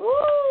 Woo!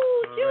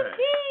 All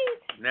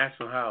Juneteenth. Right.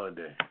 National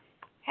holiday.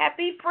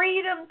 Happy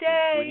Freedom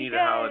Day. We need a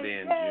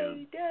holiday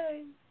in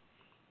June.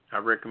 I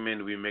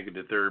recommend we make it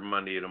the third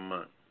Monday of the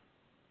month.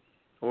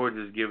 Or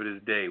just give it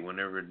a day.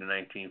 Whenever the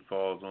 19th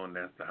falls on,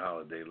 that's the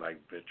holiday, like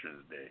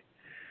Veterans Day.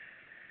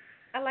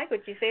 I like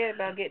what you said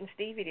about getting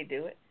Stevie to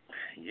do it.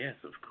 Yes,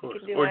 of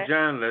course. Do Or that.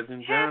 John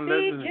Legend. John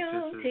Legend.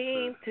 Happy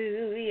Juneteenth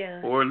to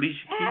you. Or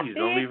Alicia Keys.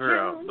 Don't leave her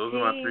out. Those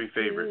are my three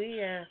favorites.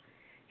 Ya.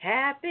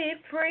 Happy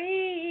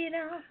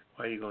Freedom.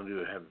 Why are you going to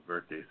do a happy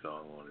birthday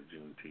song on a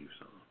Juneteenth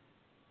song?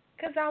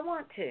 Because I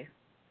want to.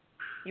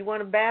 You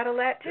want to battle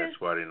that too? That's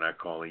why they're not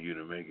calling you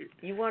to make it.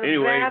 You want to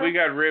Anyway, battle? we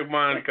got Red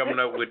Wine coming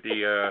up with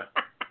the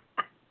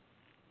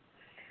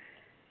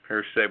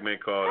her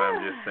segment called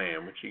I'm Just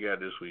Saying. What you got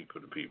this week for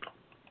the people?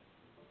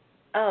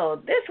 Oh,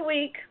 this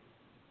week,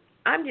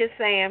 I'm just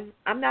saying,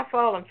 I'm not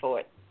falling for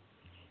it.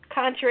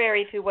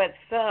 Contrary to what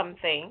some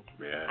think,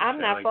 Yeah, I'm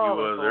not like falling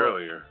you was for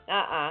earlier.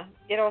 it.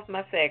 Get off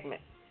my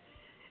segment.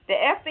 The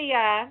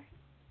FBI,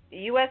 the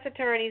U.S.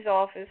 Attorney's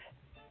Office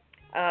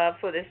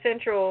for the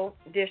Central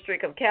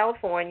District of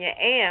California,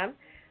 and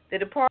the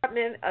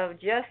Department of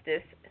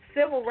Justice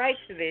Civil Rights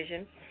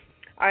Division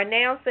are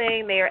now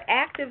saying they are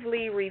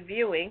actively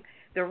reviewing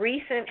the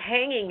recent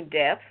hanging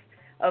deaths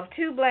of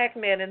two black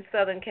men in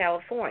Southern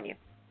California.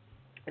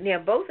 Now,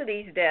 both of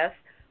these deaths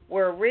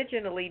were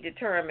originally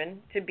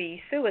determined to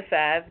be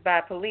suicides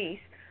by police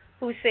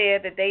who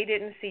said that they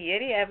didn't see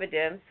any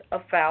evidence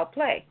of foul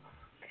play.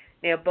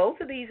 Now, both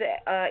of these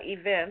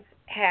events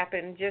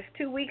happened just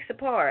 2 weeks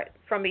apart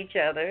from each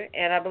other,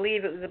 and I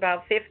believe it was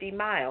about 50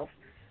 miles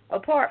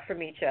apart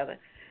from each other.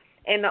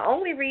 And the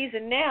only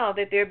reason now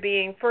that they're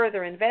being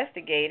further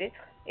investigated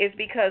is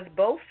because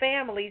both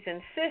families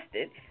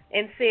insisted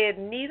and said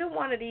neither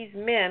one of these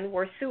men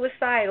were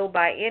suicidal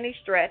by any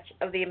stretch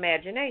of the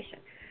imagination.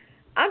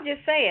 I'm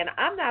just saying,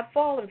 I'm not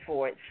falling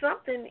for it.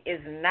 Something is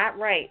not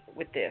right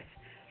with this.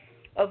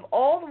 Of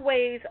all the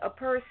ways a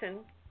person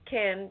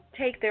can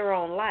take their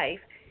own life,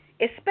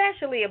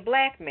 especially a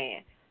black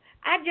man,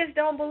 I just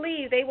don't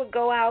believe they would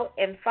go out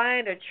and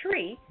find a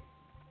tree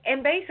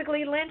and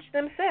basically lynch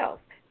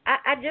themselves.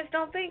 I just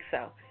don't think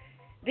so.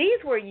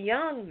 These were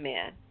young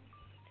men.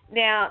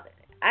 Now,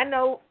 I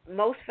know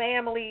most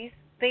families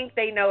think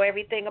they know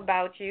everything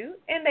about you,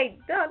 and they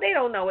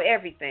don't know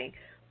everything.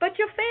 But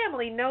your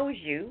family knows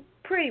you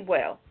pretty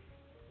well.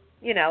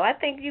 You know, I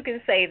think you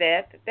can say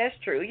that. That's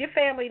true. Your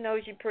family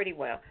knows you pretty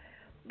well.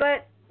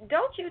 But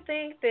don't you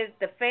think that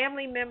the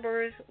family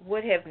members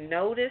would have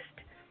noticed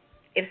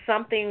if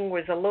something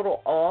was a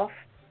little off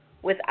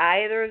with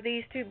either of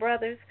these two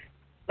brothers?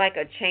 Like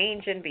a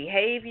change in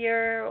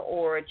behavior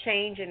or a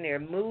change in their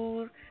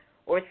mood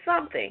or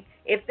something,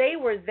 if they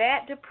were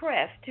that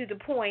depressed to the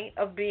point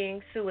of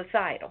being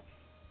suicidal.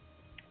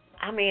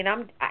 I mean,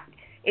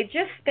 it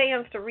just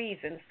stands to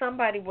reason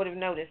somebody would have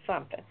noticed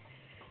something.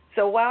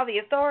 So while the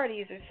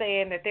authorities are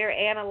saying that they're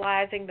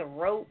analyzing the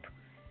rope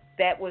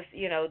that was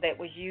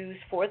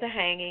used for the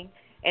hanging,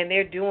 and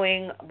they're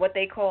doing what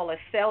they call a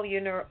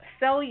cellular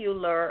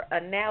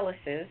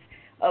analysis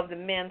of the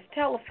men's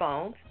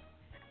telephones,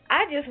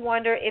 I just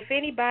wonder if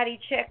anybody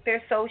checked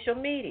their social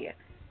media.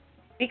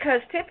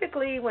 Because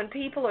typically when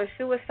people are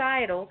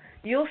suicidal,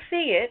 you'll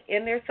see it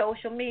in their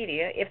social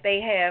media if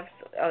they have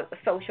a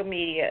social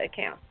media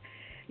account.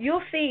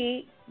 You'll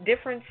see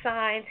different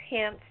signs,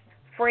 hints,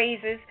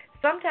 phrases.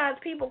 Sometimes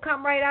people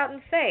come right out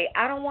and say,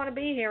 I don't want to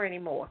be here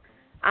anymore.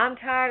 I'm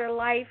tired of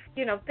life,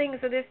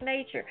 things of this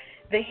nature.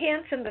 The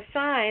hints and the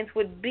signs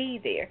would be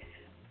there.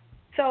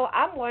 So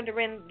I'm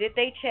wondering, did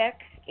they check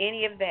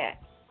any of that?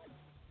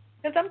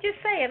 Because I'm just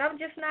saying,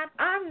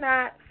 I'm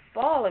not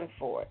falling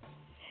for it.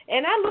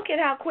 And I look at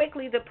how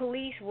quickly the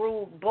police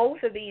ruled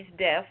both of these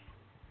deaths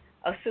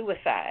a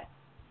suicide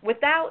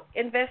without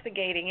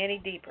investigating any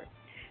deeper.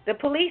 The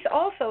police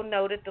also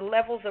noted the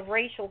levels of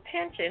racial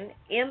tension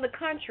in the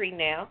country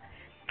now,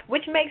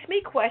 which makes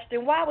me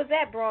question, why was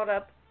that brought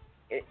up,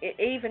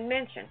 even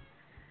mentioned?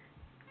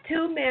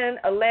 Two men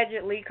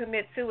allegedly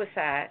commit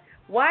suicide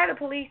Why are the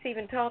police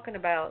even talking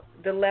about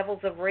the levels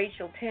of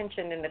racial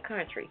tension in the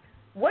country?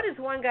 What has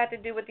one got to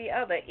do with the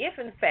other if,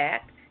 in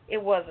fact, it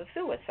was a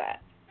suicide?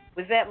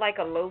 Was that like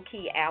a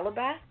low-key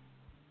alibi?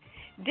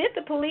 Did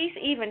the police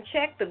even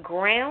check the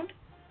ground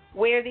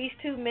where these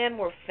two men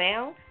were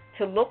found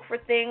to look for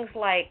things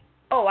like,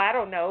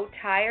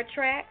 tire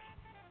tracks,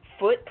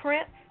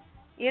 footprints?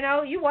 You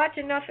know, you watch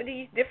enough of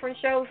these different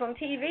shows on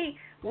TV,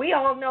 we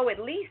all know at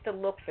least to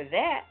look for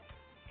that.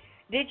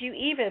 Did you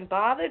even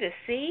bother to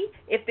see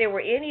if there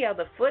were any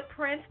other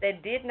footprints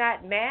that did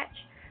not match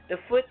the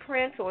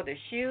footprints or the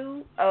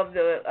shoe of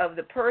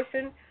the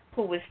person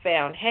who was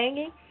found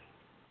hanging?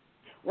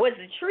 Was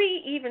the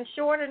tree even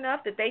short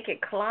enough that they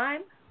could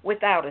climb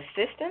without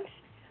assistance?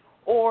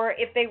 Or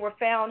if they were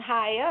found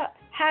high up,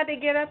 how'd they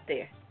get up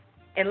there?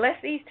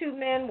 Unless these two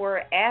men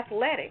were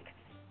athletic,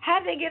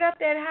 how'd they get up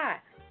that high?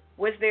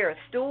 Was there a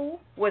stool?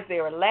 Was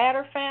there a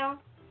ladder found?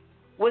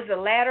 Was the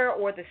ladder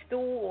or the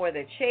stool or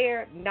the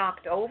chair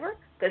knocked over?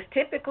 Because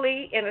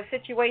typically in a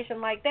situation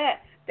like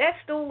that, that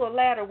stool or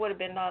ladder would have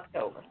been knocked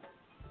over.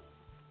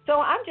 So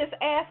I'm just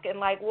asking,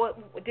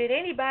 what did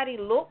anybody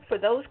look for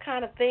those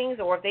kind of things,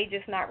 or if they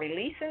just not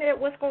releasing it?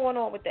 What's going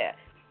on with that?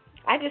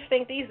 I just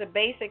think these are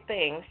basic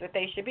things that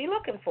they should be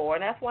looking for,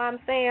 and that's why I'm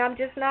saying I'm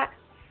just not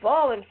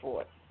falling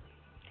for it.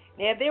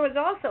 Now, there was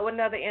also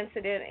another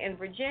incident in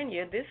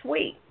Virginia this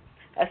week.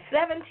 A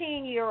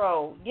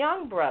 17-year-old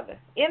young brother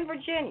in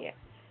Virginia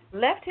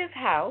left his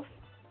house,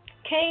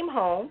 came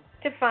home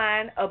to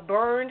find a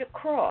burned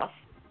cross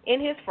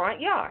in his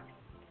front yard.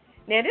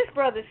 Now, this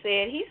brother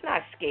said he's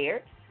not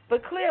scared,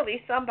 but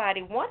clearly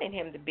somebody wanted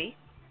him to be.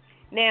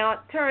 Now, it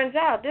turns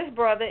out this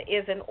brother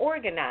is an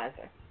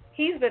organizer.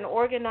 He's been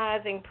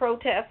organizing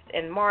protests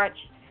and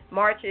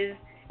marches,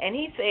 and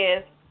he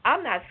says,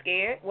 I'm not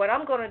scared. What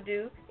I'm going to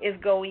do is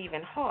go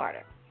even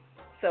harder.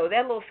 So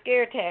that little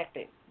scare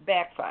tactic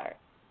backfired.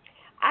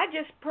 I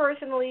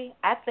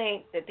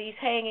think that these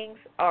hangings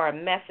are a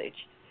message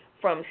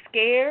from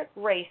scared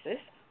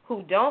racists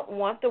who don't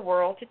want the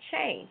world to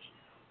change,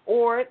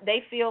 or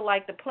they feel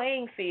like the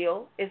playing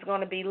field is going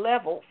to be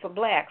leveled for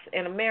blacks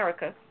in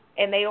America,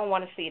 and they don't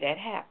want to see that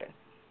happen.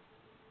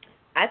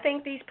 I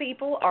think these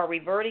people are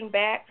reverting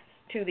back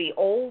to the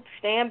old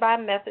standby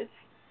methods,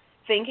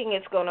 thinking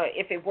it's going to,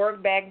 if it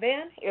worked back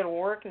then, it'll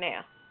work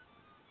now.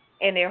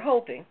 And they're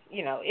hoping,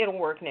 it'll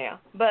work now.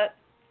 But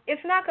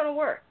it's not going to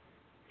work.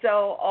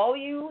 So all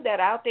you that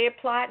out there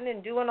plotting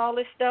and doing all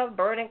this stuff,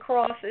 burning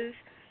crosses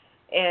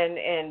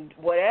and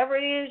whatever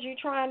it is you're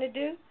trying to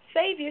do,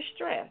 save your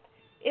strength.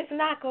 It's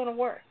not going to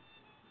work.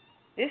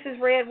 This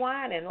is red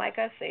wine, and like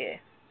I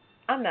said,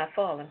 I'm not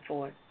falling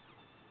for it.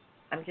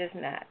 I'm just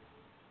not.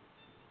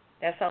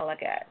 That's all I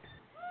got.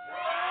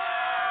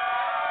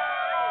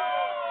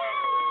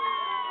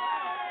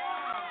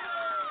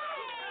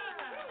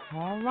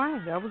 All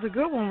right, that was a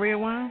good one, red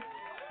wine.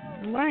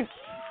 All right.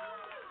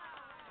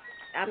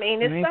 I mean,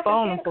 this stuff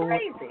is getting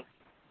crazy.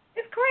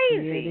 It's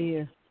crazy. Yeah,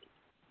 it is.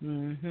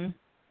 Mhm.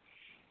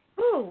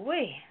 Ooh,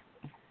 wee.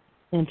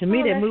 And to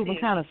me, they're moving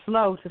kind of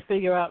slow to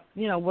figure out,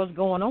 what's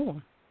going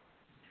on.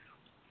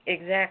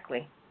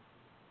 Exactly.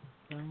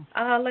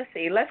 Let's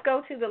see. Let's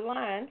go to the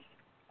lines.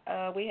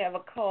 We have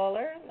a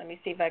caller. Let me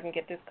see if I can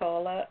get this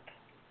call up.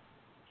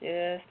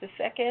 Just a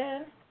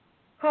second.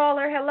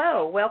 Caller,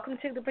 hello. Welcome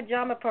to the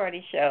Pajama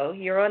Party Show.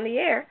 You're on the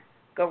air.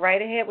 Go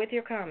right ahead with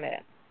your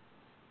comment.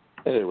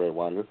 Hey, Ray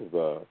Juan. This is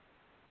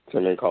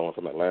Timmy calling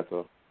from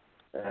Atlanta.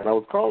 And I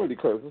was calling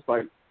because it's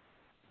like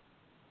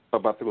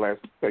about the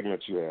last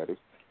segment you had.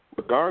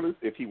 Regardless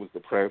if he was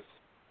depressed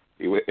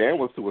and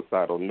was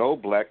suicidal, no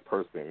black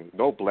person,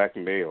 no black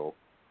male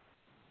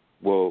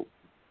will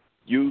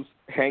use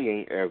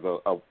hanging as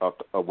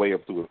a way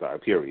of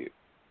suicide, period.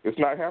 It's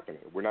not happening.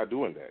 We're not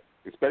doing that,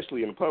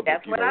 especially in the public.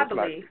 That's what I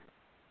believe.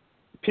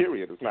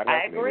 Period. It's not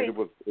happening. I agree. It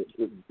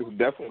was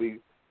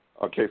definitely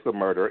a case of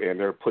murder, and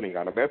they're putting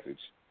out a message.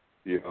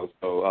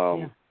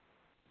 So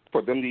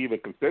for them to even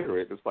consider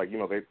it, it's like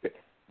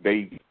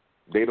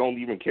they don't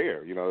even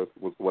care. It's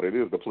what it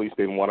is. The police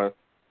didn't want to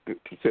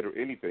consider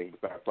anything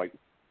besides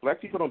black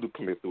people don't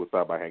commit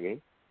suicide by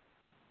hanging.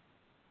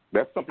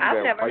 That's something I've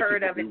that never white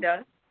heard of people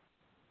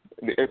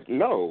it done.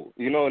 No,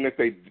 and if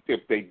they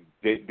did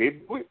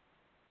do it,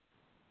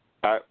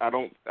 I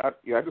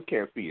just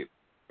can't see it.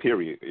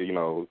 Period.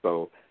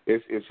 So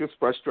it's just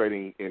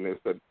frustrating, and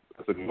it's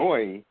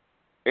annoying,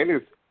 and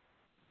it's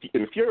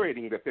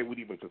infuriating that they would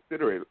even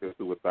consider it as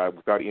suicide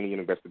without any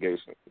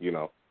investigation.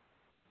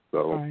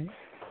 So. Right.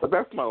 But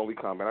that's my only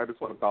comment. I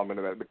just want to comment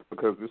on that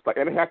because it's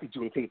and a happy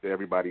Juneteenth to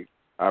everybody.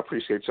 I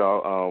appreciate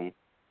y'all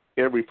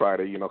every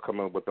Friday,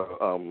 coming up with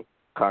the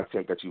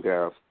content that you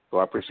have. So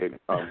I appreciate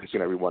each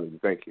and every one of you.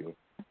 Thank you.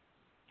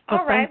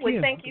 All right.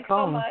 Well, thank you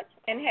so much,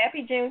 and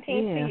happy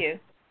Juneteenth to you.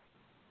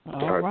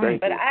 All right.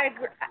 But I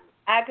agree.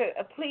 I could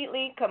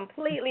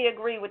completely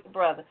agree with the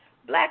brother.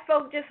 Black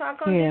folk just aren't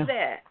going to do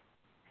that.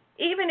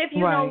 Even if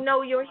you don't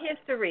know your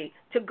history,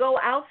 to go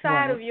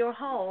outside of your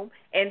home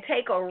and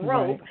take a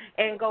rope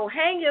and go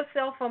hang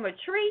yourself from a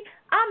tree,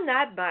 I'm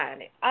not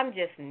buying it. I'm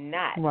just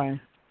not. Right.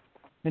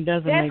 It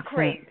doesn't That's make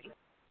crazy. sense.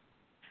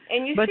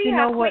 And you but see you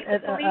how know quick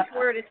what? the police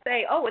were to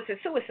say, "Oh, it's a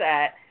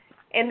suicide,"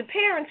 and the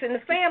parents and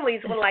the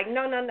families were like,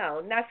 "No,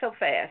 not so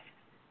fast.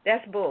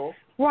 That's bull."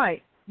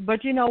 Right,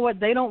 but you know what?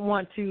 They don't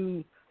want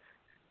to.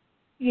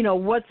 You know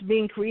what's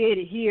being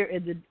created here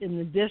in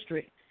the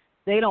district.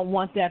 They don't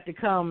want that to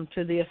come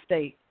to the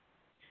estate.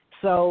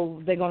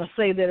 So they're going to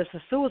say that it's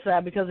a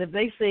suicide, because if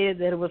they said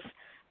that it was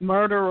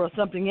murder or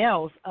something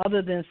else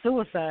other than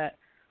suicide,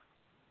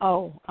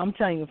 oh, I'm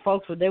telling you,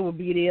 folks, they would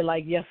be there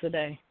like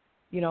yesterday,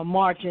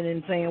 marching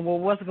and saying, well,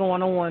 what's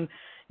going on,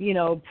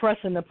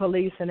 pressing the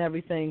police and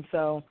everything.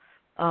 So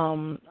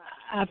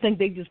I think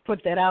they just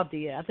put that out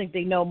there. I think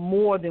they know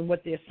more than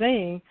what they're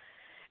saying,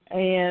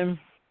 and,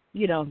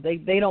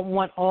 they don't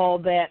want all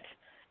that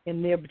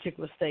in their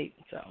particular state.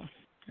 So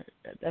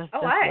that's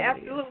I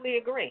absolutely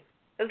agree.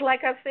 It's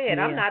like I said,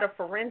 Yeah. I'm not a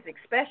forensic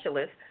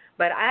specialist,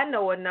 but I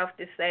know enough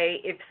to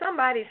say if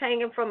somebody's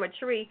hanging from a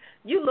tree,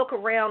 you look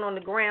around on the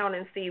ground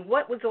and see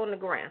what was on the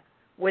ground.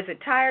 Was it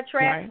tire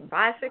tracks, Right.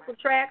 bicycle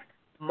tracks,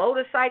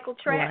 motorcycle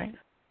tracks, Right.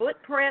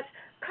 footprints?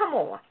 Come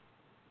on.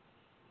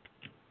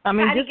 I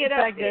mean, How just to get the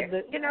up fact there?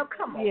 that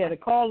Come on. Yeah, the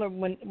caller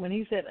when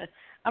he said,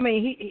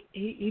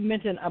 he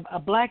mentioned a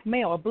black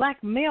male. A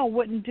black male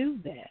wouldn't do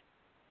that.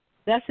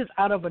 That's just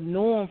out of a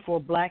norm for a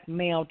black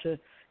male to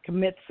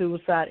commit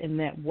suicide in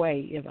that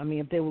way.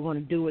 If they were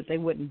going to do it, they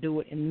wouldn't do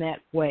it in that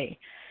way.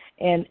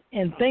 And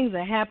things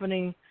are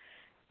happening.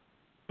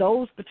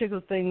 Those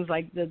particular things,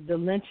 like the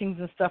lynchings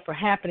and stuff, are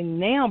happening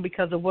now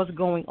because of what's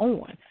going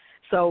on.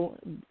 So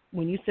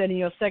when you said in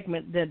your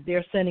segment that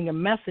they're sending a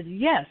message,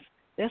 yes,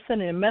 they're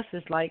sending a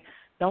message like,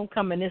 don't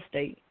come in this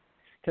state,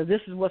 because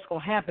this is what's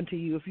going to happen to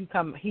you if you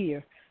come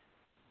here.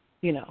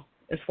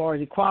 As far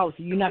as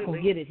equality, you're not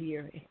going to get it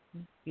here.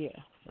 Yeah.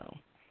 So.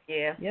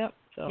 Yeah. Yep.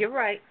 So. You're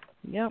right.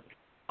 Yep.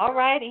 All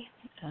righty.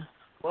 Yeah.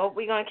 Well,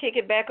 we're going to kick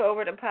it back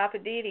over to Papa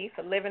Didi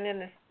for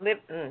living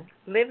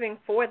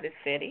for the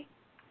city.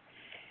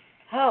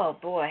 Oh,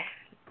 boy.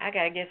 I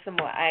got to get some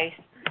more ice.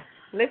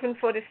 Living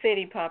for the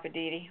city, Papa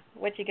Didi.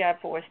 What you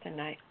got for us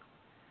tonight?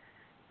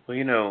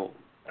 Well,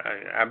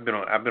 I've been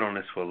on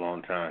this for a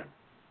long time.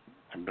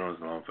 I've been on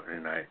this long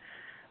time, and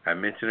I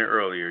mentioned it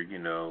earlier.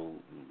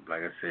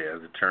 Like I said,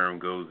 as the term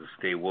goes, to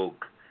stay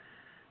woke.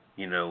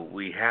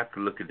 We have to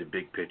look at the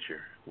big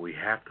picture. We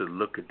have to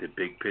look at the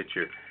big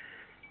picture,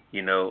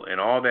 and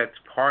all that's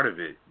part of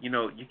it.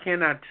 You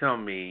cannot tell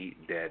me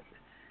that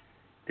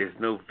there's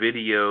no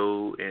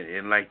video,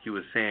 and like you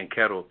were saying,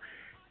 Kettle,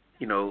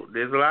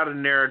 there's a lot of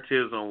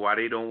narratives on why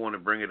they don't want to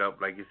bring it up.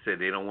 Like you said,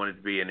 they don't want it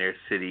to be in their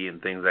city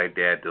and things like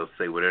that. They'll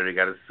say whatever they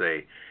got to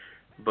say.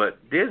 But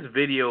there's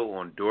video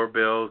on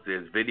doorbells.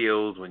 There's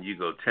videos when you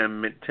go 5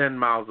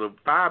 miles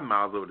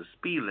over the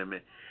speed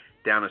limit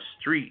down a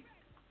street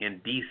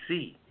in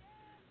D.C.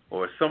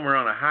 or somewhere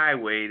on a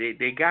highway.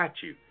 They got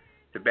you.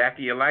 The back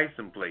of your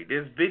license plate.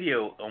 There's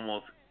video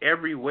almost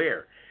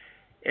everywhere.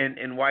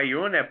 And while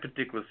you're on that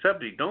particular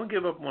subject, don't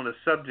give up on the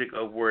subject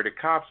of where the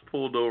cops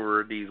pulled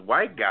over these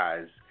white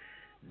guys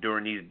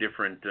during these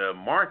different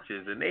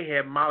marches, and they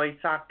had Molly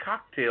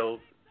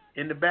cocktails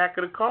in the back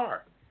of the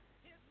car.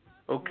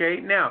 Okay?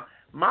 Now,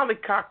 Molly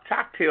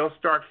cocktails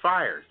start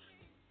fires.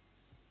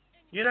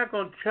 You're not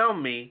going to tell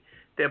me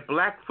that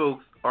black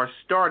folks are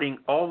starting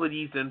all of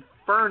these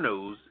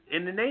infernos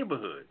in the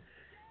neighborhood.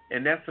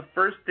 And that's the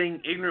first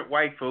thing ignorant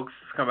white folks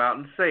come out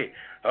and say.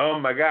 Oh,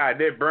 my God,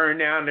 they burned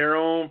down their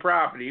own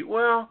property.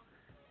 Well,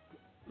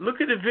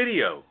 look at the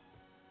video.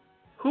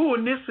 Who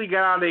initially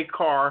got out of their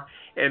car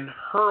and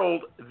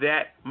hurled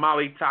that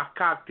Molly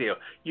cocktail?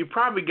 You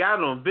probably got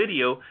it on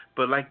video,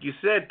 but like you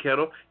said,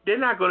 Kettle, they're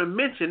not going to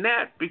mention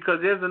that because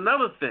there's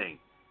another thing.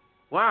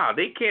 Wow,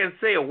 they can't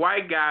say a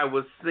white guy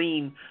was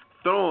seen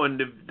throwing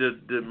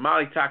the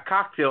Molly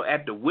cocktail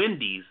at the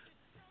Wendy's.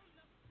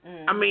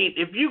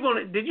 If you're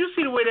gonna, did you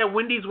see the way that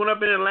Wendy's went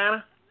up in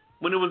Atlanta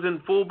when it was in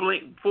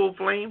full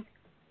flame?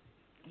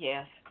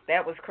 Yes,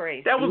 that was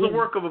crazy. That was the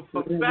work of a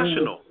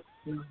professional.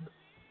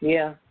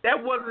 Yeah.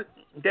 That was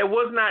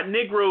not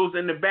Negroes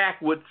in the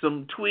back with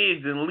some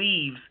twigs and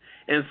leaves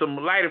and some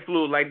lighter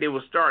fluid like they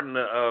were starting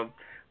a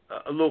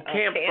little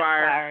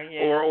campfire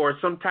yeah. or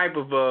some type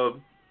of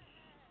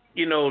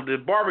the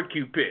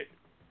barbecue pit.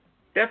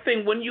 That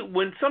thing,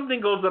 when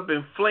something goes up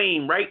in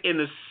flame right in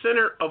the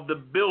center of the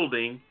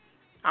building.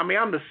 I'm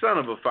the son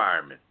of a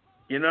fireman,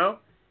 that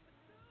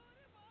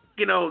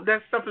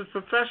stuff is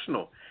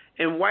professional.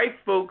 And white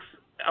folks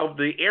of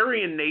the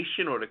Aryan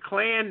nation or the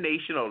Klan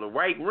nation or the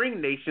White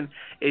Ring nation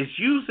is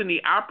using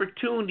the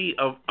opportunity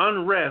of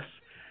unrest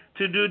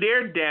to do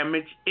their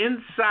damage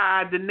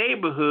inside the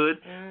neighborhood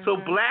so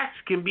blacks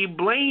can be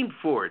blamed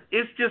for it.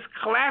 It's just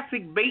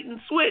classic bait and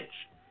switch.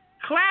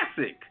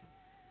 Classic.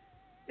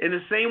 And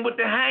the same with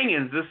the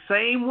hangings, the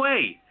same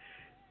way.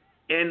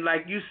 And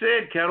like you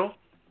said, Kettle,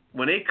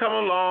 when they come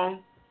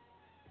along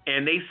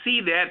and they see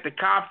that, the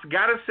cops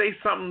got to say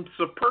something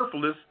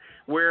superfluous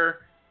where,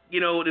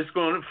 it's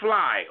going to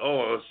fly.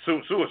 Oh,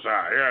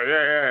 suicide.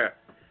 Yeah.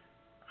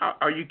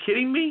 Are you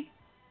kidding me?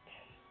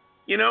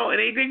 And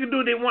they can do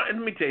what they want.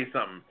 Let me tell you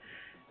something.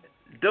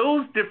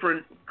 those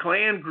different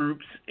Klan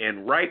groups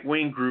and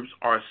right-wing groups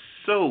are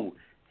so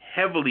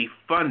heavily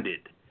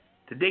funded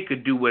that they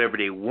could do whatever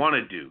they want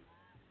to do.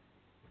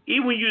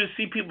 Even when you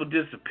see people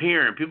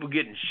disappearing, people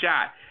getting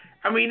shot,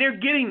 I mean, they're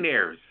getting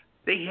theirs.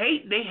 They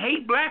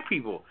hate black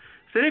people.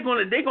 So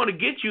they're gonna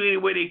get you any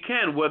way they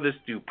can, whether it's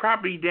through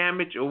property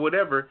damage or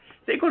whatever.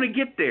 They're gonna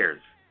get theirs.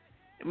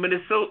 I mean,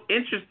 it's so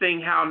interesting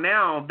how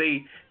now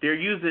they're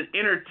using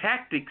inner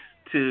tactics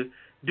to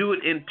do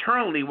it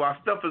internally while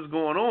stuff is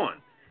going on.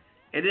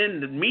 And then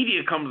the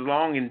media comes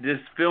along and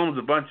just films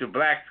a bunch of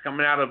blacks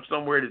coming out of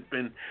somewhere that's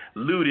been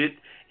looted,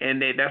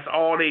 and that's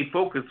all they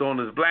focus on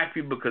is black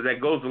people because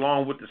that goes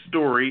along with the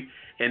story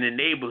and the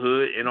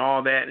neighborhood and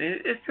all that.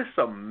 And it's just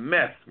a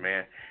mess,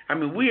 man. I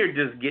mean, we are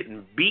just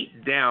getting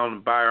beat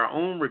down by our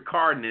own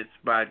retardedness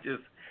by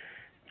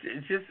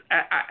it's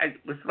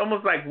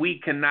almost like we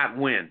cannot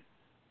win.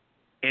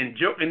 And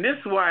this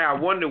is why I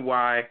wonder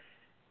why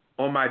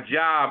on my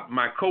job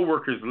my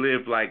coworkers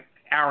live like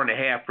hour and a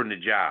half from the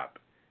job.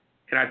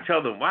 And I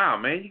tell them, wow,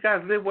 man, you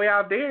guys live way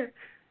out there?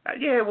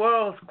 Yeah,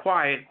 well, it's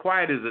quiet.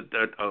 Quiet is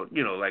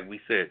like we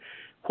said,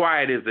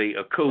 quiet is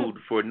a code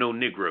for no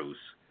Negroes.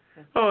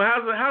 Oh,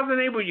 how's the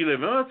neighborhood you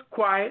live in? Oh, it's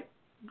quiet.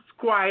 It's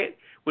quiet.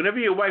 Whenever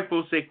your white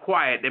folks say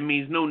quiet, that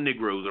means no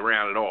Negroes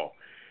around at all.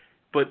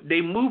 But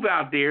they move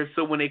out there,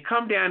 so when they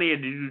come down here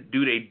to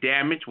do they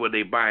damage, whether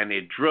they buying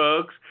their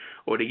drugs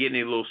or they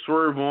getting a little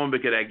swerve on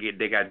because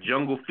they got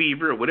jungle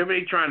fever or whatever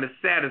they trying to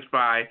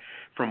satisfy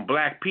from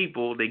black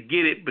people, they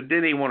get it, but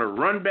then they want to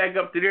run back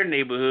up to their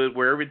neighborhood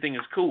where everything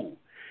is cool.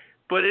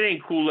 But it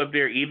ain't cool up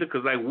there either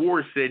because like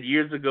Ward said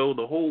years ago,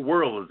 the whole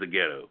world is a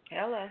ghetto.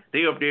 Hello.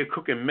 They up there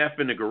cooking meth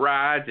in the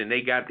garage and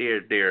they got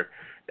their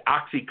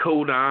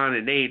oxycodone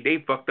and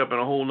they fucked up in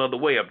a whole nother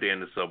way up there in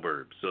the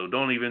suburbs. So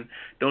don't even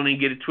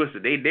get it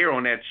twisted. They're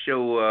on that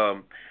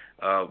show.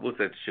 What's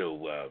that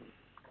show?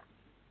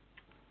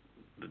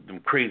 Them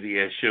crazy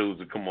ass shows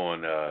that come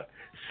on,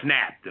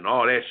 Snapped and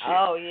all that shit.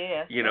 Oh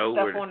yeah. You know,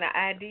 stuff on the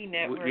ID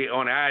network.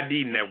 On the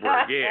ID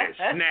network, yeah.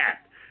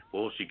 Snapped.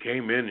 Well, she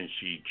came in and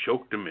she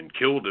choked him and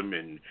killed him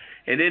and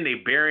then they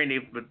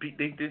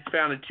just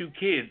found the 2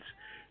 kids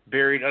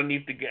buried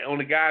underneath on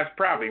the guy's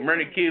property.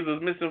 Remember the kids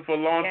was missing for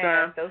a long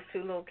time? Those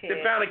 2 little kids.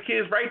 They found the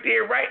kids right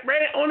there, right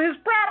on his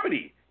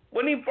property.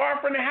 Wasn't even far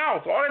from the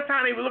house. All the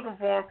time they were looking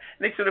for him,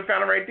 they should have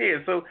found him right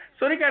there. So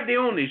they got their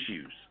own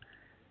issues.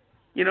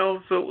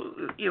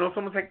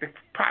 Someone take the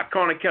pot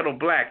calling the kettle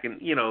black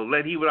and,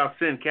 let he without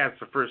sin cast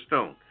the first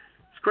stone.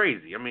 It's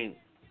crazy. I mean,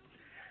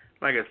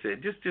 like I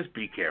said, just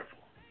be careful.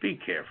 Be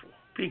careful.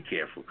 Be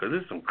careful, because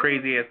there's some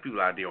crazy-ass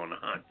people out there on the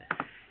hunt.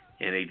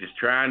 And they just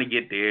trying to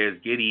get theirs,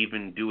 get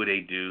even, do what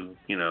they do.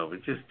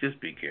 Just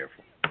be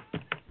careful.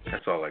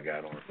 That's all I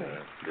got on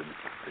that.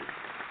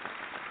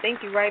 I think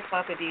you're right,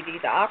 Papa Didi.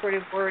 The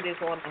operative word is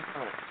on the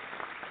hunt.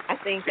 I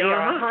think they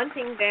are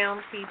hunting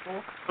down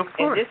people. Of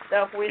course. And this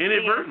stuff we're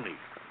inadvertently.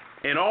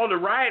 And all the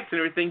riots and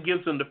everything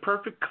gives them the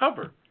perfect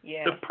cover.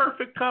 Yeah. The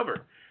perfect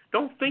cover.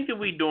 Don't think that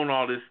we doing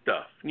all this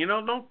stuff.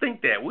 Don't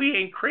think that. We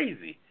ain't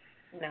crazy.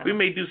 No. We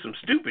may do some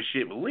stupid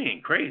shit, but we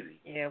ain't crazy.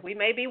 Yeah, we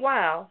may be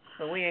wild,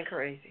 but we ain't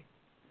crazy.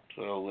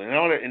 So, and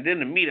all that, and then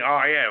the media,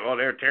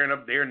 they're tearing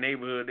up their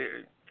neighborhood.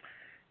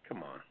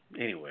 Come on.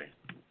 Anyway.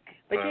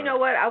 But you know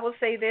what? I will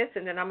say this,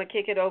 and then I'm going to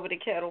kick it over to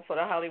Kettle for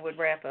the Hollywood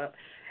wrap-up.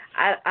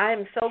 I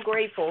am so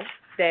grateful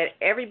that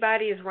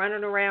everybody is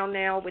running around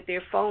now with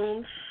their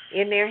phones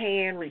in their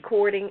hand,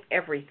 recording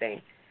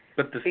everything.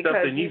 But the stuff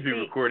that needs to be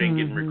recorded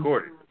getting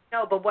recorded.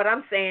 No, but what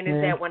I'm saying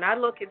is that when I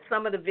look at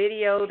some of the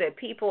video that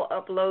people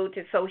upload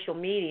to social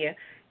media,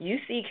 you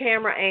see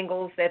camera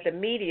angles that the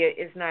media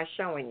is not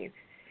showing you.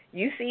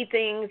 You see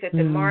things at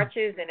the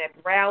marches and at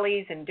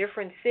rallies in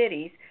different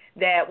cities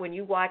that when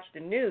you watch the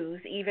news,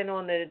 even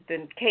on the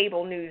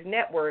cable news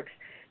networks,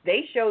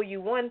 they show you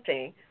one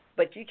thing,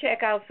 but you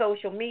check out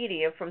social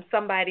media from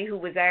somebody who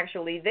was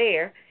actually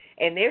there,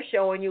 and they're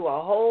showing you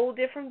a whole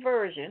different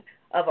version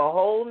of a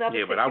whole nother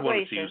situation. Yeah, but I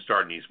want to see you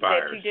starting these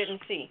fires. That you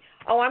didn't see.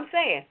 Oh, I'm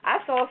saying, I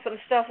saw some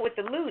stuff with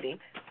the looting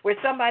where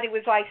somebody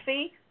was like,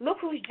 see, look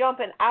who's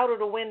jumping out of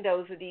the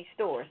windows of these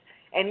stores.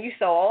 And you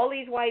saw all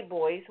these white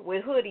boys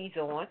with hoodies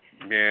on.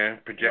 Yeah,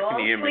 projecting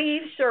the image.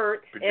 Long-sleeve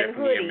shirts and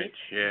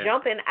hoodies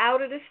jumping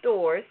out of the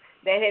stores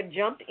that had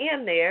jumped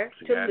in there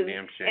to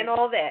loot and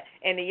all that.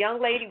 And the young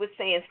lady was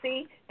saying,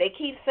 see, they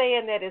keep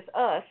saying that it's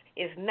us.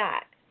 It's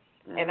not.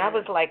 And I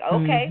was like,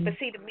 okay, but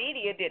see, the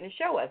media didn't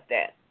show us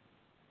that.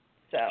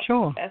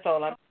 So that's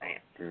all I'm saying.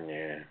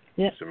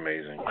 Yeah, it's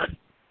amazing.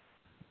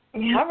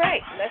 All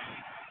right,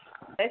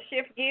 let's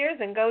shift gears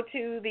and go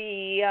to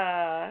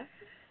the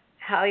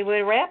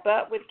Hollywood wrap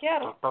up with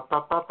Kettle.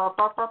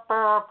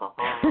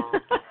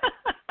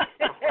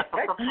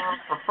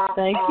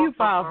 Thank you,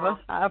 Papa.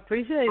 I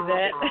appreciate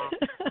that.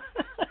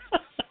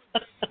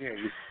 Yeah,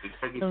 you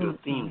take it to a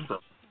theme song.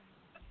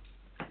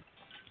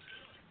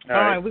 All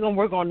right, we're gonna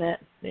work on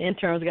that. The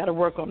interns got to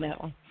work on that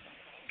one.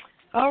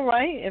 All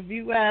right, if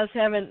you guys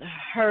haven't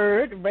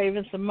heard,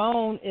 Raven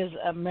Simone is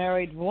a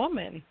married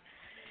woman.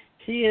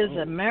 She is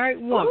a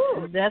married woman.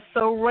 Ooh. That's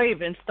so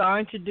Raven,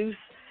 starring to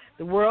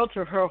the world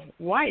to her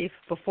wife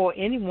before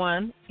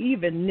anyone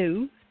even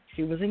knew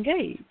she was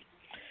engaged.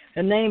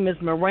 Her name is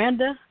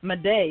Miranda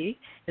Madej,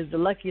 is the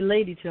lucky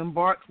lady to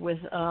embark with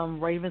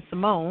Raven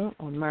Simone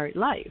on married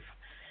life.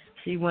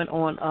 She went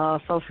on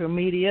social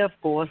media, of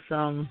course.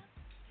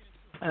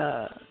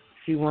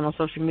 She went on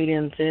social media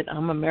and said,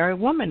 "I'm a married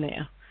woman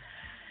now."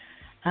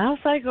 I was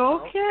like,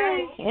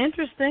 okay.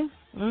 Interesting.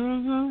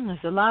 There's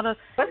a lot of,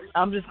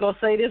 I'm just going to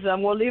say this,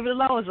 I'm going to leave it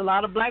alone. There's a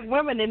lot of black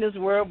women in this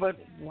world, but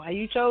why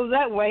you chose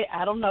that way,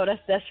 I don't know.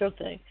 That's your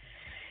thing.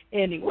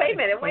 Anyway. Wait a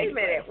minute.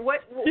 Who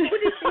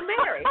did she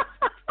marry?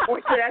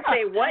 Or should I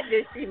say, what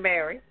did she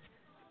marry?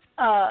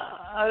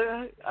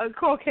 A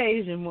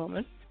Caucasian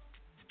woman.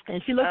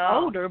 And she looks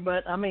older,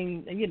 but, I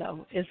mean, you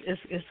know,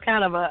 it's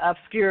kind of an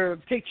obscure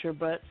picture,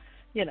 but,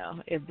 you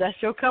know, if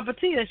that's your cup of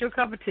tea, that's your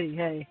cup of tea.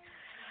 Hey,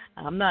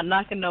 I'm not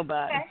knocking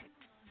nobody. Okay.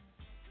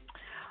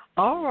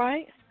 All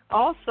right.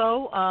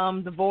 Also,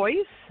 The Voice,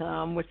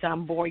 which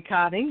I'm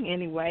boycotting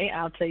anyway.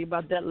 I'll tell you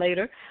about that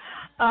later.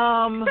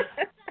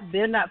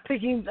 They're not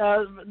picking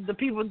the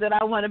people that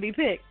I want to be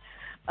picked.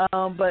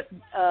 But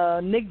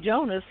Nick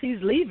Jonas,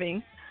 he's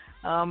leaving.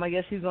 I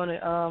guess he's going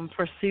to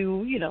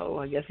pursue, you know,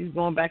 I guess he's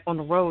going back on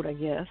the road, I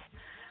guess.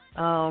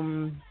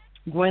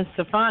 Gwen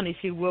Stefani,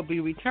 she will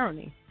be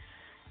returning.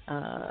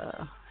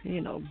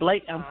 You know,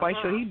 Blake, I'm quite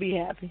sure he'd be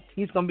happy.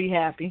 He's going to be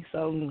happy.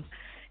 So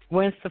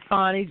Gwen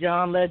Stefani,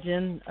 John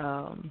Legend,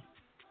 and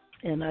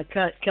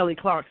Kelly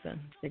Clarkson,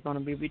 they're going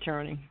to be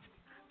returning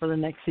for the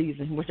next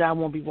season, which I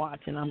won't be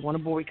watching. I'm going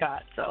to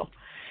boycott. So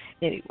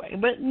anyway,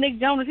 but Nick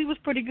Jonas, he was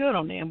pretty good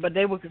on them. But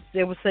they were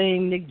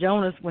saying Nick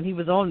Jonas, when he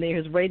was on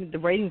there, the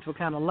ratings were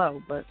kind of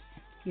low. But,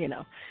 you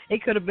know,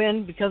 it could have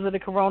been because of the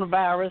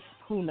coronavirus.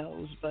 Who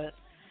knows? But,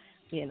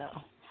 you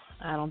know,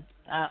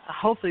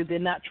 hopefully they're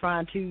not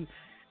trying to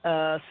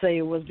say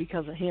it was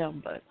because of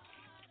him, but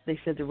they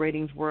said the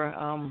ratings were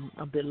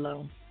a bit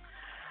low.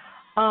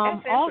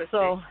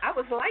 Also, I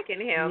was liking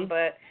him,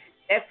 but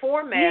that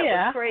format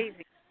was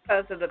crazy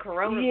because of the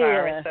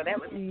coronavirus, so that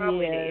was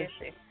probably the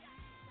issue.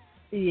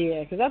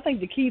 Yeah, because I think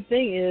the key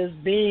thing is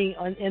being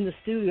in the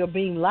studio,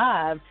 being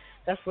live.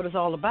 That's what it's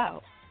all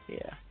about.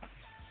 Yeah.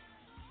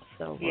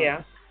 So.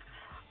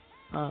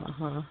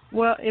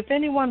 Well, if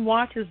anyone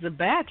watches The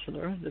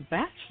Bachelor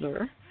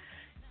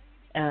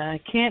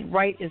can't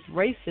write its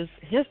racist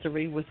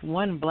history with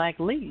one black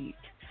lead.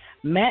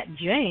 Matt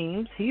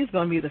James, he's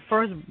going to be the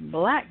first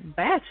black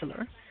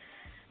bachelor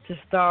to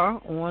star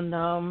on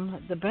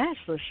The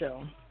Bachelor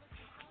show.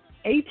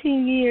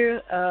 18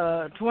 years,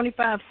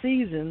 25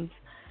 seasons.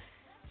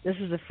 This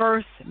is the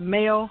first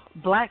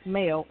black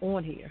male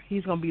on here.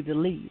 He's going to be the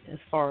lead as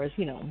far as,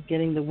 you know,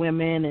 getting the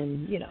women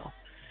and, you know,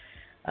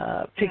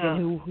 picking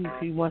who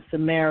he wants to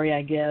marry,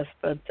 I guess.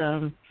 But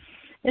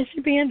it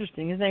should be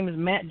interesting. His name is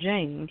Matt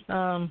James.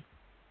 I'm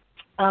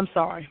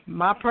sorry.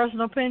 My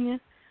personal opinion,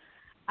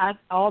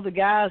 all the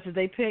guys that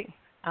they pick,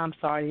 I'm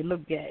sorry, they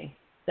look gay.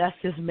 That's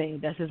just me.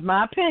 That's just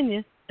my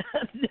opinion.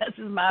 That's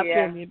just my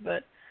opinion.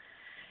 But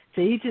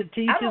to each his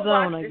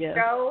own, I guess.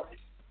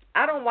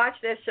 I don't watch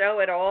that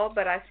show at all,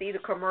 but I see the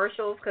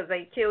commercials because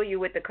they kill you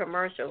with the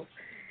commercials.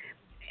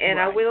 And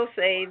I will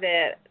say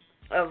that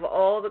of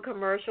all the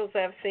commercials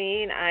I've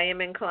seen, I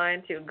am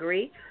inclined to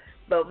agree.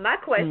 But my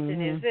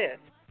question is this.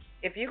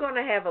 If you're going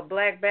to have a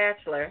black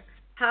bachelor,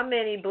 how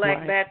many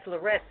black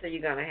bachelorettes are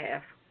you going to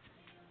have?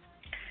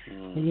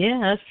 Yeah,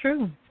 that's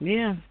true.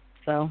 Yeah.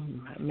 So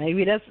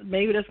maybe that's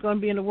going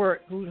to be in the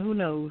work. Who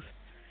knows?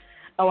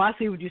 Oh, I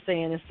see what you're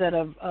saying. Instead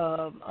of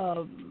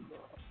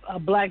a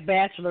black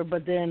bachelor,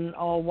 but then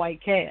all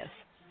white cast,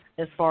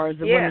 as far as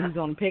the women he's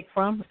going to pick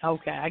from.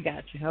 Okay, I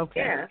got you.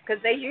 Okay. Yeah,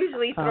 because they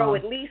usually throw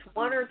at least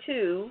one or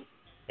two.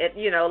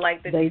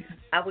 Like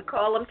I would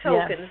call them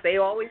tokens. Yeah. They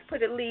always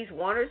put at least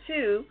one or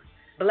two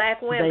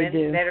black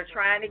women that are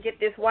trying to get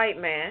this white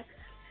man.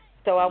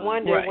 So I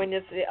wonder when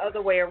it's the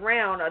other way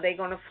around, are they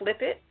going to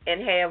flip it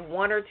and have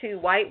one or two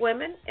white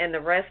women and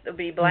the rest will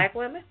be black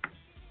women?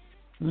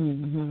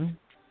 Mm-hmm.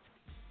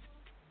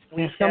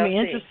 It's going to be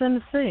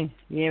interesting to see.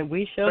 Yeah,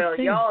 we shall see. Well,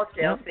 y'all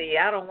shall see.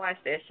 I don't watch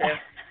that show.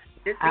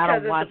 Just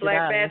because it's a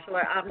Black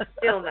Bachelor, I'm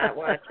still not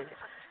watching it.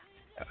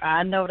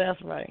 I know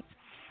that's right.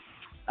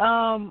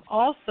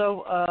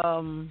 Also,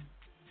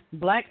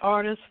 Black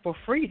Artists for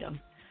Freedom.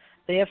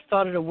 They have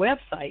started a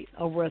website.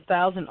 Over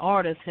 1,000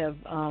 artists have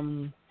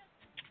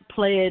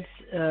pledged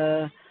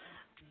to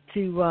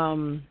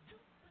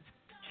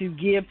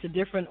give to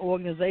different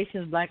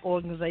organizations, black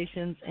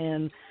organizations,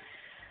 and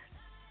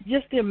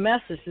just their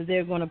message that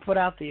they're going to put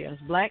out there is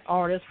Black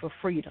Artists for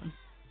Freedom.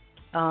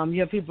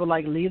 You have people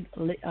like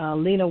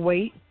Lena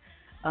Waite,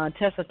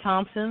 Tessa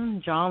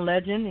Thompson, John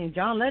Legend. And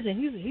John Legend,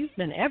 he's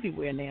been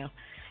everywhere now.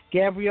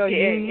 Gabrielle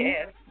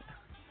Union.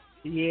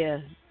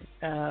 Yeah.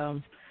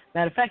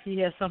 Matter of fact, he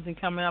has something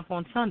coming up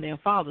on Sunday, on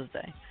Father's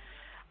Day.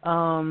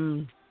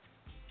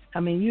 I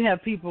mean, you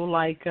have people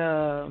like,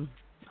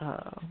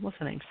 what's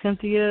her name?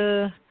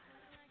 Cynthia.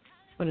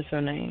 What is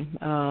her name?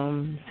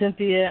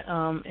 Cynthia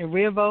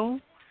Erivo.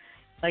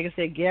 Like I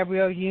said,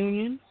 Gabrielle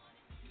Union.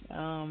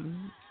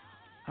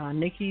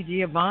 Nikki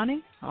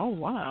Giovanni. Oh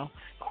wow,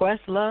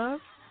 Questlove.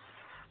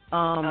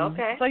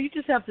 Okay. So you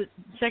just have to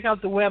check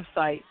out the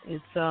website.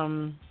 It's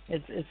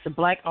the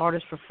Black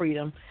Artists for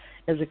Freedom.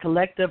 It's a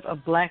collective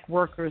of black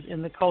workers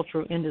in the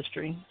cultural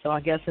industry. So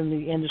I guess in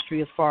the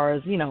industry as far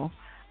as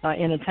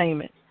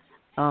entertainment.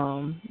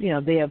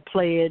 They have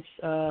pledged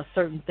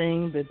certain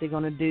things that they're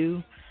going to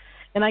do,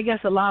 and I guess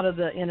a lot of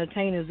the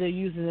entertainers, they're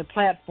using the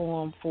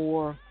platform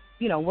for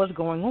what's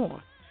going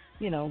on,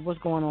 what's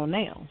going on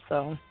now.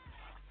 So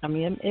I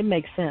mean, it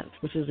makes sense,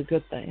 which is a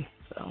good thing.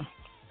 So.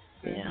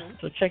 Yeah,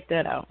 so check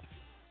that out.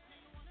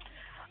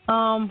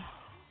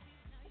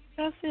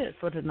 That's it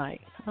for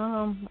tonight.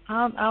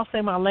 I'll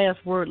say my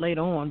last word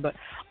later on, but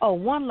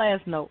one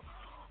last note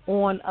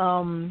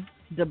on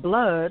the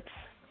Bloods,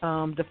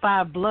 the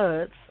Five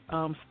Bloods,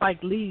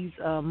 Spike Lee's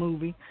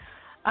movie.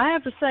 I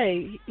have to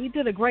say he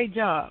did a great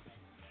job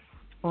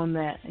on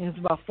that. It's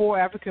about 4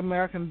 African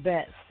American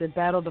vets that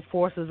battled the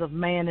forces of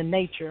man and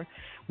nature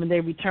when they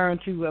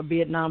returned to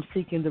Vietnam,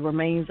 seeking the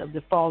remains of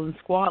the fallen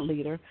squad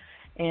leader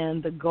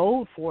and the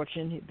gold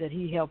fortune that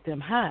he helped them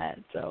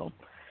hide. So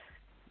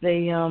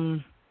they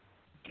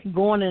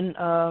going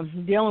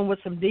and dealing with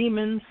some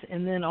demons,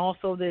 and then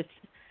also they're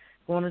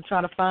going to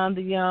try to find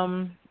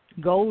the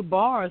gold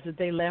bars that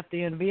they left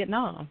in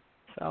Vietnam.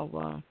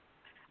 So,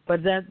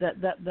 but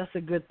that's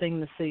a good thing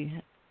to see.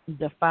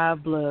 The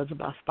Five Bloods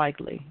about Spike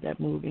Lee, that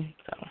movie.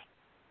 So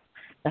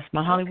that's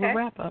my Hollywood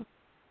wrap up.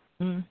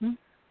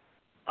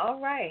 All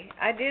right,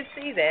 I did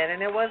see that,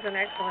 and it was an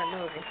excellent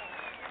movie.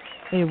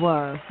 It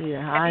was,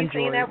 yeah. I enjoyed it. Have you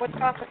seen that with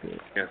Papa?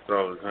 Yes, that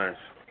was nice.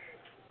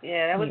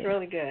 Yeah, that was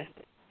really good.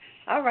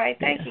 All right,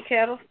 thank you,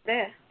 Kettle.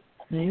 There.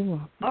 You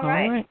welcome. All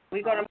right,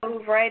 we're going to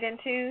move right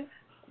into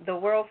the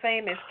world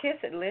famous Kiss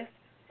It list.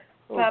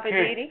 Papa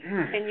Didi,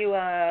 can you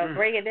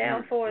break it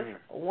down for us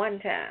one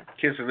time?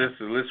 Kiss It list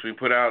is a list we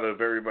put out of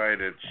everybody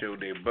that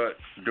showed their butt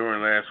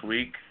during last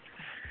week,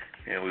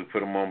 and we put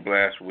them on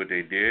blast for what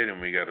they did, and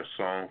we got a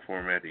song for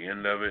them at the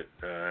end of it.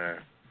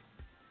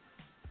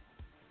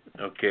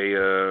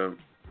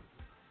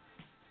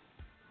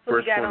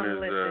 First one on the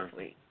list this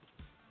week?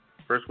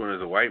 First one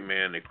is a white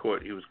man that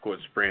he was caught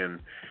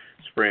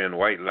spraying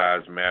White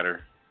Lives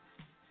Matter.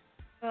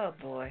 Oh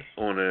boy.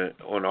 On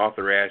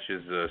Arthur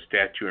Ashe's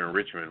statue in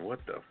Richmond.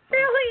 What the fuck?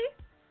 Really?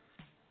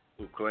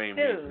 Who claimed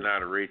he's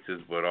not a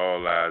racist, but all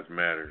lives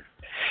matter.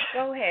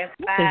 Go have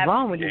 5. What's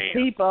wrong with these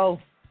people?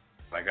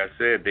 Like I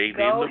said, they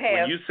look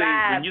when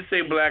you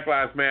say Black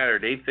Lives Matter,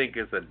 they think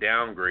it's a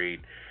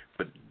downgrade.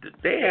 But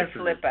they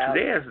flip out.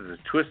 Their asses is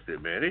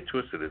twisted, man. They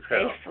twisted as hell.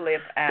 They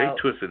flip out.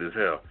 They twisted as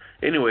hell.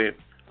 Anyway,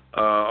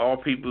 all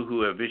people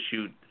who have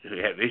issues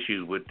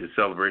with the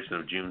celebration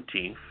of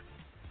Juneteenth.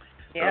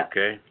 Yeah.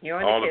 Okay.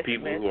 All the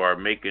people who are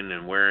making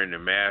and wearing the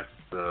masks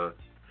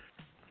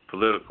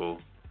political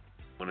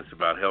when it's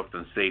about health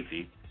and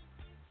safety.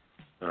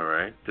 All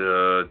right.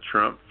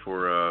 Trump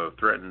for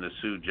threatening to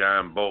sue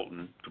John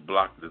Bolton to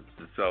block the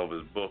sale of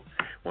his book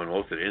when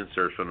most of the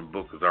inserts from the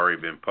book has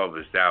already been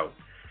published out.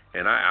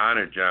 And I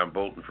honor John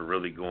Bolton for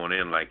really going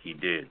in like he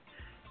did.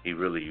 He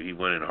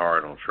went in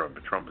hard on Trump,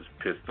 and Trump is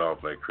pissed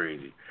off like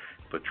crazy.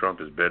 But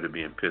Trump is better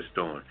being pissed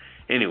on.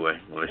 Anyway,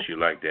 unless you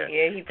like that.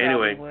 Yeah, he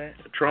probably would.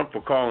 Trump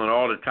for calling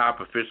all the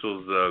top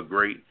officials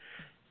great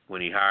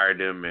when he hired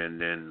them, and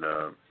then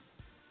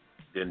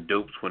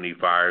dopes when he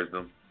fires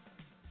them.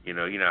 You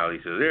know how he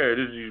says, "Yeah,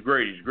 he's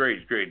great.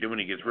 Then when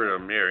he gets rid of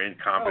them, they're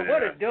incompetent." Oh,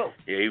 what a dope!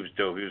 Yeah, he was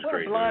dope. He was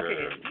great. What a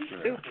blockhead! He's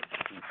stupid.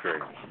 He's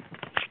great.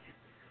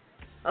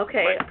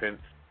 Okay. Mike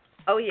Pence.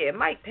 Oh yeah,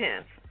 Mike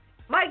Pence.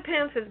 Mike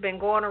Pence has been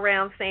going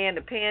around saying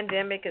the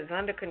pandemic is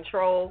under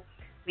control.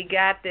 We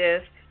got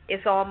this.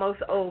 It's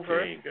almost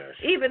over.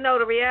 Even though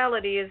the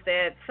reality is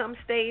that some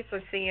states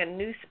are seeing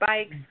new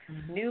spikes,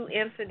 new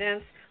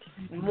incidents,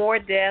 more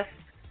deaths.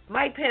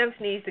 Mike Pence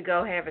needs to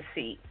go have a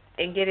seat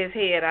and get his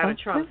head out of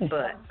Trump's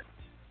butt.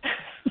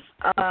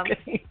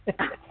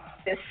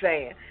 Just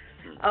saying.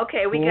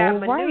 Okay, we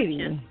got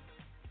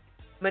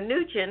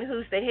Mnuchin,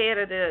 who's the head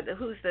of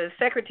who's the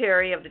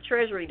secretary of the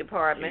Treasury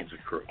Department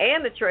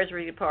and the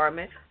Treasury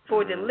Department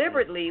for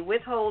deliberately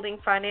withholding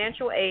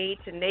financial aid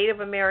to Native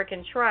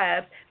American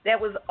tribes that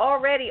was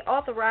already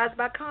authorized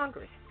by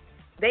Congress.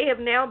 They have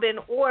now been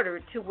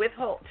ordered to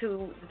withhold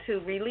to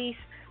release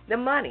the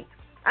money.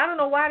 I don't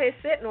know why they're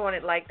sitting on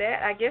it like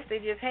that. I guess they're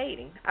just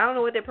hating. I don't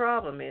know what their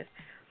problem is.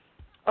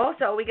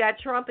 Also, we got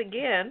Trump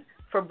again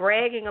for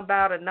bragging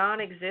about a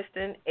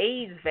non-existent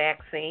AIDS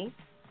vaccine.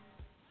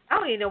 I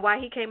don't even know why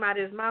he came out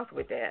of his mouth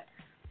with that.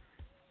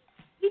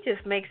 He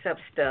just makes up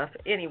stuff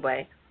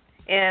anyway.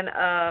 And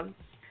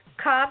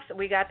cops,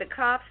 we got the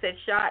cops that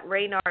shot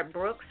Raynard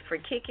Brooks for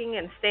kicking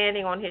and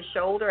standing on his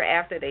shoulder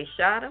after they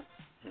shot him.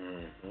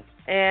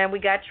 And we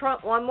got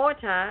Trump one more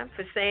time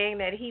for saying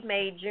that he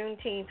made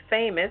Juneteenth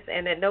famous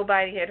and that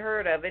nobody had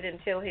heard of it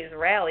until his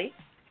rally.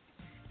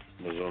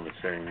 It was on the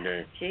same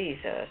day.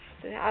 Jesus.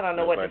 I don't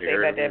know what to say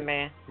about that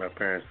man. My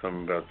parents told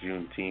me about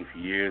Juneteenth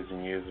years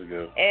and years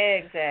ago.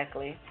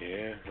 Exactly.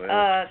 Yeah.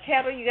 Well.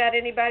 Kettle, you got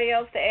anybody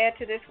else to add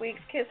to this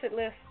week's Kiss It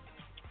list?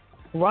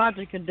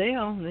 Roger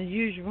Goodell, as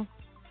usual.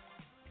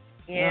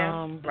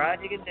 Yeah,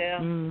 Roger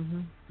Goodell.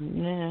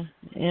 Yeah,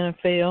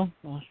 NFL.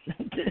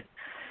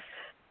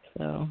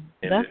 So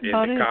that's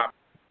about it.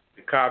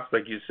 The cops,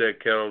 like you said,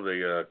 Kettle,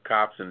 the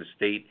cops in the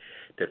state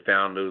that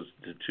found the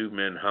two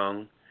men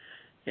hung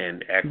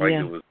and act like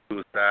it was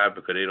suicide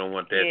because they don't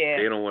want that. Yeah.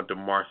 They don't want the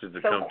marshals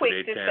to come to quick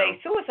their to town. say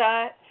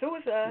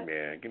suicide.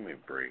 Yeah, give me a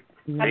break.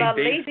 How about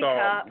lazy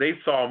cops? They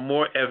saw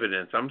more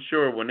evidence. I'm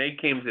sure when they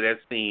came to that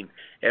scene,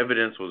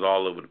 evidence was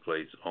all over the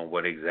place on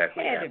what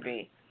exactly happened. Had to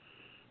be.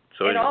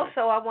 So and anyway.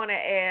 Also, I want to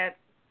add,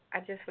 I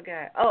just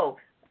forgot. Oh,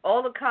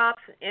 all the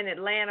cops in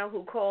Atlanta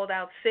who called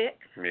out sick,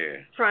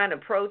 trying to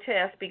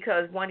protest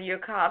because one of your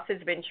cops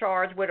has been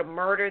charged with a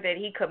murder that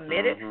he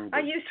committed. Are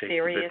you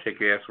serious? Take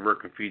your ass to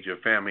work and feed your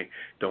family.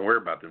 Don't worry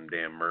about them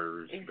damn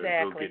murders. Exactly.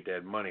 Better go get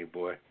that money,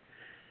 boy.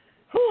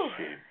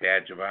 Shit,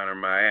 badge of honor,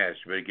 my ass.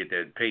 You better get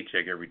that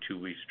paycheck every 2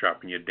 weeks,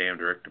 dropping your damn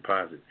direct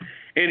deposit.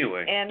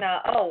 Anyway. And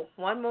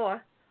one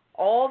more.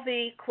 All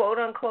the quote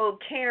unquote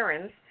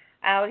Karens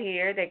out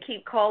here that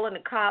keep calling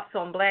the cops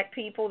on black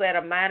people that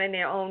are minding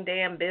their own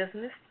damn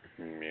business.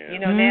 Yeah. You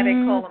know, now they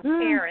call them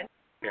Karens.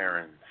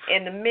 Karens.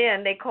 And the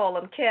men, they call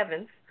them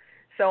Kevins.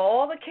 So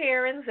all the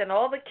Karens and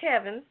all the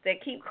Kevins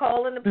that keep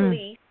calling the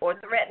police or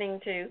threatening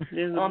to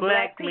on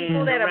black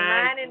people that are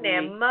minding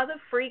their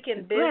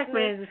mother-freaking business. Black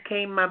man just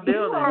came in my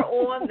building. You are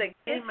on the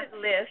kiss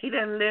list he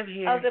doesn't live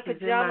here. of the He's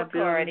pajama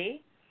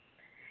party.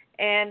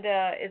 And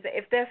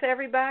if that's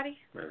everybody?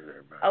 That's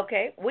everybody.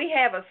 Okay. We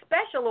have a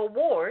special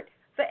award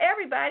for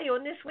everybody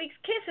on this week's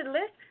Kissing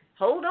List.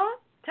 Hold on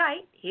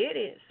tight. Here it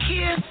is.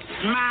 Kiss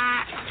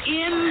my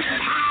entire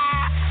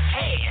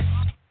ass.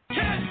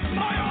 Kiss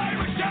my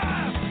Irish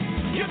ass.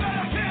 You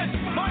better kiss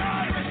my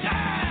Irish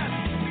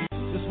ass.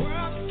 This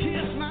world can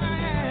kiss my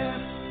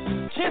ass.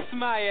 Kiss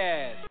my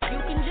ass. You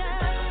can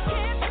just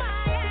kiss my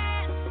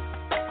ass.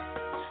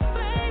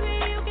 Baby,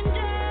 you can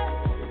just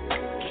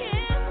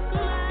kiss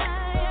my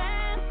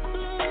ass.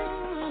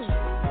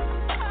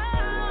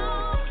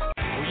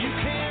 Oh, you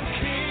can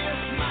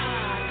kiss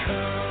my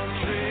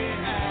country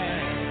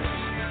ass.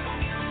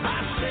 I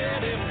said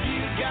if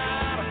you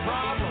got a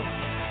problem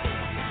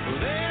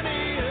with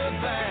any of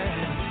that,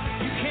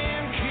 you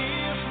can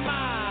kiss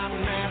my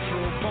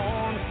natural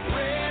born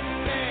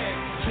redneck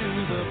to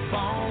the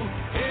bone,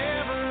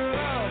 ever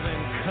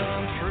loving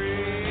country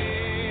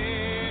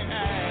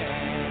ass.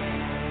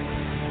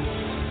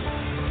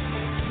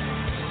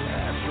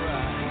 That's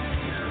right.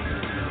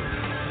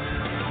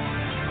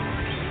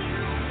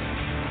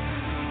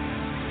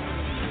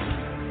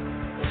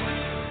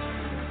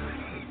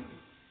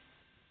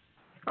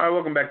 All right,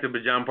 welcome back to the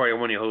Pajama Party. I'm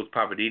one of your hosts,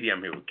 Papa Didi.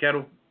 I'm here with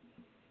Kettle.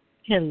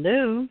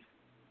 Hello.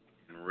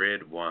 And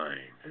Red Wine.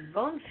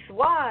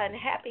 Bonsoir and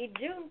happy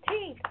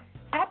Juneteenth.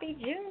 Happy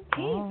Juneteenth.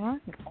 All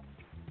right.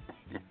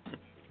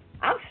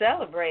 I'm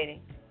celebrating.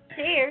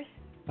 Cheers.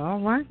 All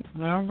right.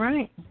 All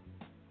right.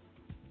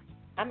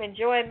 I'm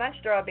enjoying my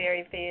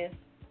strawberry fizz.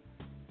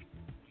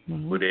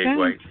 With egg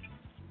whites.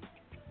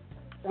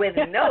 With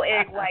no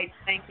egg whites,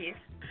 thank you.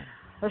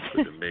 With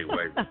the egg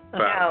whites.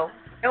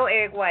 No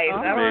egg whites.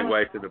 Egg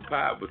whites in the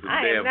pot with some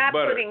damn butter. I am not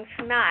putting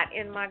snot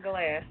in my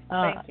glass.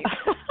 Thank you.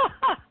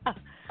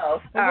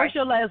 What's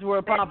your last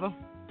word, Papa?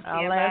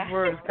 Our last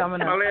word is coming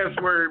up. My last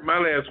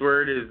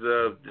word is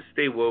to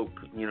stay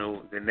woke. You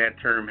know, and that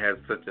term has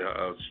such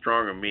a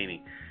stronger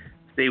meaning.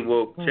 Stay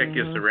woke. Check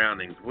your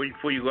surroundings.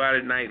 Before you go out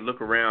at night, look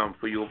around.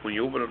 When you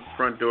open up the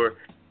front door,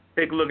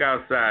 take a look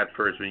outside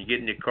first. When you get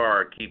in your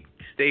car,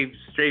 stay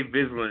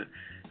vigilant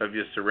of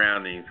your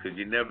surroundings, because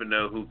you never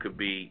know who could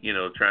be,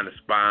 trying to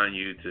spy on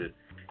you to,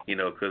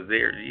 because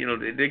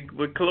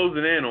we're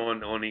closing in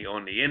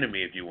on the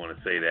enemy, if you want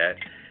to say that,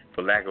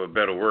 for lack of a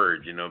better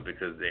word,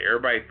 because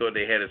everybody thought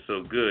they had it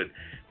so good,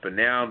 but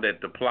now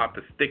that the plot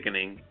is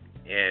thickening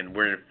and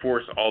we're in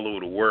force all over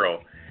the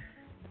world,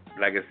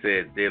 like I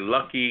said, they're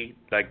lucky,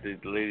 like the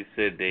lady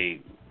said,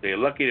 they're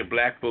lucky that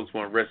black folks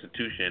want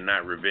restitution and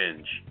not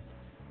revenge,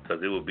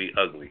 because it would be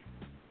ugly.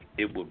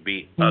 It would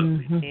be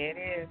ugly. It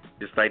is.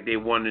 Just like they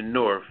won the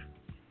North.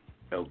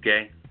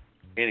 Okay?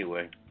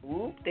 Anyway.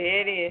 Whoop,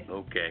 there it is.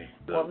 Okay.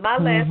 So. Well, my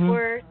last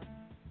word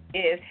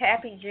is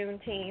happy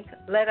Juneteenth.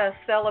 Let us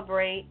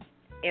celebrate,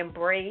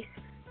 embrace,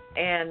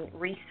 and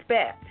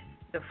respect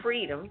the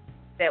freedom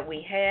that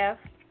we have.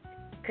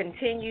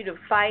 Continue to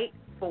fight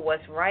for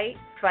what's right,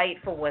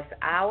 fight for what's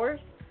ours.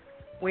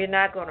 We're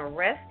not going to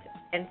rest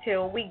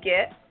until we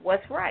get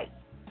what's right.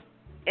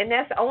 And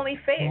that's only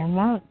fair.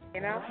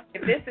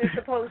 If this is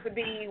supposed to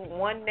be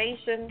one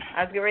nation,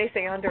 I was going to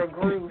say under a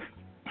groove.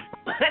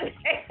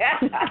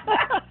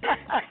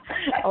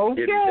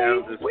 Okay.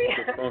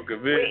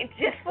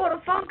 Just for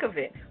the funk of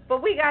it.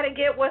 But we got to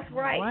get what's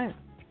right.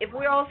 If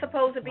we're all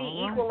supposed to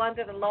be equal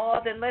under the law,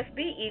 then let's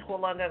be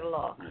equal under the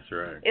law. That's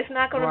right. It's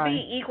not going to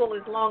be equal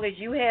as long as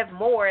you have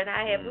more and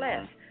I have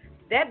less.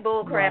 That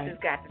bull crap has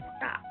got to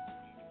stop.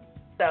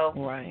 So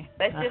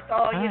let's just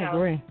all,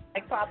 agree.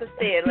 Like Papa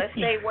said, let's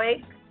stay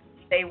awake,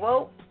 stay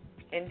woke,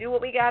 and do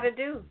what we got to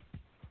do.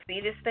 See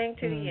this thing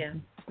to the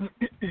end.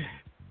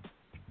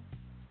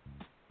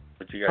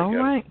 What you got? All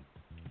right.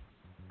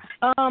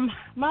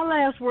 My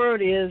last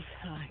word is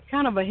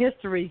kind of a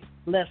history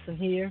lesson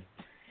here.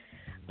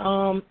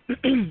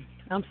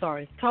 I'm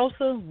sorry,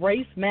 Tulsa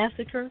Race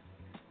Massacre.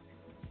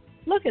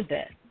 Look at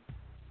that.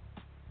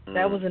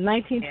 That was in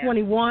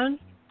 1921.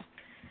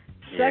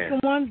 Second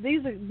one,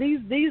 these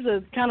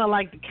are kind of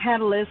like the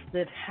catalysts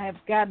that have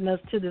gotten us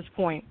to this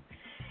point.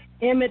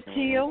 Emmett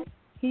Till,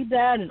 he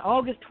died on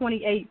August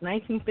 28,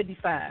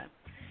 1955.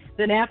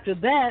 Then after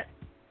that,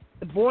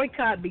 the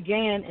boycott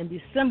began in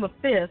December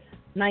 5th,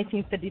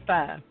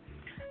 1955.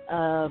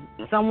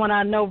 Someone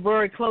I know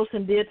very close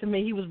and dear to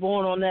me, he was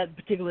born on that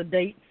particular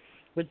date,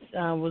 which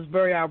was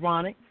very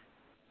ironic.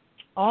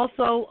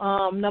 Also,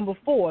 number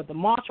 4, the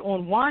March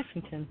on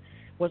Washington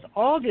was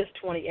August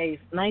 28,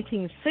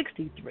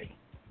 1963.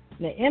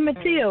 Now, Emmett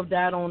Till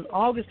died on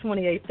August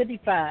 28,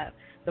 55.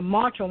 The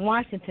March on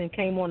Washington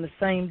came on the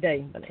same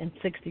day, but in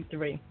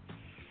 63.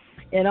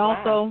 And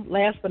also,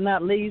 last but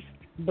not least,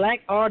 Black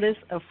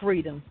Artists of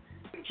Freedom.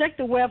 Check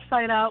the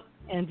website out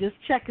and just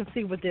check and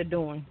see what they're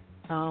doing.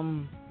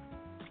 And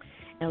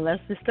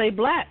let's just stay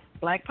black.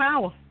 Black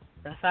power.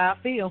 That's how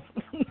I feel.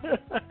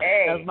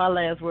 Hey, that's my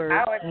last word.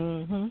 Power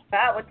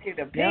to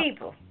the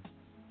people.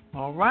 Yep.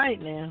 All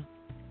right, now.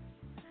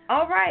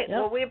 All right. Yep.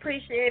 Well, we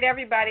appreciate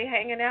everybody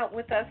hanging out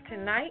with us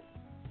tonight.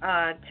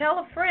 Tell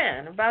a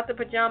friend about the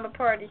Pajama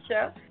Party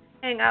Show.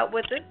 Hang out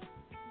with us.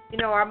 You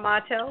know our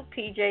motto,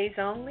 PJs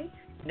only,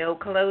 no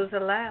clothes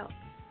allowed.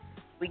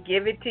 We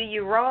give it to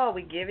you raw.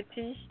 We give it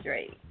to you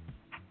straight.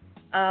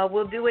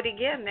 We'll do it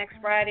again next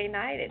Friday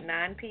night at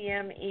 9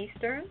 p.m.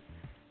 Eastern,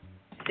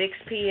 6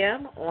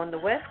 p.m. on the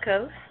West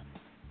Coast.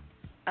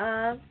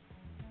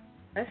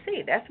 Let's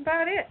see. That's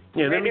about it.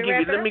 Yeah, let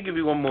me give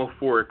you one more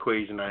 4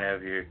 equation I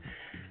have here.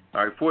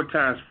 All right, 4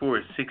 times 4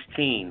 is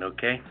 16,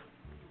 okay?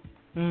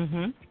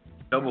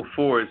 Double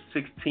 4 is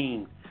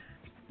 16.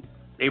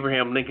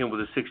 Abraham Lincoln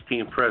was a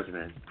 16th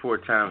president, 4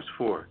 times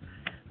 4.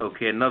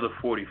 Okay, another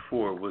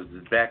 44 was the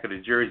back of the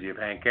jersey of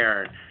Hank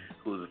Aaron,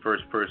 who was the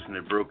first person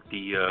that broke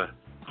the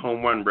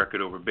home run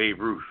record over Babe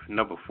Ruth,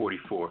 number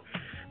 44.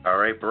 All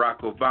right, Barack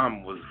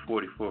Obama was the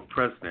 44th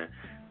president,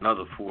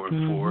 another 4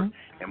 and 4.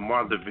 And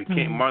Martin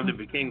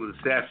Luther King was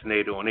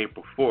assassinated on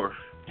April 4th,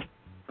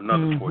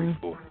 another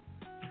 44.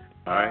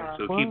 All right,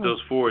 so keep those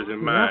 4s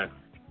in mind.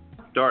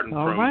 Starting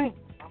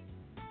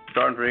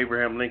from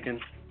Abraham Lincoln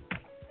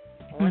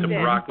to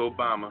Barack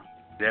Obama,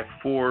 that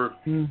 4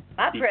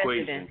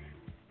 equation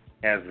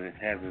has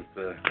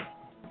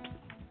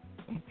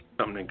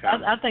something in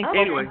common. I think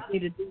anyway, we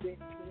need to do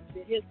the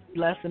history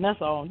lesson.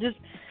 That's all. Just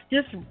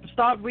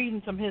start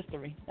reading some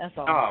history. That's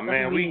all. Oh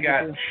man, we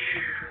got.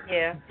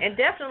 Yeah, and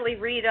definitely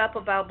read up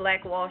about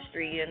Black Wall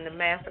Street and the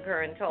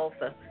massacre in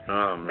Tulsa.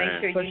 Oh man,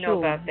 make sure you know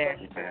about that.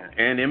 Yeah.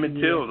 And Emmett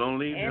Till, don't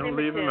leave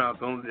him out.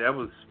 That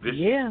was vicious.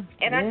 Yeah.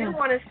 And I do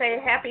want to say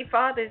Happy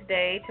Father's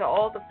Day to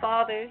all the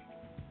fathers,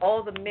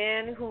 all the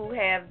men who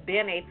have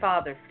been a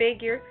father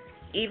figure.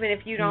 Even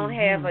if you don't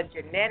have a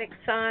genetic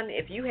son,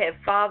 if you have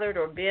fathered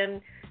or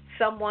been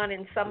someone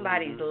in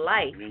somebody's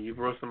life, you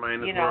brought somebody in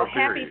this world,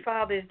 Happy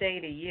Father's Day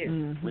to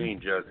you. We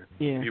ain't judging.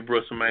 Yeah. You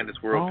brought somebody in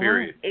this world,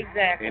 period.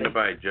 Exactly. Ain't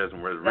nobody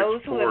judging whether those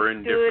rich, poor, or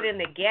indifferent. Those who have stood indifferent. in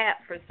the gap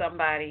for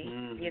somebody,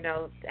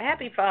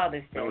 Happy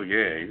Father's Day. Oh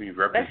yeah, you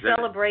represent. Let's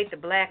celebrate the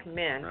black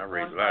men I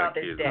raised on a lot of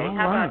Father's kids. Day.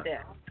 How about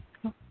that?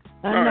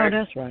 I know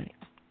that's right.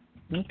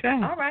 Okay.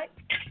 All right.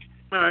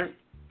 All right.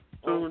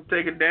 So we'll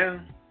take it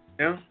down.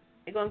 Yeah.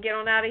 You gonna get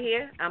on out of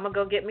here? I'm gonna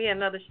go get me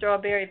another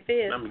strawberry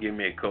fizz. I'm gonna get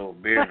me a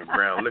cold beer and a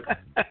brown liquor.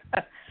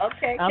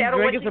 Okay, I'm Kettle,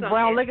 drinking what some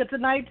brown liquor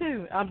tonight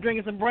too. I'm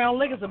drinking some brown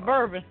liquor, some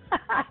bourbon.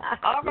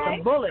 All right.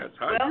 Some Bullet.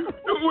 Well,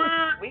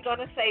 we're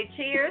gonna say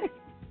cheers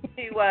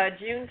to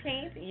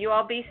Juneteenth. You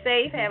all be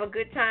safe. Have a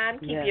good time.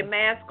 Keep your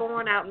mask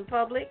on out in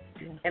public,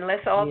 and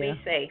let's all be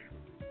safe.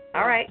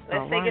 All right.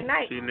 Let's say good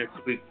night. See you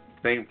next week,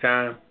 same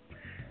time.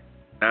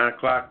 9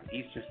 o'clock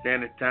Eastern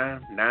Standard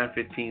Time,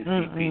 9:15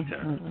 CP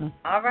time.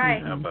 All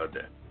right. How about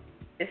that?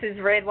 This is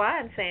Red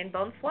Wine saying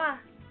bonsoir.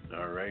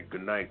 All right.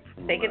 Good night.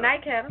 Say good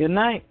night, Kevin. Good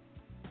night.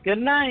 Good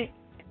night.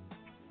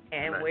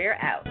 And we're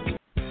out.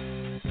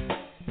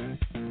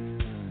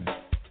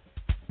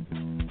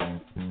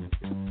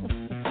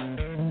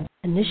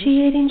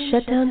 Initiating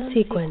shutdown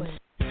sequence.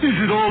 Is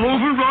it all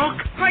over,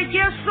 Rock? I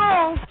guess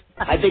so.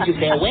 I bid you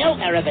farewell,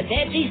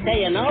 arrivederci,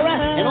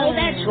 sayonara, and all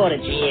that sort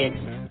of cheers.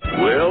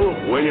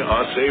 Well, when you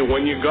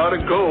gotta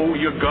go,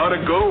 you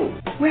gotta go.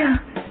 Well,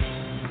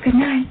 good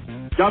night.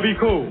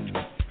 Yabiko.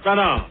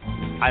 Sana.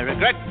 I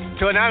regret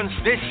to announce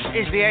this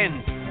is the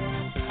end.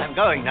 I'm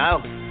going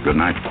now. Good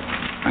night,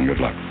 and good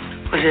luck.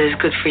 Was it as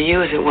good for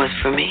you as it was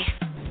for me?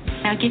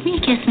 Now give me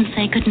a kiss and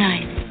say good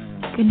night.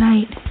 Good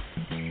night.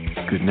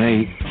 Good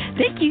night.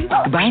 Thank you.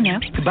 Goodbye now.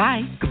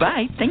 Goodbye.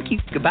 Goodbye. Thank you.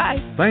 Goodbye.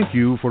 Thank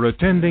you for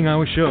attending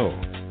our show,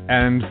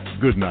 and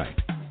good night.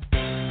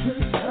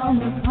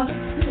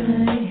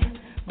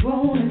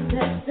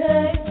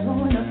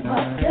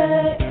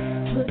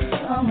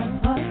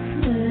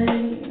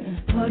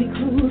 Party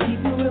crew,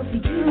 keep it real for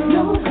you.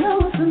 No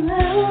clothes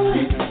allowed.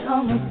 It's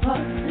summer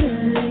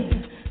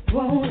party.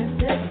 Grown and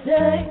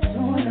sexy,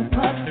 join the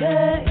party.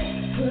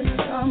 Put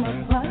summer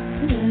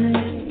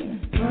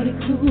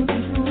crew keep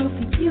the roof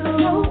for you.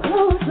 No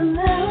clothes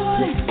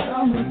allowed. It's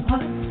summer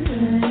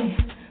party.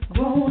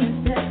 Grown is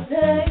that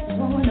day.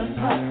 Throwing a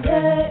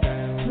party.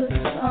 Put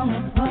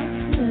summer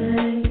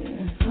party.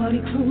 Party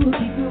crew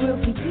keep the roof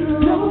for you.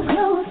 No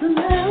clothes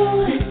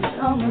allowed. It's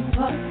summer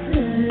party.